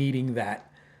needing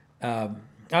that. I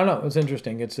don't know. It's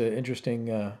interesting. It's an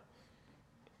interesting...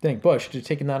 thing. Boy, I should have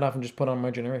taken that off and just put on My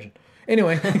Generation.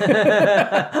 Anyway.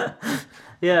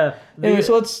 Yeah. Anyway,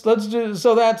 so let's do...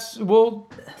 So we'll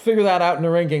figure that out in the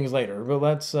rankings later. But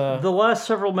let's... The last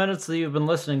several minutes that you've been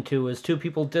listening to is two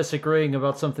people disagreeing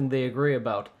about something they agree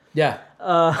about. Yeah.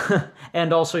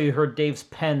 And also you heard Dave's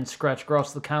pen scratch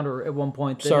across the counter at one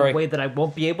point in Sorry. a way that I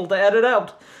won't be able to edit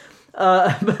out.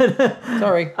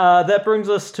 Sorry. That brings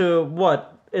us to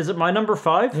what? Is it my number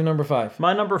 5? Your number 5.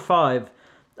 My number 5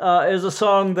 is a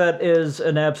song that is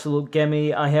an absolute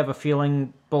gimme. I have a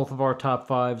feeling both of our top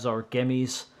 5s are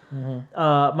gimmies.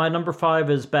 Mm-hmm. My number 5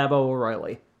 is Baba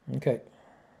O'Riley. Okay.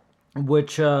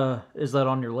 Which, is that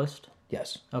on your list?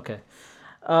 Yes. Okay.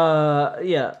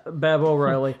 Yeah, Baba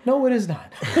O'Riley. No, it is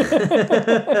not.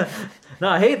 No,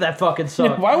 I hate that fucking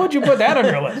song. Why would you put that on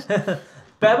your list?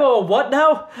 Baba what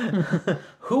now?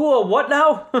 Who what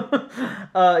now?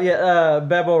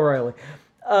 Baba O'Riley.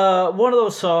 One of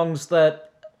those songs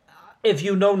that, if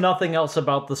you know nothing else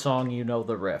about the song, you know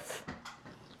the riff.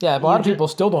 Yeah, a lot of people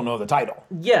still don't know the title.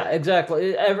 Yeah,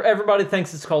 exactly. Everybody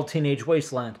thinks it's called Teenage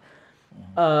Wasteland.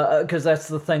 Because that's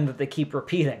the thing that they keep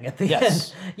repeating at the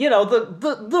end. You know,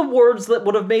 the words that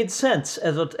would have made sense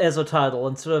as a title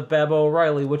instead of Baba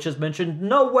O'Riley, which is mentioned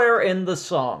nowhere in the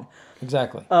song.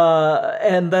 Exactly.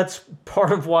 And that's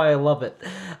part of why I love it,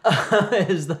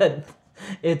 is that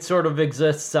it sort of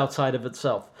exists outside of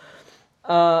itself.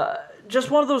 Just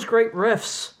one of those great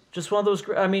riffs. Just one of those...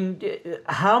 I mean,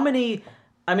 how many...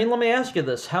 I mean, let me ask you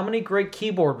this. How many great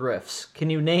keyboard riffs can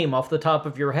you name off the top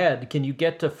of your head? Can you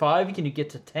get to 5? Can you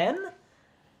get to 10?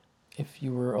 If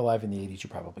you were alive in the 80s, you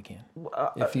probably can.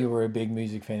 If you were a big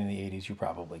music fan in the 80s, you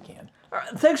probably can.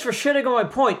 Thanks for shitting on my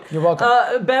point. You're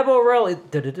welcome. Babo O'Reilly.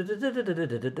 That's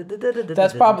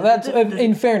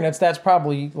in fairness, that's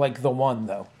probably like the one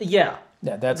though. Yeah.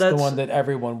 Yeah, that's the one that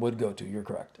everyone would go to. You're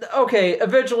correct. Okay,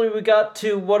 eventually we got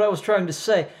to what I was trying to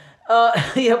say.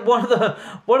 Yeah, one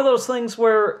of those things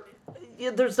where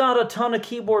there's not a ton of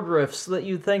keyboard riffs that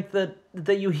you think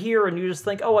that you hear and you just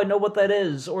think, oh, I know what that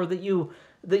is, or that you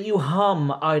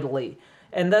hum idly,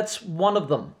 and that's one of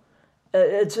them.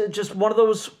 It's just one of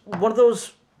those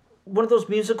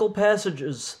musical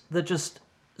passages that just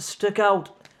stick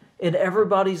out in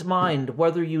everybody's mind,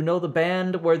 whether you know the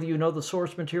band, whether you know the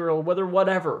source material, whether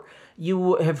whatever.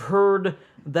 You have heard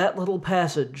that little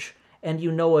passage, and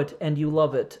you know it, and you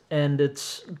love it, and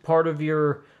it's part of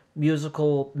your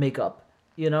musical makeup.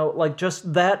 You know, like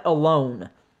just that alone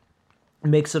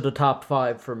makes it a top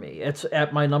 5 for me. It's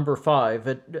at my number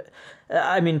 5.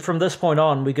 I mean, from this point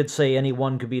on, we could say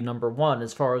anyone could be number 1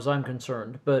 as far as I'm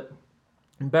concerned. But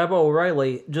Babo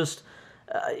O'Reilly, just,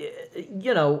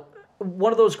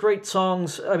 one of those great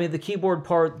songs. I mean, the keyboard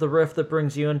part, the riff that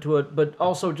brings you into it, but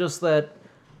also just that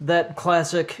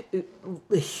classic,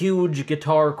 huge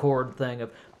guitar chord thing of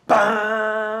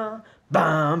ba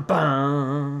ba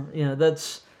ba.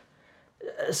 That's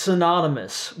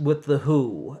synonymous with The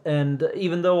Who, and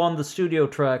even though on the studio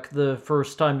track the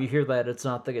first time you hear that it's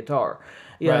not the guitar,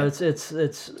 it's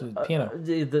the piano,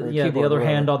 the other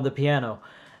hand on the piano,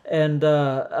 and and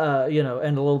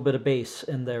a little bit of bass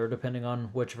in there depending on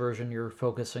which version you're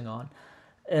focusing on,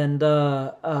 and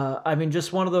I mean,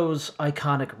 just one of those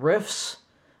iconic riffs,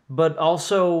 but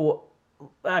also,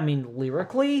 I mean,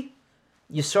 lyrically,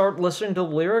 you start listening to the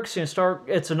lyrics,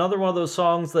 it's another one of those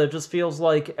songs that just feels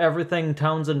like everything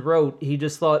Townsend wrote. He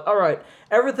just thought, all right,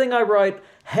 everything I write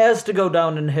has to go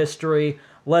down in history.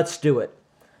 Let's do it.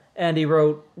 And he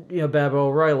wrote, Babo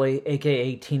O'Reilly,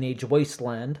 a.k.a. Teenage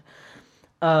Wasteland.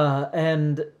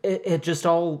 And it just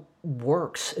all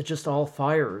works. It just all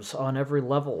fires on every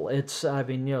level. It's, I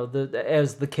mean,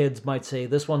 as the kids might say,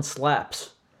 this one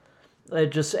slaps.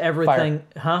 Just everything,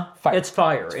 fire. Fire. It's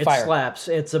fire. It's it fire. Slaps.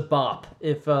 It's a bop.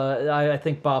 If I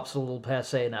think bop's a little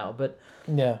passé now, but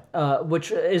yeah,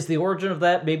 which is the origin of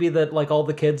that? Maybe that like all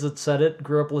the kids that said it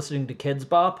grew up listening to Kids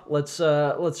Bop. Let's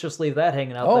just leave that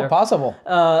hanging out there. Oh, possible.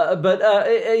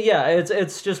 Yeah,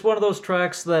 it's just one of those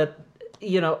tracks that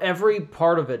every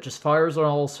part of it just fires on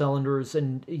all cylinders,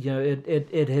 and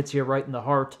it hits you right in the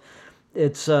heart.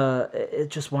 It's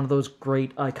just one of those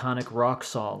great iconic rock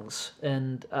songs,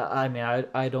 and I mean,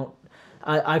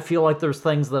 I feel like there's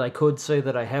things that I could say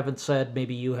that I haven't said.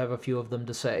 Maybe you have a few of them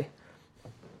to say.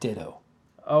 Ditto.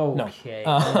 Okay,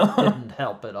 that didn't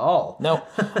help at all. No,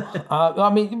 I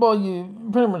mean, well, you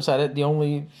pretty much said it. The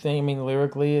only thing, I mean,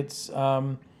 lyrically, it's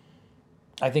I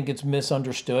think it's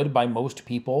misunderstood by most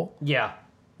people. Yeah,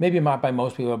 maybe not by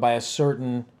most people, but by a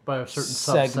certain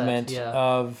segment subset,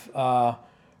 of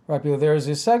rock people. There's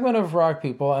a segment of rock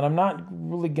people, and I'm not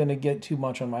really going to get too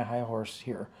much on my high horse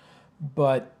here,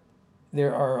 but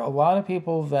there are a lot of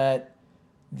people that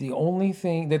the only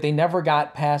thing that they never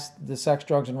got past the sex,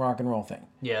 drugs, and rock and roll thing.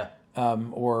 Yeah.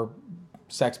 Or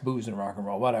sex, booze, and rock and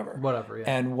roll, whatever. Whatever, yeah.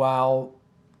 And while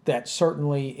that's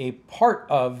certainly a part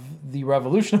of the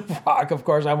revolution of rock, of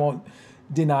course, I won't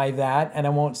deny that, and I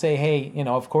won't say, hey,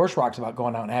 of course rock's about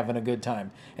going out and having a good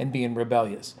time and being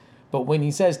rebellious. But when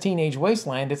he says Teenage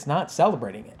Wasteland, it's not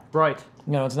celebrating it. Right.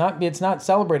 It's not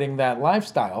celebrating that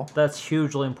lifestyle. That's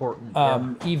hugely important.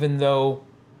 Even though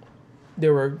they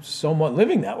were somewhat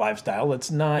living that lifestyle, it's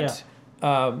not.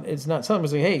 It's not something to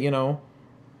say, hey,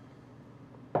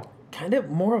 kind of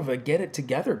more of a get it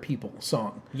together people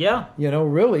song. Yeah.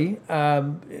 Really,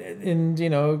 and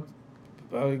it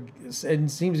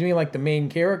seems to me like the main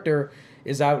character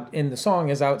is out in the song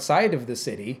is outside of the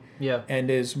city. Yeah.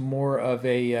 And is more of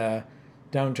a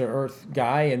down to earth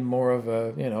guy and more of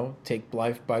a take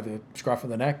life by the scruff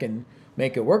of the neck and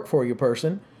make it work for you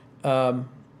person. And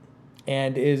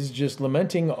is just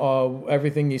lamenting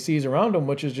everything he sees around him,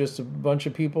 which is just a bunch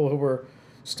of people who were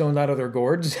stoned out of their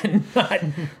gourds and not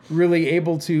really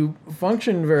able to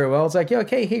function very well. It's like, yeah,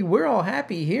 okay, hey, we're all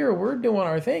happy here. We're doing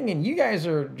our thing, and you guys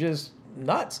are just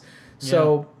nuts.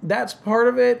 So that's part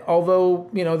of it, although,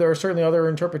 there are certainly other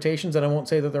interpretations, and I won't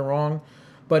say that they're wrong,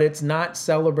 but it's not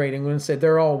celebrating. When it said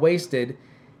they're all wasted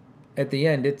at the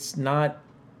end, it's not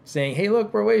saying, hey,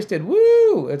 look, we're wasted,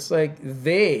 woo! It's like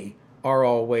they are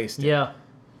all wasted. Yeah.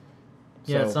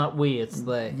 Yeah, so, it's not we, it's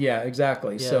they. Yeah,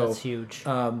 exactly. Yeah, so that's huge.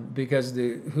 Because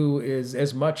the Who is,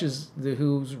 as much as the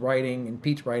Who's writing and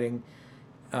Pete's writing,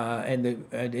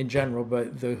 and in general,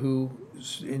 but the Who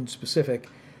in specific,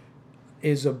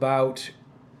 is about,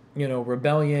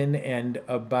 rebellion and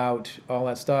about all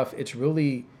that stuff.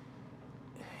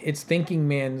 It's thinking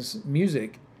man's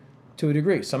music to a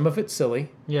degree. Some of it's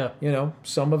silly. Yeah.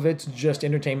 Some of it's just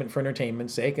entertainment for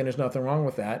entertainment's sake, and there's nothing wrong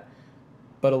with that.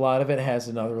 But a lot of it has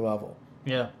another level.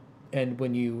 Yeah. And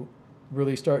when you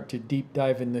really start to deep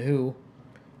dive in the Who,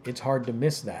 it's hard to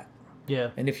miss that.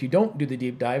 Yeah. And if you don't do the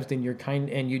deep dives, then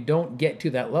and you don't get to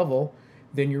that level,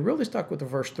 then you're really stuck with the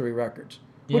first 3 records,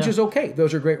 which is okay.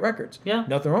 Those are great records. Yeah.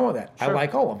 Nothing wrong with that. Sure. I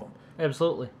like all of them.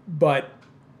 Absolutely. But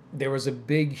there was a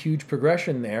big, huge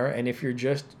progression there, and if you're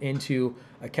just into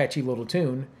a catchy little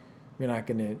tune, you're not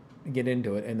going to get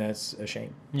into it, and that's a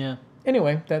shame. Yeah.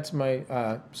 Anyway, that's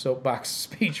my soapbox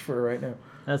speech for right now.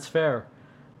 That's fair.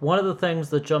 One of the things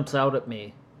that jumps out at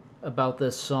me about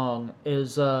this song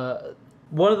is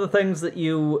one of the things that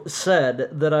you said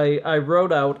that I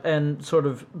wrote out and sort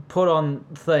of put on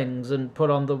things and put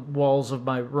on the walls of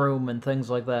my room and things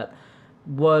like that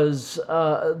was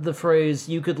the phrase,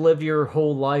 "You could live your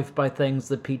whole life by things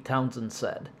that Pete Townsend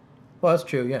said." Well, that's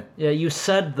true, yeah. Yeah, you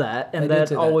said that, and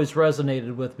that always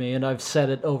resonated with me, and I've said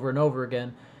it over and over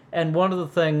again. And one of the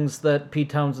things that Pete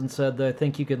Townsend said that I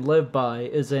think you can live by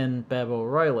is in Baba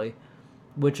O'Riley,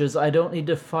 which is, "I don't need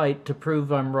to fight to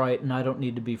prove I'm right, and I don't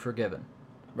need to be forgiven."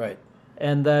 Right.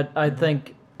 And that I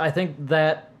think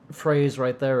that phrase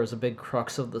right there is a big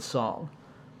crux of the song,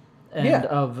 and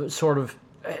of sort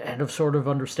of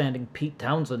understanding Pete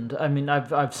Townsend. I mean,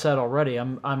 I've said already,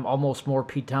 I'm almost more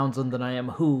Pete Townsend than I am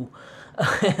Who,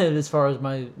 as far as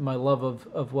my love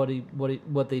of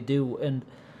what they do, and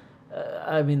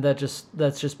I mean that's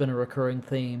just been a recurring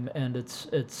theme, and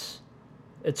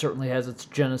it certainly has its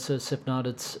genesis, if not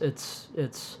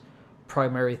its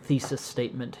primary thesis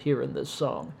statement here in this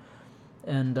song,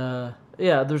 and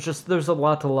there's a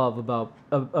lot to love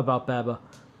about Baba,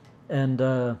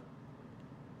 and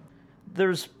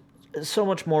there's so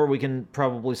much more we can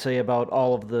probably say about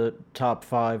all of the top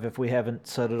 5 if we haven't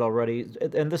said it already,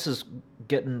 and this is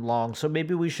getting long, so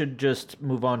maybe we should just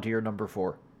move on to your number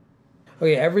 4.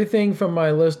 Okay, everything from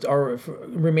my list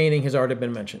remaining has already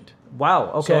been mentioned.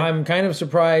 Wow, okay. So I'm kind of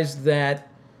surprised that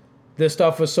this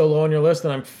stuff was so low on your list,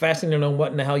 and I'm fascinated to know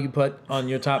what in the hell you put on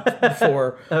your top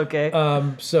 4. Okay.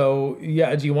 So,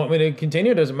 yeah, do you want me to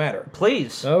continue? Or does it matter?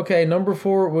 Please. Okay, number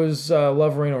 4 was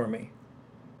Love Reign O'er Me,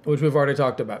 which we've already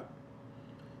talked about.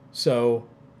 So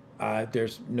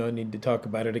there's no need to talk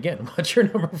about it again. What's your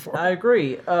number 4? I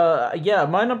agree.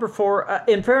 My number 4,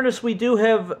 in fairness, we do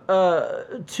have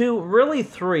 2, really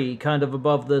 3 kind of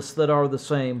above this that are the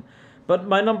same. But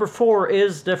my number 4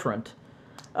 is different.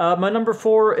 My number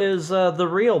 4 is The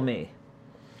Real Me.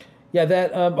 Yeah,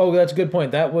 that's a good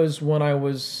point. That was one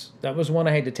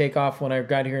I had to take off when I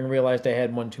got here and realized I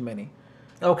had one too many.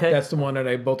 Okay. That's the one that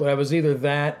I was either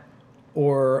that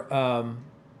or I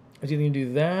was either going to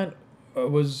do that. I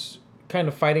was kind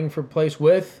of fighting for place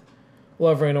with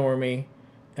Love Reign O'er Me,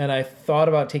 and I thought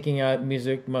about taking out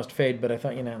Music Must Fade, but I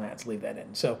thought, let's leave that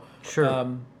in. So sure.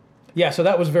 So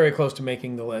that was very close to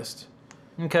making the list.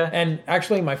 Okay. And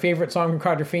actually, my favorite song from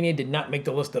Quadrophenia did not make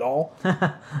the list at all,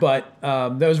 but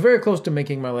that was very close to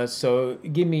making my list. So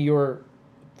give me your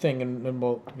thing,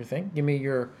 give me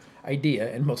your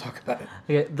idea, and we'll talk about it.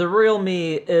 Okay. The Real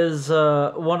Me is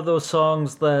one of those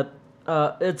songs that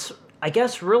it's, I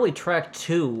guess, really track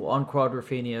 2 on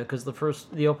Quadrophenia, because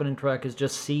the opening track is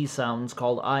just sea sounds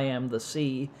called I Am the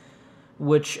Sea,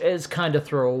 which is kind of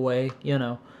throwaway,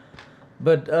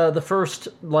 But the first,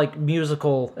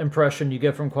 musical impression you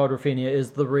get from Quadrophenia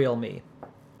is The Real Me,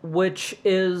 which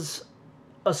is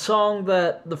a song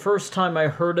that the first time I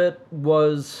heard it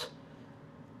was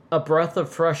a breath of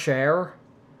fresh air.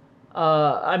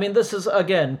 This is,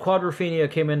 again,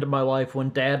 Quadrophenia came into my life when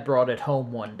Dad brought it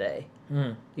home one day.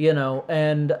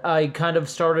 And I kind of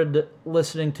started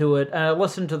listening to it, and I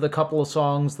listened to the couple of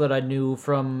songs that I knew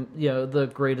from, the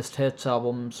greatest hits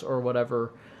albums or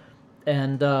whatever,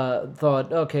 and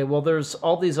thought, okay, well, there's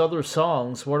all these other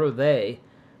songs, what are they?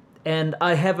 And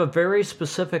I have a very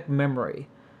specific memory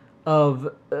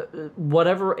of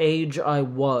whatever age I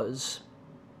was.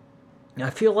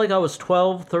 I feel like I was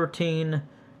 12, 13,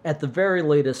 at the very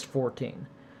latest 14.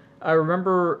 I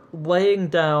remember laying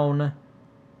down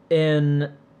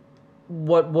in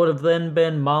what would have then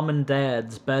been Mom and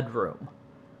Dad's bedroom,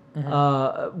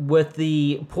 with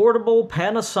the portable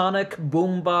Panasonic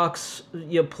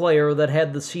boombox player that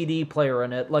had the CD player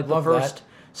in it, like the first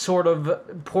sort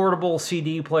of portable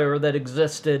CD player that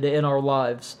existed in our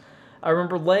lives. I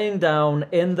remember laying down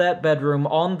in that bedroom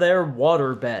on their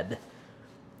waterbed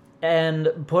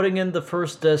and putting in the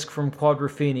first disc from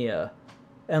Quadrophenia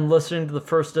and listening to the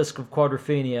first disc of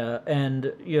Quadrophenia,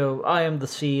 and, I Am the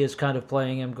Sea is kind of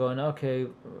playing. I'm going, okay,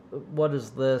 what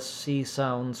is this? Sea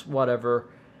sounds, whatever.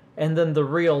 And then the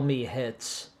real me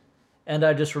hits, and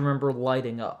I just remember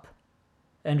lighting up.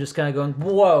 And just kind of going,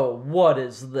 whoa, what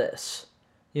is this?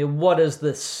 What is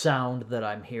this sound that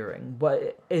I'm hearing?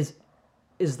 What is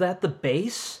that the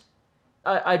bass?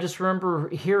 I just remember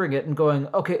hearing it and going,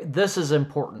 okay, this is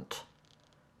important.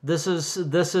 This is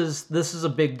a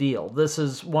big deal. This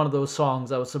is one of those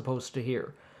songs I was supposed to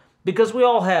hear. Because we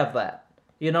all have that.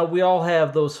 We all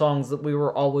have those songs that we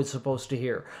were always supposed to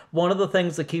hear. One of the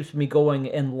things that keeps me going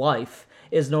in life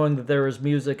is knowing that there is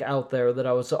music out there that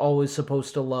I was always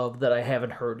supposed to love that I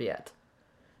haven't heard yet.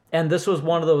 And this was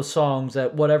one of those songs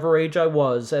at whatever age I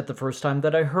was at the first time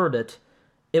that I heard it,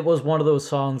 it was one of those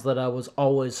songs that I was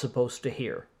always supposed to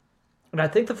hear. And I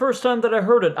think the first time that I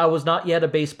heard it, I was not yet a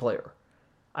bass player.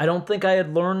 I don't think I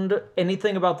had learned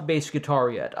anything about the bass guitar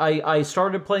yet. I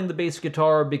started playing the bass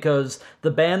guitar because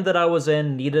the band that I was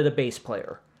in needed a bass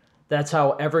player. That's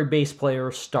how every bass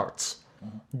player starts.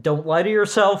 Don't lie to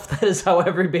yourself. That is how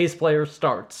every bass player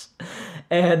starts.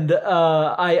 And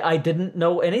I didn't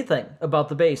know anything about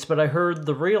the bass, but I heard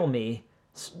the real me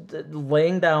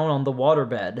laying down on the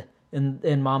waterbed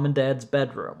in Mom and Dad's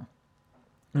bedroom.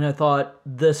 And I thought,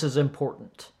 this is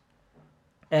important.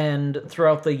 And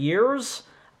throughout the years,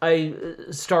 I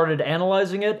started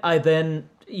analyzing it. I then,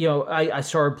 I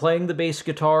started playing the bass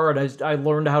guitar, and I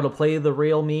learned how to play the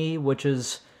real me, which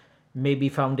is maybe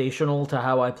foundational to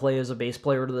how I play as a bass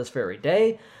player to this very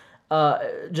day.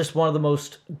 Just one of the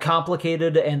most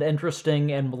complicated and interesting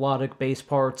and melodic bass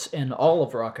parts in all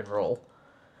of rock and roll.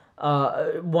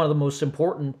 One of the most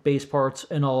important bass parts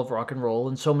in all of rock and roll,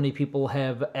 and so many people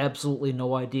have absolutely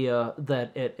no idea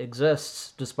that it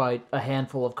exists, despite a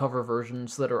handful of cover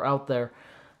versions that are out there.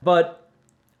 But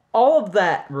all of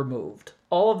that removed,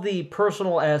 all of the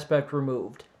personal aspect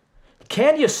removed,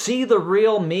 can you see the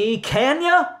real me? Can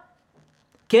you?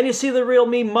 Can you see the real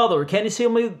me mother? Can you see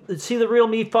the real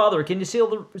me father? Can you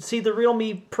see the real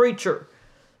me preacher?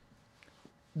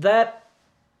 That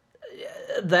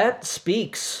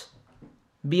speaks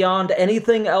beyond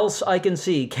anything else I can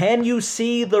see. Can you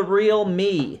see the real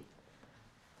me?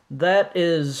 That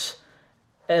is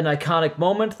an iconic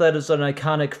moment. That is an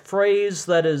iconic phrase.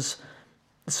 That is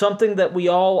something that we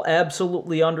all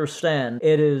absolutely understand.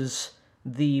 It is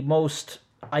the most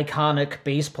iconic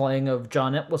bass playing of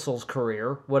John Entwistle's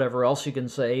career, whatever else you can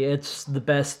say. It's the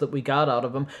best that we got out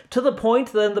of him. To the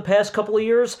point that in the past couple of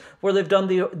years, where they've done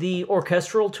the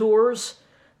orchestral tours,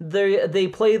 they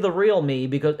play the real me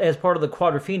because as part of the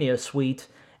Quadrophenia suite,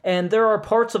 and there are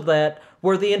parts of that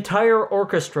where the entire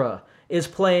orchestra is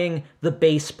playing the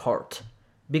bass part,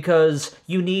 because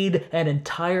you need an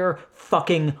entire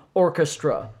fucking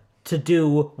orchestra to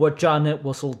do what John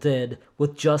Entwistle did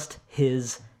with just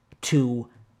his two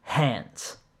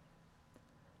hands.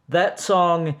 That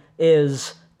song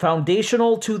is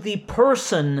foundational to the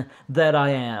person that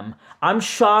I am. I'm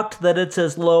shocked that it's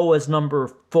as low as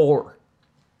number 4.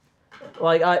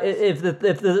 Like,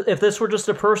 if this were just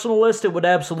a personal list, it would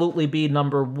absolutely be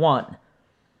number 1.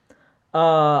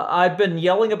 I've been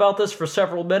yelling about this for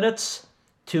several minutes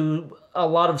to a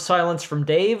lot of silence from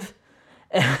Dave,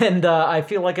 and I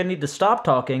feel like I need to stop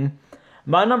talking.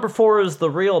 My number 4 is The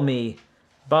Real Me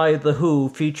by The Who,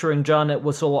 featuring John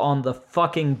Entwistle on the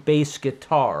fucking bass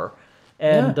guitar.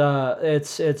 And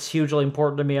it's hugely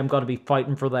important to me. I'm going to be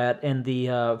fighting for that in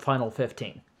the final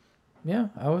 15. Yeah,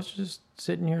 I was just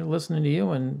sitting here listening to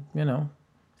you and,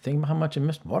 thinking about how much I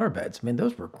missed waterbeds. I mean,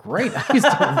 those were great. I used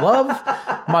to love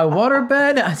my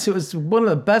waterbed. It was one of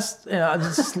the best. I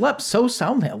just slept so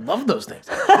soundly. I love those things.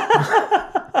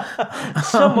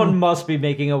 Someone must be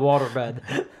making a waterbed.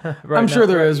 Right, I'm sure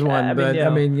there is one, but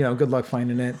good luck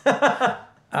finding it.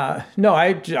 No,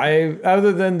 I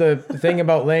other than the thing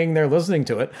about laying there listening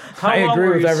to it, I agree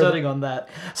with everything. How long were you sitting on that?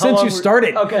 Since you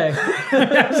started. Okay.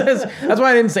 That's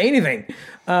why I didn't say anything.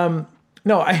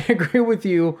 No, I agree with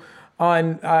you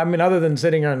on, other than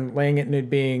sitting on laying it and it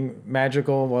being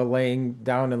magical while laying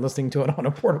down and listening to it on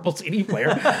a portable CD player.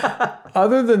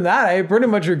 Other than that, I pretty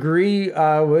much agree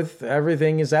with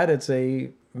everything you said. It's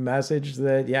a message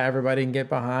that, everybody can get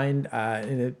behind,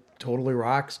 and it totally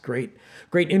rocks. Great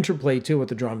interplay, too, with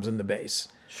the drums and the bass.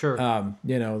 Sure.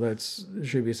 That's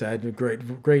should be said.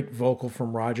 Great vocal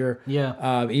from Roger.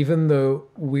 Yeah. Even the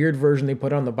weird version they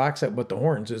put on the box set with the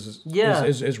horns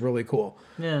is really cool.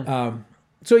 Yeah.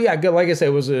 So like I said,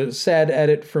 it was a sad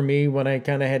edit for me when I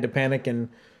kind of had to panic and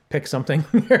pick something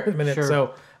there in a minute. Sure.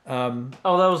 So, that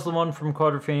was the one from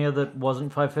Quadrophenia that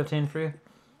wasn't 515 for you,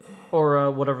 or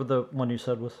whatever the one you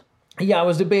said was. Yeah, I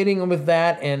was debating with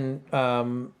that and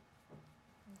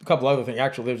a couple other things.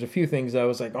 Actually, there's a few things I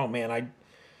was like, oh man,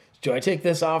 do I take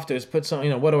this off? Do I put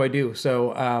some, what do I do?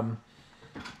 So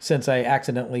since I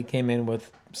accidentally came in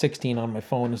with 16 on my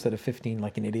phone instead of 15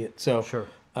 like an idiot. So Sure.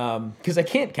 Because I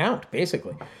can't count,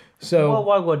 basically. So Well,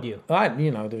 why would you?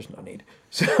 There's no need.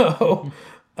 So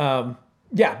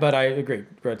yeah, but I agree.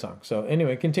 Great song. So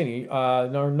anyway, continue.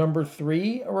 Number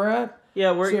 3 we're at?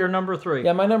 Yeah, we're at your number 3.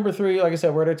 Yeah, my number 3, like I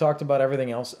said, we already talked about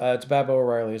everything else. It's Baba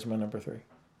O'Riley is my number 3.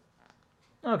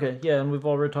 Okay, yeah, and we've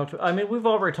already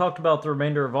talked about the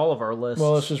remainder of all of our lists.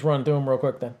 Well, let's just run through them real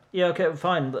quick then. Yeah, okay,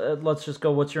 fine. Let's just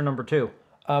go. What's your number 2?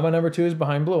 My number 2 is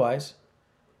Behind Blue Eyes.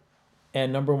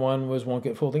 And number 1 was Won't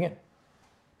Get Fooled Again.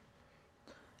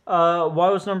 Why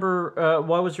was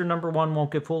your number 1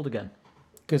 Won't Get Fooled Again?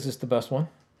 Because it's the best one.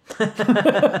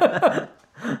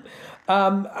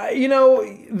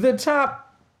 The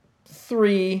top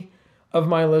 3 of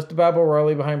my list, Baba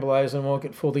O'Riley, Behind Blue Eyes, and Won't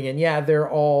Get Fooled Again. Yeah, they're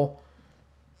all,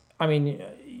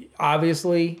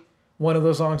 obviously one of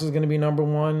those songs is going to be number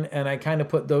 1, and I kind of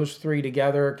put those 3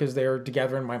 together because they're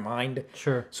together in my mind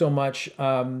so much.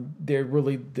 They're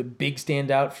really the big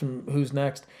standout from Who's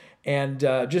Next. And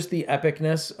just the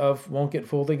epicness of Won't Get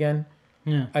Fooled Again,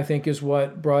 I think, is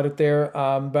what brought it there.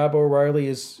 Baba O'Riley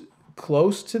is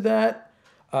close to that.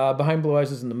 Behind Blue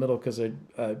Eyes is in the middle because I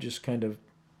just kind of,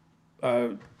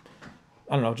 I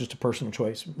don't know, just a personal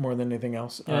choice more than anything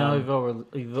else. Yeah,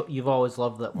 you've always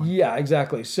loved that one. Yeah,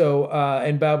 exactly. So,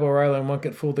 and Baba O'Riley and Won't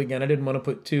Get Fooled Again, I didn't want to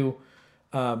put 2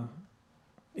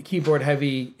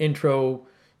 keyboard-heavy intro,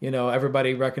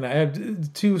 everybody recognize,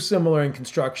 2 similar in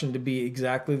construction to be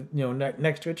exactly,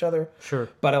 next to each other. Sure.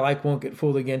 But I like Won't Get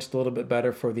Fooled Again just a little bit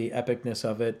better for the epicness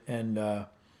of it. And,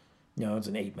 it's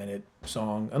an 8-minute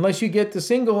song. Unless you get the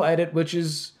single edit, which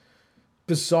is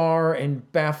bizarre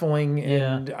and baffling.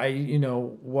 And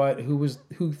who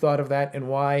thought of that and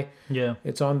why. Yeah.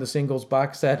 It's on the singles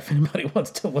box set if anybody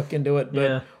wants to look into it.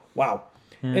 But wow.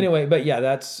 Yeah. Anyway, but yeah,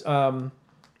 that's...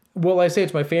 will I say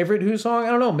it's my favorite Who song? I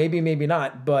don't know. Maybe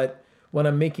not. But when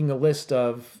I'm making a list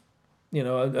of,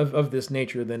 of this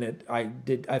nature, then I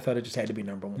thought it just had to be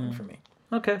number 1 for me.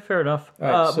 Okay, fair enough.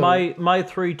 Right, so, my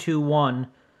 3, 2, 1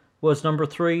 was number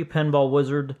 3, Pinball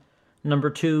Wizard. Number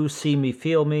 2, See Me,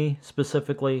 Feel Me,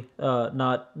 specifically,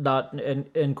 not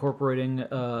incorporating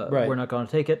We're Not Gonna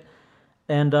Take It.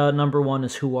 And number 1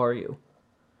 is Who Are You?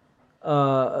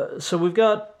 So we've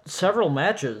got several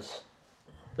matches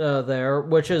there,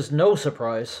 which is no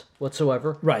surprise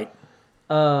whatsoever. Right.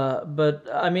 But,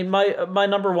 my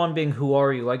number 1 being Who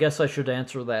Are You? I guess I should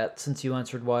answer that since you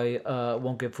answered why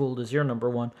Won't Get Fooled is your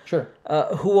number 1. Sure.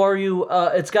 Who Are You?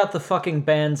 It's got the fucking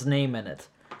band's name in it.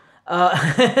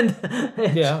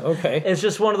 Okay. It's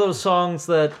just one of those songs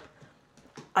that,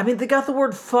 they got the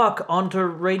word fuck onto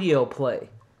radio play.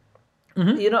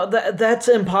 Mm-hmm. That's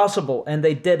impossible, and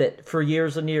they did it for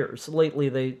years and years. Lately,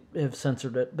 they have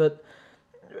censored it, but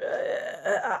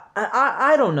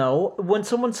I don't know. When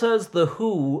someone says The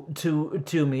Who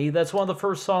to me, that's one of the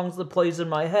first songs that plays in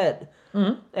my head.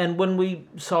 Mm-hmm. And when we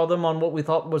saw them on what we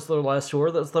thought was their last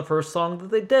tour, that's the first song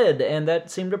that they did, and that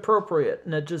seemed appropriate.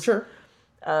 And it just... Sure.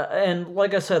 And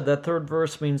like I said, that third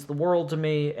verse means the world to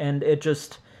me, and it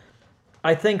just...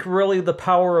 I think really the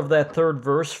power of that third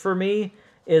verse for me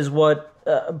is what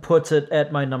puts it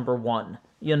at my number 1,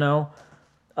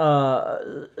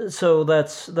 So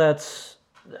that's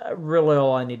really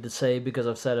all I need to say because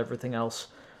I've said everything else.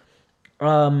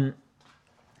 So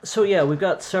yeah, we've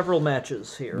got several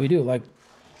matches here. We do, I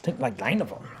think 9 of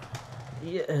them.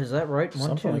 Yeah, is that right?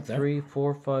 1, 2, like 3,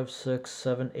 4, 5, 6,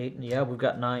 7, 8, and yeah, we've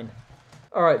got 9.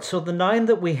 All right, so the 9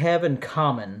 that we have in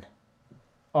common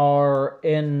are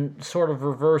in sort of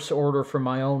reverse order from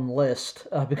my own list,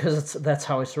 because that's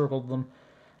how I circled them.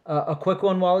 A Quick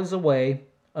One While He's Away,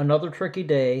 Another Tricky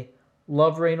Day,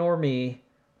 Love, Rain or Me,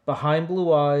 Behind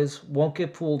Blue Eyes, Won't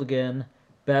Get Fooled Again,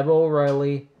 Baba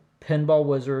O'Riley, Pinball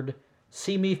Wizard,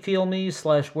 See Me, Feel Me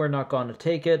 / We're Not Gonna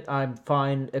Take It. I'm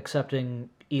fine accepting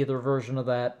either version of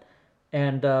that.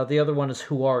 And the other one is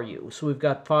Who Are You? So we've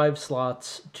got 5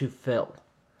 slots to fill.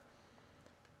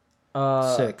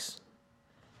 6.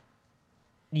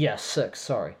 Yes, 6,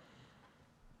 sorry.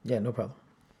 Yeah, no problem.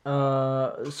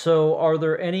 So are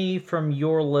there any from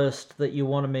your list that you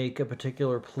want to make a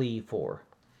particular plea for?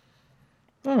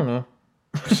 I don't know.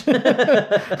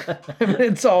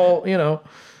 It's all,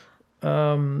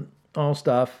 all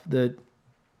stuff that...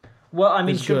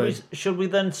 Well, should we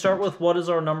then start with what is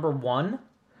our number 1?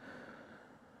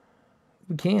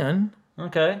 We can.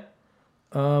 Okay.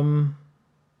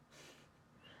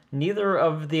 Neither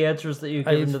of the answers that you've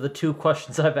given to the two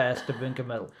questions I've asked have been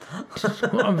committal.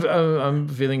 I'm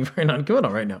feeling very non-committal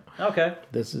right now. Okay.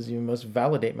 You must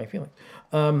validate my feelings.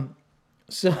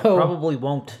 So probably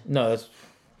won't. No, that's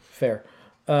fair.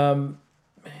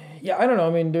 Yeah, I don't know.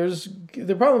 I mean,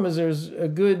 the problem is there's a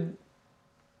good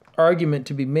argument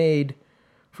to be made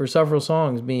for several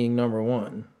songs being number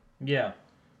one. Yeah.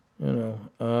 You know,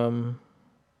 I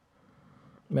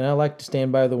mean, I like to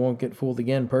stand by the "Won't Get Fooled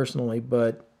Again" personally,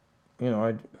 but you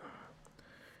know,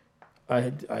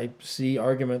 I see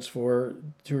arguments for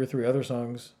 2 or 3 other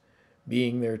songs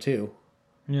being there too.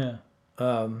 Yeah.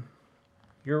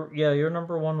 Your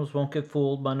number one was "Won't Get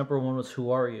Fooled." My number one was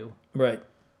 "Who Are You?" Right.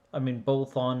 I mean,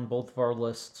 both on both of our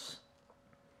lists.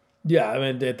 Yeah, I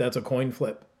mean that's a coin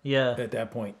flip. Yeah. At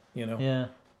that point, you know. Yeah.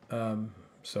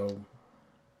 So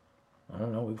I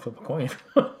don't know. We flip a coin.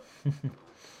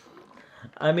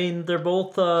 I mean, they're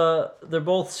both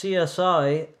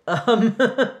CSI,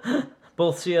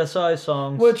 both CSI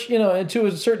songs. Which, you know, to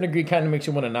a certain degree, kind of makes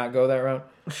you want to not go that route.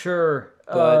 Sure.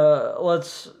 But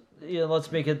let's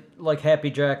make it like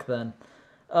Happy Jack then.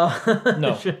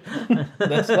 No,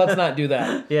 let's not do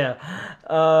that. Yeah.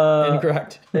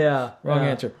 Incorrect. Yeah. Wrong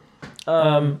answer.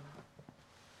 But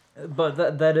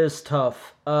that is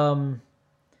tough. I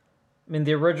mean,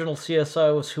 the original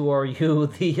CSI was "Who Are You?"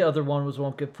 The other one was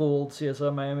 "Won't Get Fooled."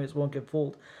 CSI Miami's "Won't Get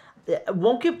Fooled."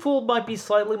 "Won't Get Fooled" might be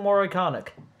slightly more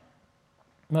iconic.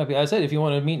 Might be. I said if you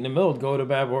want to meet in the middle, go to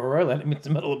Bad Boy O'Reilly. Meet in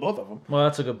the middle of both of them. Well,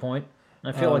 that's a good point.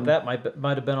 I feel like that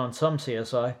might have been on some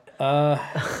CSI. I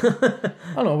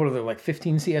don't know. What are there, like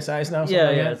 15 CSIs now? Yeah,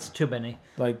 yeah, it's too many.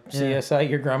 Like CSI,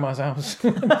 your grandma's house.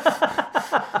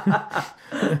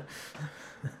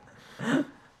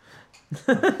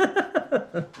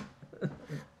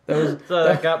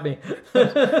 That got me.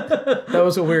 That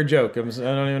was a weird joke. I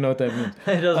don't even know what that means.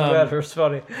 It doesn't matter. It's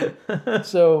funny.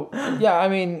 So, yeah, I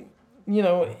mean, you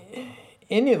know,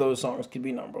 any of those songs could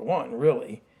be number one,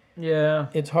 really. Yeah.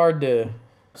 It's hard to...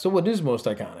 So what is most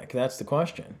iconic? That's the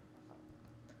question.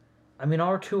 I mean,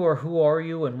 our two are "Who Are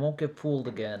You?" and "Won't Get Fooled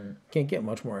Again." Can't get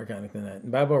much more iconic than that.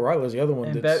 And Baba O'Reilly is the other one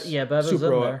and that's Baba's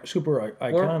super, in there. Super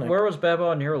iconic. Where was Baba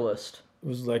on your list? It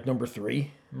was like number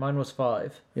 3. Mine was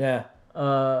 5. Yeah.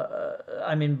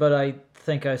 I mean, but I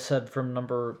think I said from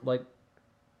number,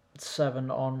 7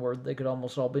 onward, they could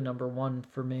almost all be number 1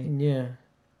 for me. Yeah.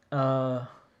 Well,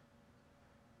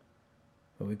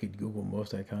 we could Google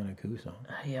most iconic Who song.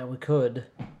 Yeah, we could.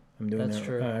 That's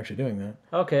true. I'm actually doing that.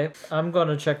 Okay. I'm going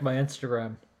to check my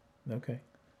Instagram. Okay.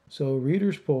 So,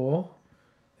 Reader's Poll,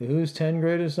 the Who's 10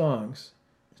 Greatest Songs.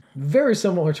 Very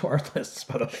similar to our lists,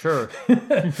 by the way. Sure.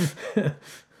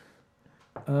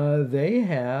 They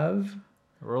have...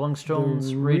 Rolling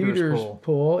Stones Reader's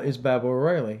Poll is Baba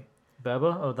O'Reilly.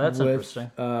 Baba? Oh, that's interesting.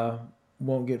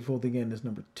 Won't Get Fooled Again is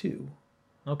number 2.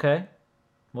 Okay.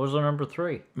 What was our number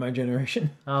 3? My Generation.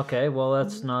 Okay, well,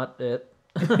 that's not it.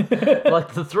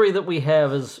 Like, the 3 that we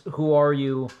have is "Who Are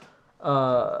You?"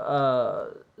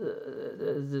 Baba,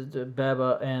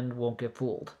 and "Won't Get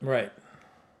Fooled." Right.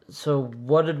 So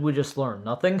what did we just learn?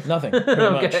 Nothing? Nothing.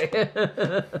 Okay.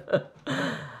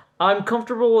 I'm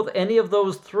comfortable with any of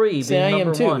those 3 being number 1. I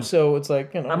am too, so it's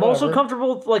like, you know, I'm also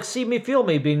comfortable with, like, "See Me, Feel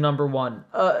Me" being number 1.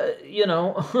 You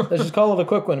know. Let's just call it a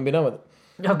quick one and be done with it.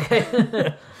 Okay.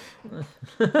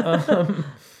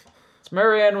 It's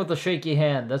Marianne with the Shaky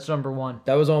Hand. That's number 1.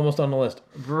 That was almost on the list.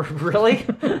 Really?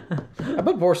 I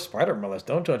put Boris Spider on my list.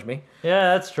 Don't judge me.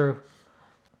 Yeah, that's true.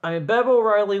 I mean, Baba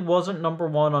O'Reilly wasn't number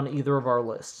 1 on either of our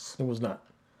lists. It was not.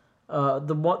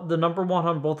 The number 1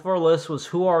 on both of our lists was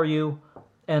 "Who Are You?"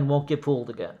 and "Won't Get Fooled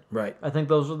Again." Right. I think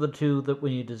those are the 2 that we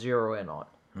need to zero in on.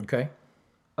 Okay.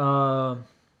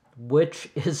 Which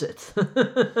is it?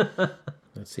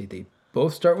 Let's see. They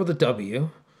both start with a W.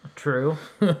 True.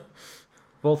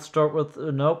 Both start with...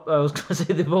 nope, I was going to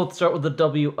say they both start with a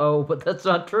W-O, but that's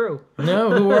not true.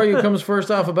 No, "Who Are You" comes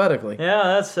first alphabetically.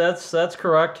 Yeah, that's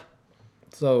correct.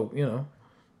 So, you know.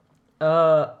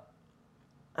 I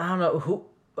don't know. Who...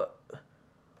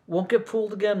 "Won't Get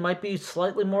Fooled Again" might be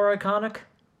slightly more iconic.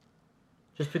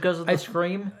 Just because of the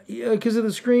scream? Yeah, because of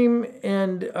the scream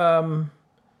and the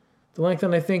length.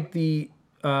 And I think the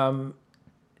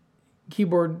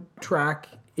keyboard track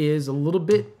is a little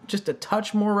bit, just a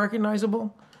touch more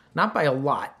recognizable. Not by a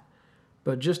lot,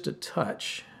 but just a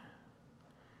touch.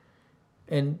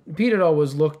 And Pete had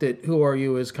always looked at "Who Are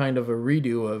You" as kind of a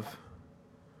redo of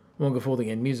 "Won't Get Fooled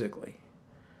Again" musically.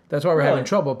 That's why we're having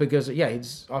trouble, because, yeah,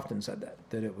 he's often said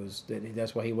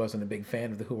that's why he wasn't a big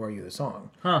fan of the "Who Are You" the song.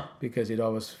 Huh. Because he'd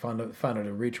always found it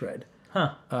a retread.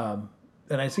 Huh.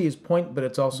 And I see his point, but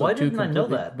it's also why didn't I know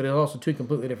that? But it's also 2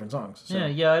 completely different songs. So.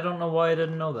 Yeah, I don't know why I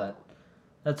didn't know that.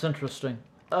 That's interesting.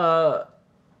 I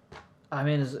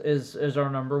mean, is our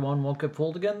number one Won't Get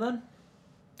Fooled Again then?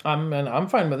 I'm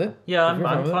fine with it. Yeah, I'm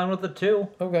fine with it too.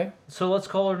 Okay. So let's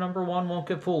call our number one Won't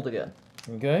Get Fooled Again.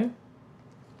 Okay.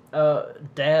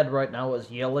 Dad right now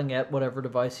is yelling at whatever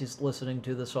device he's listening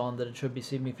to this on that it should be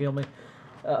See Me Feel Me.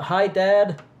 Hi,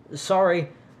 Dad. Sorry.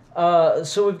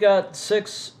 So we've got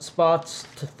 6 spots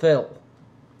to fill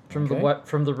from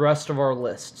the rest of our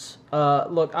lists.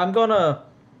 Look, I'm gonna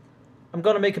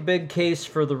make a big case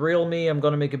for the real me. I'm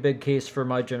gonna make a big case for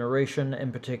My Generation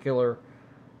in particular.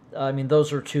 I mean,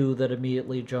 those are 2 that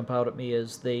immediately jump out at me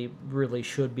as they really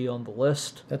should be on the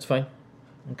list. That's fine.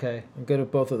 Okay. I'm good at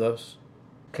both of those.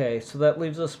 Okay, so that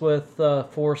leaves us with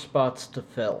 4 spots to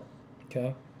fill.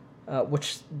 Okay.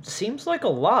 Which seems like a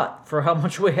lot for how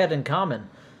much we had in common.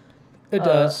 It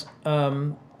does.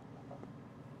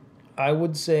 I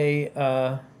would say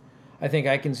I think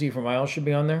I Can See for Miles should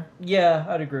be on there. Yeah,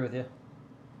 I'd agree with you.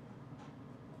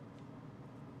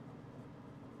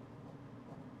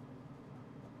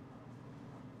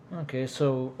 Okay,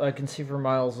 so I Can See for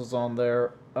Miles is on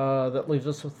there. That leaves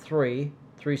us with 3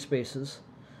 spaces.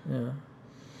 Yeah.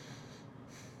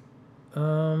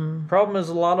 Problem is,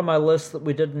 a lot of my lists that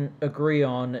we didn't agree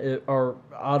on are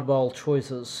oddball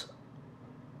choices.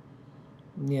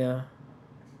 Yeah.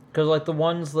 Because, like, the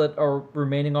ones that are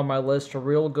remaining on my list are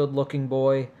Real Good Looking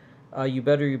Boy, You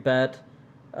Better You Bet,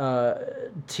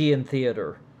 Tea in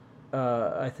Theater.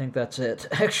 I think that's it,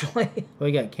 actually. Well,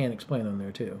 you got Can't Explain on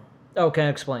there, too. Oh, Can't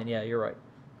Explain. Yeah, you're right.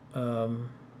 And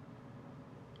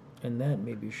that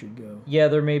maybe should go. Yeah,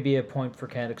 there may be a point for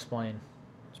Can't Explain.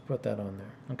 Let's put that on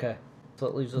there. Okay. So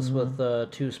that leaves us with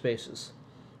 2 spaces.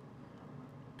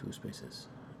 2 spaces.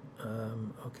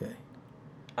 Okay.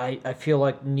 I feel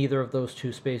like neither of those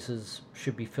 2 spaces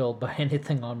should be filled by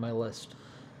anything on my list.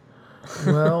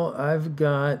 Well, I've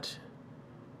got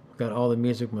All the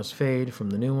Music Must Fade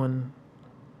from the new one.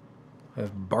 I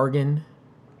have Bargain.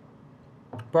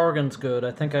 Bargain's good.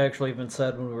 I think I actually even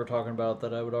said when we were talking about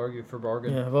that I would argue for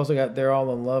Bargain. Yeah, I've also got They're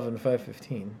All in Love and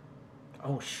 515.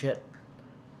 Oh, shit.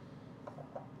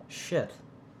 Shit.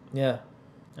 Yeah.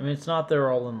 I mean, it's not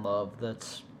They're All in Love.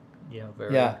 That's,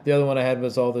 very... Yeah, the other one I had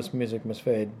was All This Music Must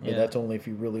Fade. But Yeah. that's only if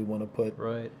you really want to put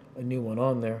a new one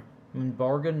on there. I mean,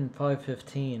 Bargain and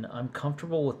 515, I'm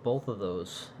comfortable with both of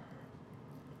those.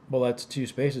 Well, that's 2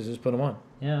 spaces. Just put them on.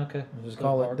 Yeah, okay. Just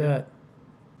call it that.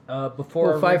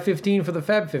 Before 515 for the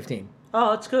Fab 15.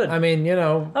 Oh, that's good. I mean,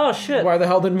 Oh, shit. Why the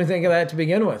hell didn't we think of that to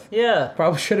begin with? Yeah.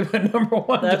 Probably should have been number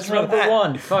 1. That's number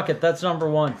 1. Fuck it, that's number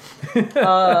 1.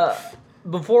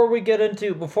 Before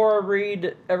I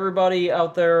read everybody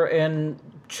out there and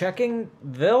checking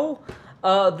Ville,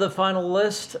 the final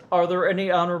list, are there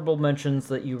any honorable mentions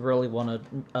that you really want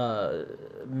to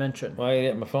mention? Well, I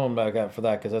get my phone back out for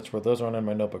that because that's where those aren't in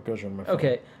my notebook. Those are in my phone.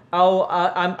 Okay,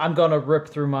 I'm gonna rip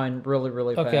through mine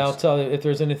really fast. Okay, I'll tell you if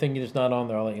there's anything that's not on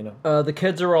there. I'll let you know. The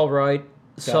Kids Are All Right.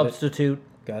 Substitute.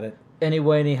 Got it.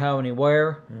 Anyway, Anyhow,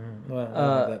 Anywhere. Mm-hmm. Well, I don't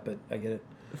know that, but I get it.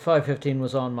 515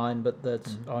 was on mine, but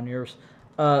that's on yours.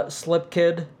 Slip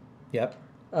Kid. Yep.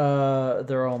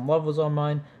 They're All in Love was on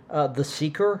mine. The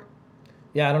Seeker.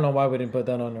 Yeah, I don't know why we didn't put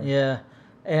that on there. Yeah,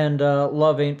 and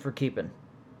Love Ain't for Keeping.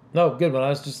 No, good one. I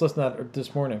was just listening to that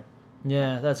this morning.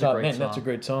 Yeah, that's a great song. That's a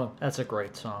great song. That's a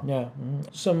great song. Yeah. Mm-hmm.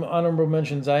 Some honorable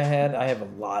mentions I have a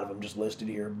lot of them just listed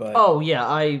here, but oh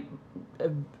yeah,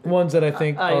 ones that I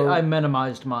think I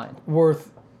minimized mine.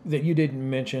 Worth that you didn't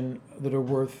mention that are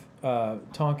worth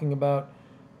talking about.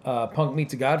 Punk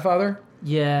Meets a Godfather.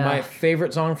 Yeah, my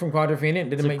favorite song from Quadrophenia.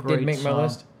 Didn't make my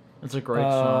list. It's a great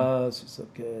song. It's so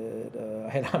good. I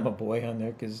had I'm a Boy on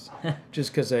there because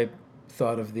I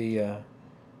thought of the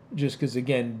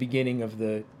again beginning of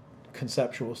the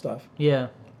conceptual stuff. Yeah.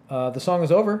 The Song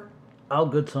Is Over. Oh,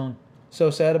 good song.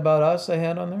 So Sad About Us I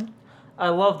had on there. I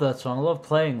love that song. I love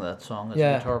playing that song as a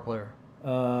guitar player.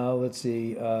 Let's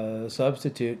see.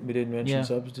 Substitute. We didn't mention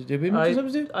Substitute. Did we mention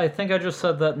Substitute? I think I just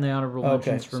said that in the honorable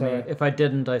mentions for me. If I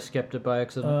didn't, I skipped it by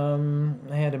accident.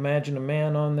 I had Imagine a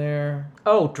Man on there.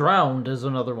 Oh, Drowned is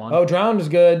another one. Oh, Drowned is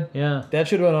good. Yeah. That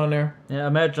should have been on there. Yeah,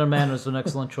 Imagine a Man is an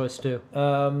excellent choice, too.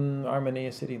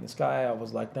 Armenia City in the Sky. I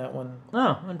always liked that one.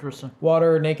 Oh, interesting.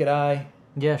 Water, Naked Eye.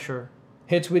 Yeah, sure.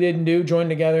 Hits We Didn't Do, Join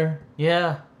Together.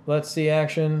 Yeah. Let's See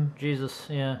Action. Jesus,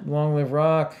 yeah. Long Live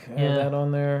Rock. I had that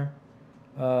on there.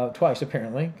 Twice,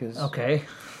 apparently. Okay.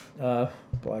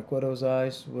 Black Widow's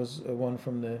Eyes was one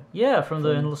from the... Yeah, from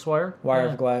the Endless Wire. Wire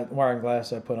and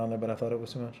Glass I put on there, but I thought it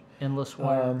was too much. Endless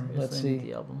Wire let's see.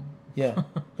 The album. Yeah,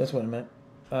 that's what I meant.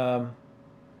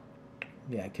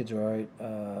 Yeah, Kids Are Alright.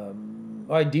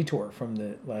 I had Detour from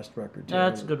the last record, too. Yeah,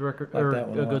 that's a good record. Like or that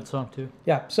one a good song, too.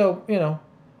 Yeah, so,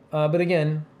 But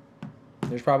again,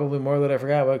 there's probably more that I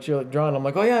forgot about Sheila John. I'm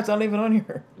like, oh yeah, it's not even on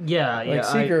here. Yeah, like yeah.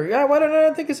 Seeker. Why did I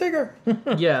not think of Seeker?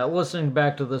 Yeah, listening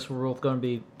back to this, we're both going to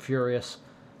be furious.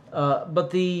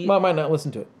 But the... Well, I might not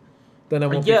listen to it. Then I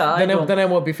won't. Yeah, then I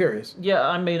won't be furious. Yeah,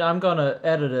 I mean, I'm going to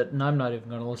edit it, and I'm not even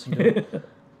going to listen to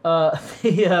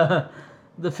it.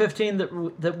 The 15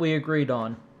 that we agreed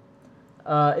on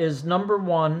is number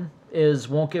 1 is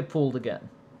Won't Get Fooled Again.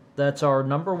 That's our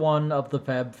number 1 of the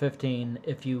Fab 15.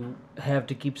 If you have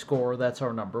to keep score, that's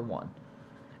our number 1.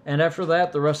 And after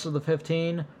that, the rest of the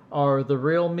 15 are The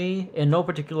Real Me, in no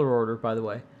particular order, by the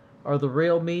way, are The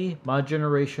Real Me, My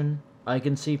Generation, I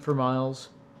Can See for Miles,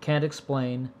 Can't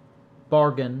Explain,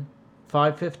 Bargain,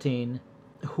 515,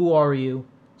 Who Are You,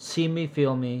 See Me,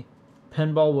 Feel Me,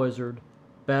 Pinball Wizard,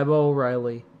 Baba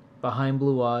O'Reilly, Behind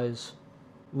Blue Eyes,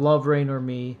 Love, Rain or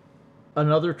Me,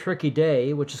 Another Tricky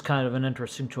Day, which is kind of an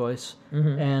interesting choice,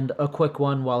 and A Quick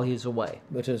One While He's Away.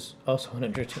 Which is also an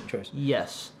interesting choice.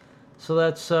 Yes. So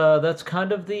that's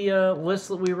kind of the list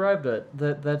that we arrived at.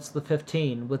 That's the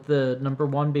 15, with the number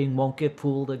 1 being Won't Get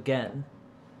Fooled Again.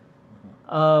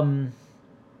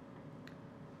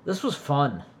 This was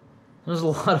fun. It was a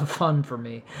lot of fun for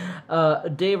me.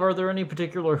 Dave, are there any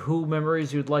particular Who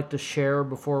memories you'd like to share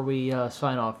before we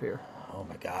sign off here? Oh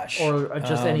my gosh. Or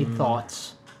just any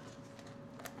thoughts?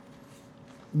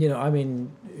 I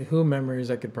mean, Who memories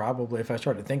I could probably, if I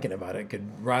started thinking about it, could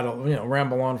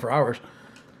ramble on for hours.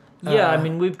 Yeah, I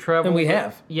mean, we've traveled... And we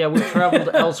have. Yeah, we've traveled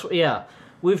elsewhere. Yeah,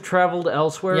 we've traveled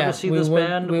elsewhere to see this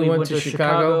band. We went to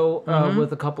Chicago.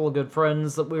 With a couple of good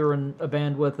friends that we were in a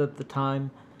band with at the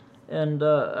time. And,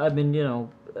 I mean,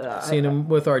 seen him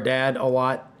with our dad a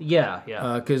lot. Yeah,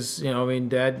 yeah. Because,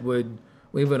 Dad would...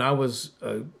 When I was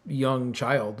a young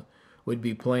child, would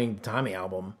be playing the Tommy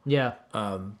album. Yeah.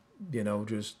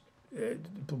 Just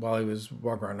while he was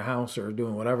walking around the house or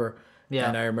doing whatever. Yeah.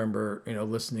 And I remember,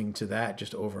 listening to that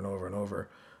just over and over and over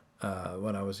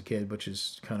when I was a kid, which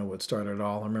is kind of what started it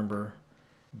all. I remember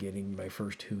getting my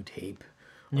first Who tape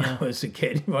when I was a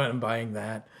kid and buying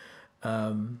that.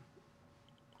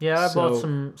 Yeah, I bought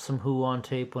some Who on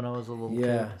tape when I was a little kid.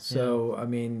 Yeah, so, I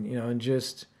mean, and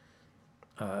just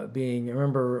I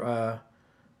remember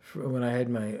when I had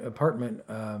my apartment,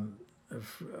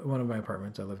 one of my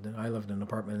apartments I lived in an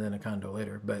apartment and then a condo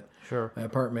later, but sure. My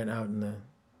apartment out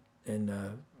in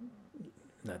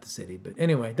not the city, but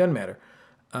anyway, doesn't matter.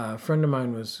 A friend of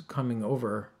mine was coming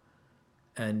over,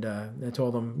 and I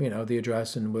told him, the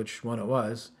address and which one it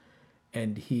was,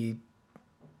 and he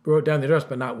wrote down the address,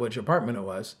 but not which apartment it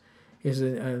was. He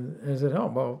said, I said,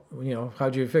 oh, well,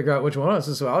 how'd you figure out which one it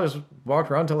was? So I just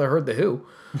walked around until I heard the Who.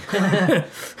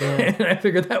 And I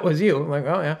figured that was you. I'm like,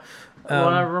 oh, yeah. Well,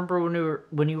 I remember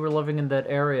when you were living in that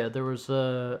area, there was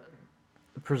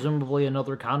presumably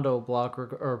another condo block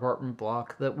or apartment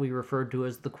block that we referred to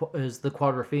as the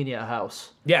Quadrophenia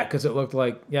house. Yeah, because it looked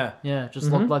like, yeah. Yeah, it just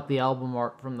looked like the album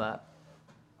art from that.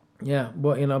 Yeah,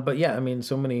 well, but yeah, I mean,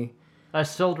 so many... I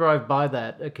still drive by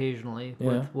that occasionally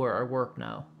with where I work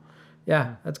now.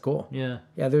 Yeah, that's cool. Yeah.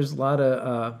 Yeah, there's a lot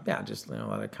of, a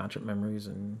lot of concert memories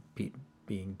and Pete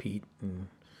being Pete and...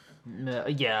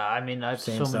 Yeah, I mean, I have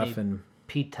so many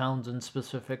Pete Townsend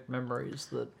specific memories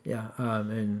that... Yeah,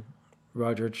 and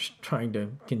Roger just trying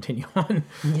to continue on.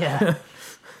 Yeah.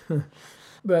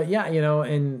 But yeah,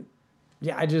 and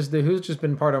yeah, the Who's just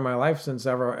been part of my life since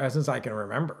I can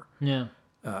remember. Yeah.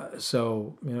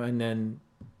 So, and then,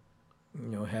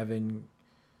 having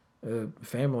a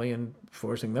family and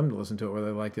forcing them to listen to it whether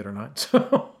they liked it or not.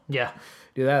 So yeah,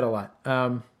 do that a lot.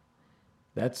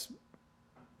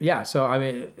 So I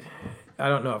mean, I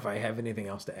don't know if I have anything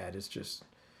else to add.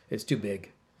 It's too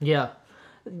big. Yeah,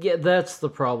 that's the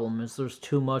problem, is there's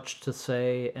too much to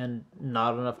say and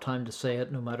not enough time to say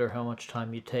it, no matter how much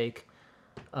time you take.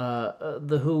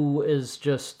 The Who is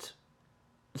just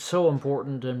so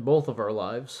important in both of our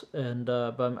lives, and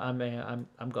but I'm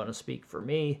going to speak for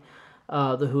me.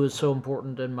 The Who is so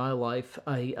important in my life.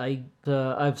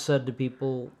 I've said to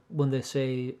people when they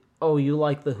say, "Oh, you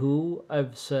like the Who?"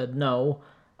 I've said, "No,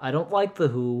 I don't like the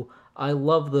Who. I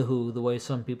love the Who the way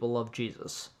some people love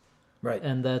Jesus." Right.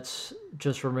 And that's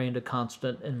just remained a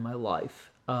constant in my life.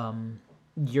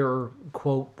 Your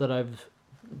quote that I've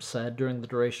said during the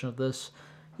duration of this,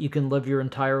 you can live your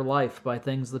entire life by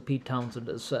things that Pete Townsend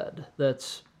has said.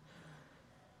 That's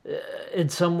in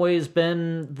some ways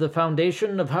been the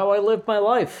foundation of how I live my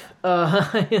life. You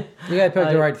gotta pick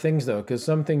the right things, though, because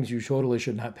some things you totally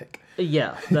should not pick.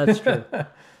 Yeah, that's true.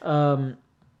 I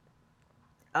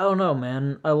don't know,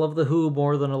 man. I love the Who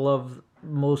more than I love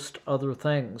most other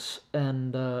things,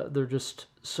 and they're just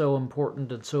so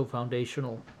important and so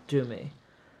foundational to me.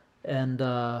 And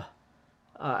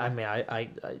I mean,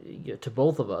 to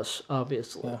both of us,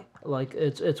 obviously. Yeah. Like,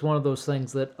 it's one of those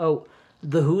things that,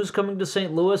 The Who's coming to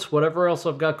St. Louis, whatever else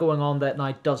I've got going on that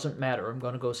night doesn't matter. I'm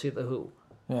going to go see The Who.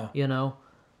 Yeah. You know?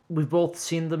 We've both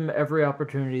seen them every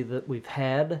opportunity that we've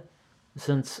had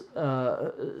since,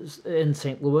 in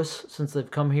St. Louis, since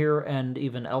they've come here and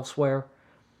even elsewhere.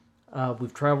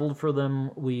 We've traveled for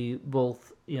them. We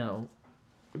both,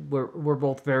 we're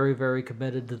both very, very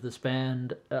committed to this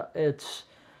band.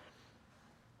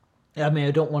 I mean,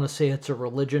 I don't want to say it's a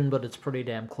religion, but it's pretty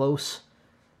damn close.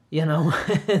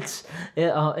 It's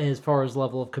as far as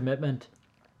level of commitment.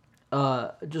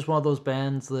 Just one of those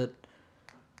bands that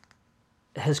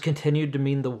has continued to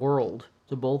mean the world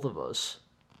to both of us.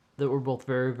 That we're both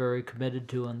very, very committed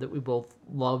to, and that we both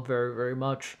love very, very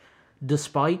much,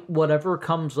 despite whatever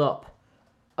comes up.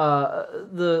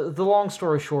 The long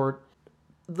story short,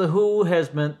 The Who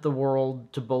has meant the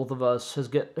world to both of us. Has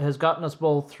gotten us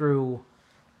both through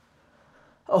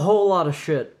a whole lot of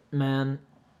shit, man.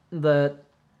 The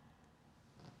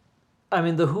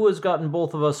Who has gotten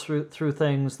both of us through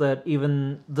things that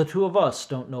even the two of us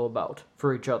don't know about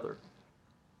for each other.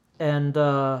 And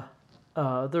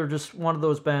they're just one of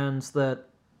those bands that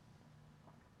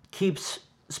keeps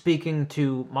speaking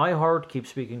to my heart, keeps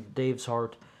speaking to Dave's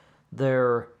heart.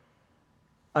 I've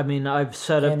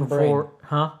said it before. Brain.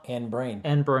 Huh? And Brain.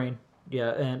 And Brain.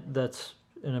 Yeah, and that's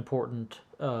an important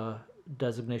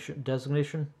designation.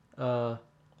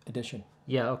 Addition.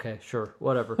 Yeah, okay, sure,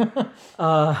 whatever.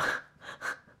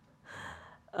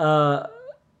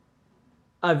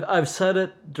 I've said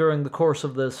it during the course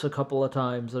of this a couple of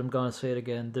times, and I'm going to say it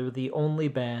again. They're the only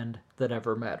band that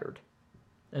ever mattered,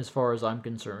 as far as I'm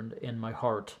concerned, in my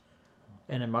heart.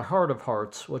 And in my heart of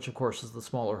hearts, which of course is the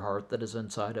smaller heart that is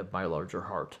inside of my larger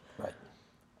heart. Right.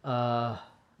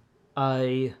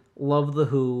 I love The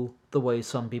Who the way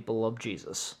some people love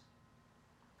Jesus.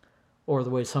 Or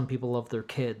the way some people love their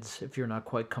kids, if you're not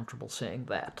quite comfortable saying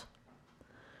that.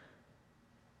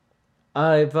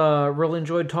 I've really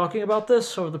enjoyed talking about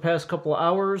this over the past couple of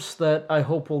hours that I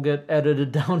hope will get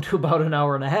edited down to about an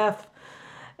hour and a half.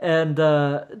 And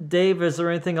Dave, is there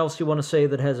anything else you want to say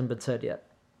that hasn't been said yet?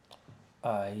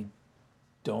 I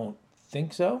don't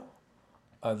think so.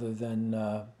 Other than,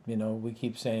 we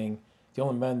keep saying the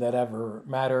only band that ever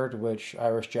mattered, which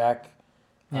Irish Jack,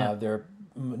 their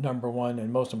number one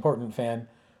and most important fan,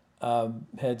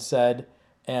 had said,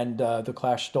 and the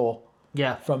Clash stole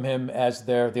from him as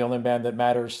the only band that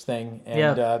matters thing.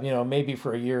 And, maybe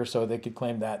for a year or so they could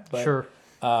claim that. But sure.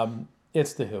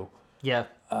 It's The Who. Yeah.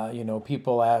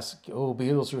 People ask,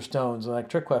 Beatles or Stones? And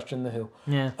trick question, The Who.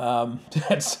 Yeah.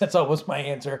 That's always my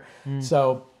answer.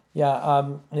 So,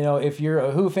 if you're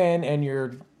a Who fan and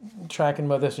you're tracking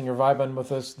with us and you're vibing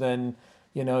with us, then,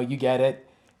 you get it.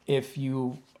 If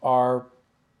you are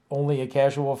only a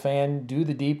casual fan, do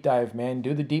the deep dive, man.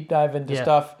 Do the deep dive into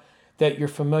stuff that you're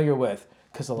familiar with,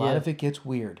 because a lot of it gets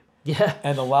weird. Yeah.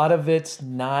 And a lot of it's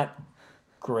not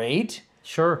great.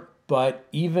 Sure. But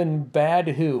even bad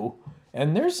Who,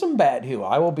 and there's some bad Who,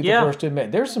 I will be the first to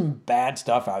admit, there's some bad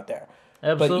stuff out there.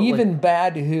 Absolutely. But even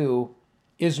bad Who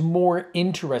is more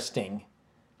interesting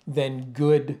than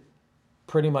good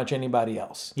pretty much anybody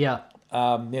else. Yeah.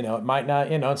 It might not,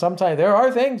 and sometimes there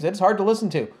are things it's hard to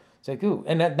listen to. It's like, ooh,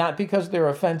 and that not because they're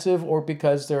offensive or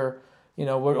because they're,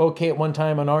 we're okay at one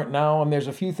time and aren't now, and there's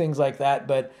a few things like that,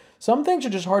 but some things are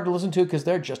just hard to listen to because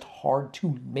they're just hard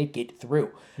to make it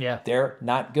through. Yeah. They're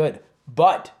not good.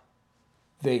 But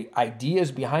the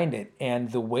ideas behind it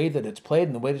and the way that it's played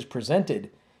and the way it's presented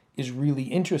is really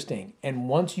interesting. And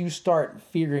once you start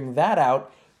figuring that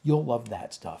out, you'll love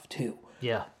that stuff too.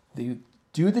 Yeah. You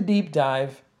do the deep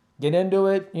dive, get into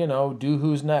it, do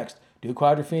Who's Next, do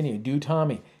Quadrophenia, do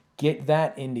Tommy, get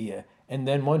that into you. And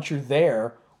then once you're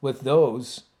there with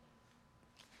those,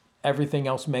 everything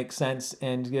else makes sense,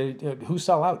 and Who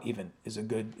Sell Out even is a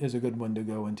good one to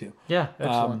go into. Yeah,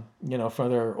 excellent. For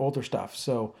their older stuff.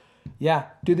 So,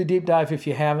 do the deep dive if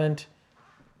you haven't.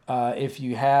 If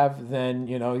you have, then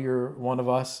you're one of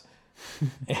us.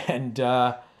 And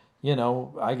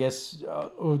I guess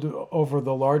over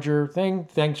the larger thing,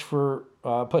 thanks for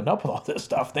putting up with all this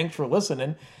stuff. Thanks for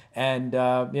listening, and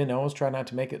let's try not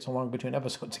to make it so long between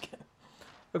episodes again.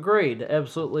 Agreed.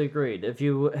 Absolutely agreed. If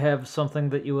you have something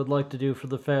that you would like to do for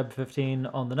the Fab 15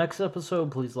 on the next episode,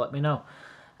 please let me know.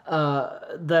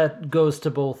 That goes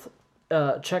to both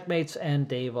Checkmates and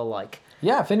Dave alike.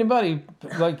 Yeah, if anybody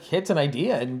hits an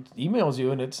idea and emails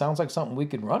you and it sounds like something we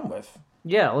could run with.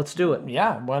 Yeah, let's do it.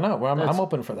 Yeah, why not? Well, I'm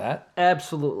open for that.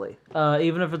 Absolutely.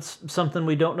 Even if it's something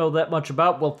we don't know that much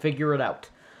about, we'll figure it out.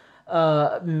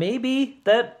 Maybe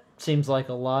that seems like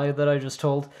a lie that I just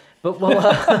told. But we'll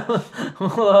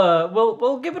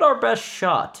give it our best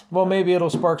shot. Well, maybe it'll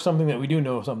spark something that we do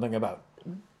know something about.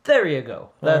 There you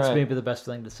go. That's maybe the best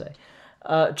thing to say.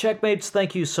 Checkmates,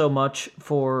 thank you so much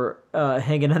for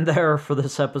hanging in there for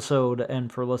this episode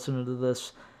and for listening to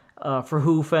this. For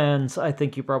Who fans, I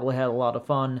think you probably had a lot of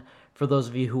fun. For those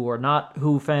of you who are not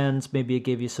Who fans, maybe it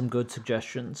gave you some good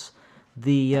suggestions.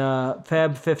 The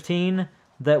Fab 15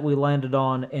 that we landed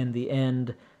on in the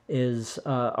end is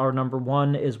our number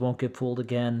 1 is Won't Get Fooled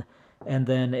Again, and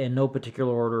then in no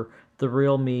particular order, The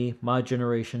Real Me, My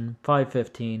Generation,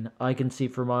 515, I Can See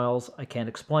for Miles, I Can't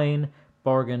Explain,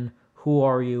 Bargain, Who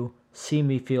Are You, See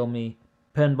Me, Feel Me,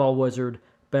 Pinball Wizard,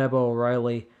 Baba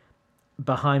O'Reilly,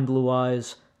 Behind Blue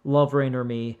Eyes, Love Rain or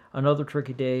Me, Another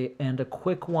Tricky Day, and a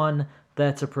quick one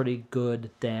that's a pretty good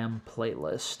damn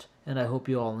playlist. And I hope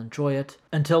you all enjoy it.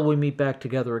 Until we meet back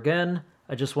together again,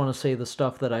 I just want to say the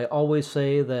stuff that I always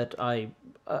say, that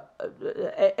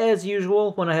as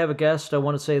usual, when I have a guest, I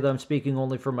want to say that I'm speaking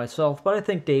only for myself, but I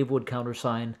think Dave would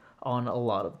countersign on a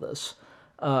lot of this.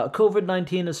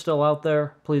 COVID-19 is still out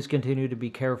there. Please continue to be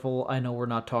careful. I know we're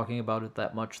not talking about it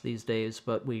that much these days,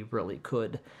 but we really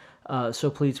could. So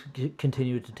please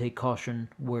continue to take caution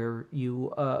where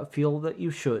you feel that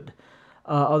you should.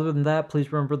 Other than that,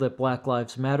 please remember that Black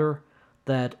Lives Matter,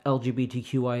 that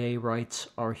LGBTQIA rights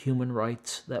are human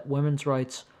rights, that women's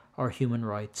rights are human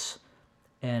rights.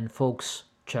 And folks,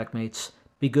 checkmates,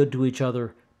 be good to each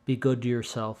other, be good to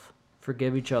yourself,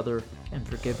 forgive each other, and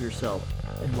forgive yourself.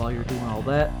 And while you're doing all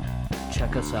that,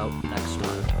 check us out next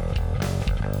time.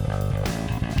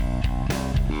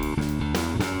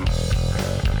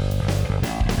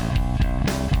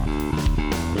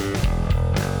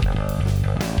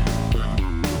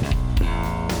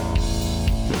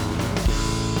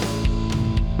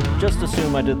 Just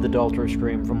assume I did the Dalter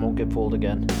scream from Won't Get Fooled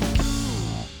Again.